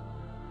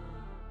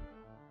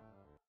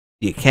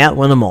 you can't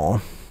win them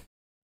all.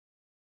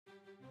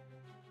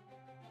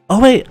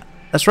 Oh wait,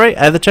 that's right,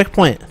 I have the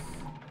checkpoint.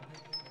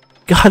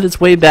 God,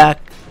 it's way back.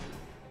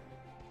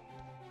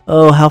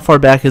 Oh, how far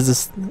back is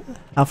this?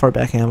 How far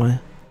back am I?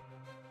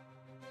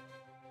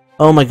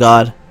 Oh my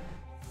god.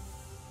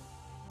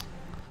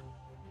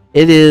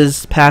 It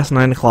is past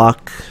 9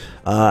 o'clock.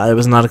 I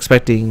was not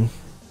expecting...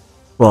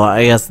 Well,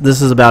 I guess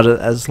this is about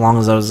as long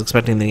as I was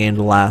expecting the game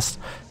to last.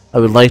 I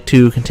would like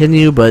to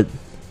continue, but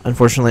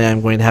unfortunately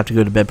I'm going to have to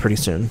go to bed pretty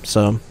soon.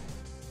 So,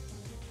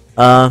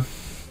 thanks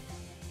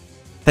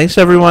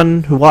to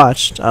everyone who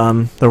watched.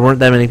 There weren't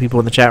that many people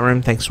in the chat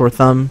room. Thanks to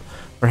Thumb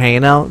for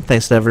hanging out.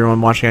 Thanks to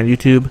everyone watching on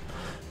YouTube.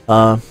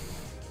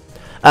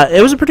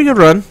 It was a pretty good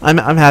run.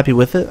 I'm happy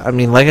with it. I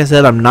mean, like I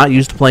said, I'm not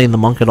used to playing the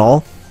monk at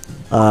all.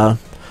 I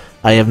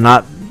have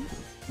not...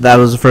 That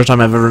was the first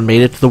time I've ever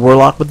made it to the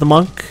warlock with the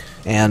monk,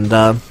 and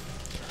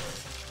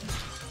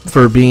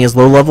for being as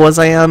low level as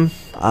I am,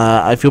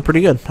 I feel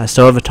pretty good. I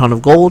still have a ton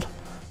of gold,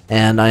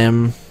 and I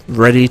am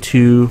ready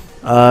to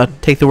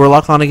take the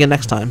warlock on again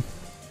next time.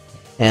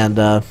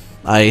 And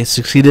I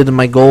succeeded in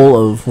my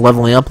goal of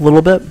leveling up a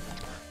little bit.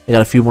 I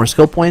got a few more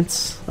skill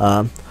points.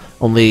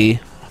 Only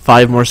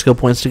 5 more skill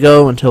points to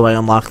go until I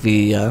unlock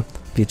the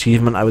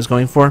achievement I was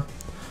going for.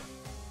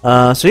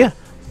 So yeah,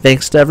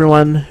 thanks to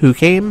everyone who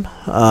came.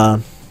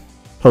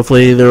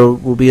 Hopefully there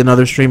will be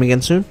another stream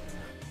again soon.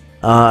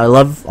 I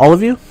love all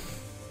of you.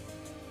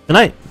 Good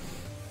night.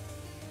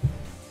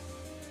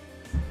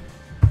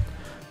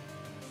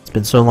 It's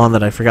been so long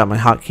that I forgot my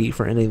hotkey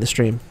for ending the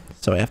stream,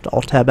 so I have to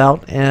alt tab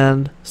out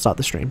and stop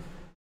the stream.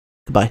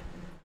 Goodbye.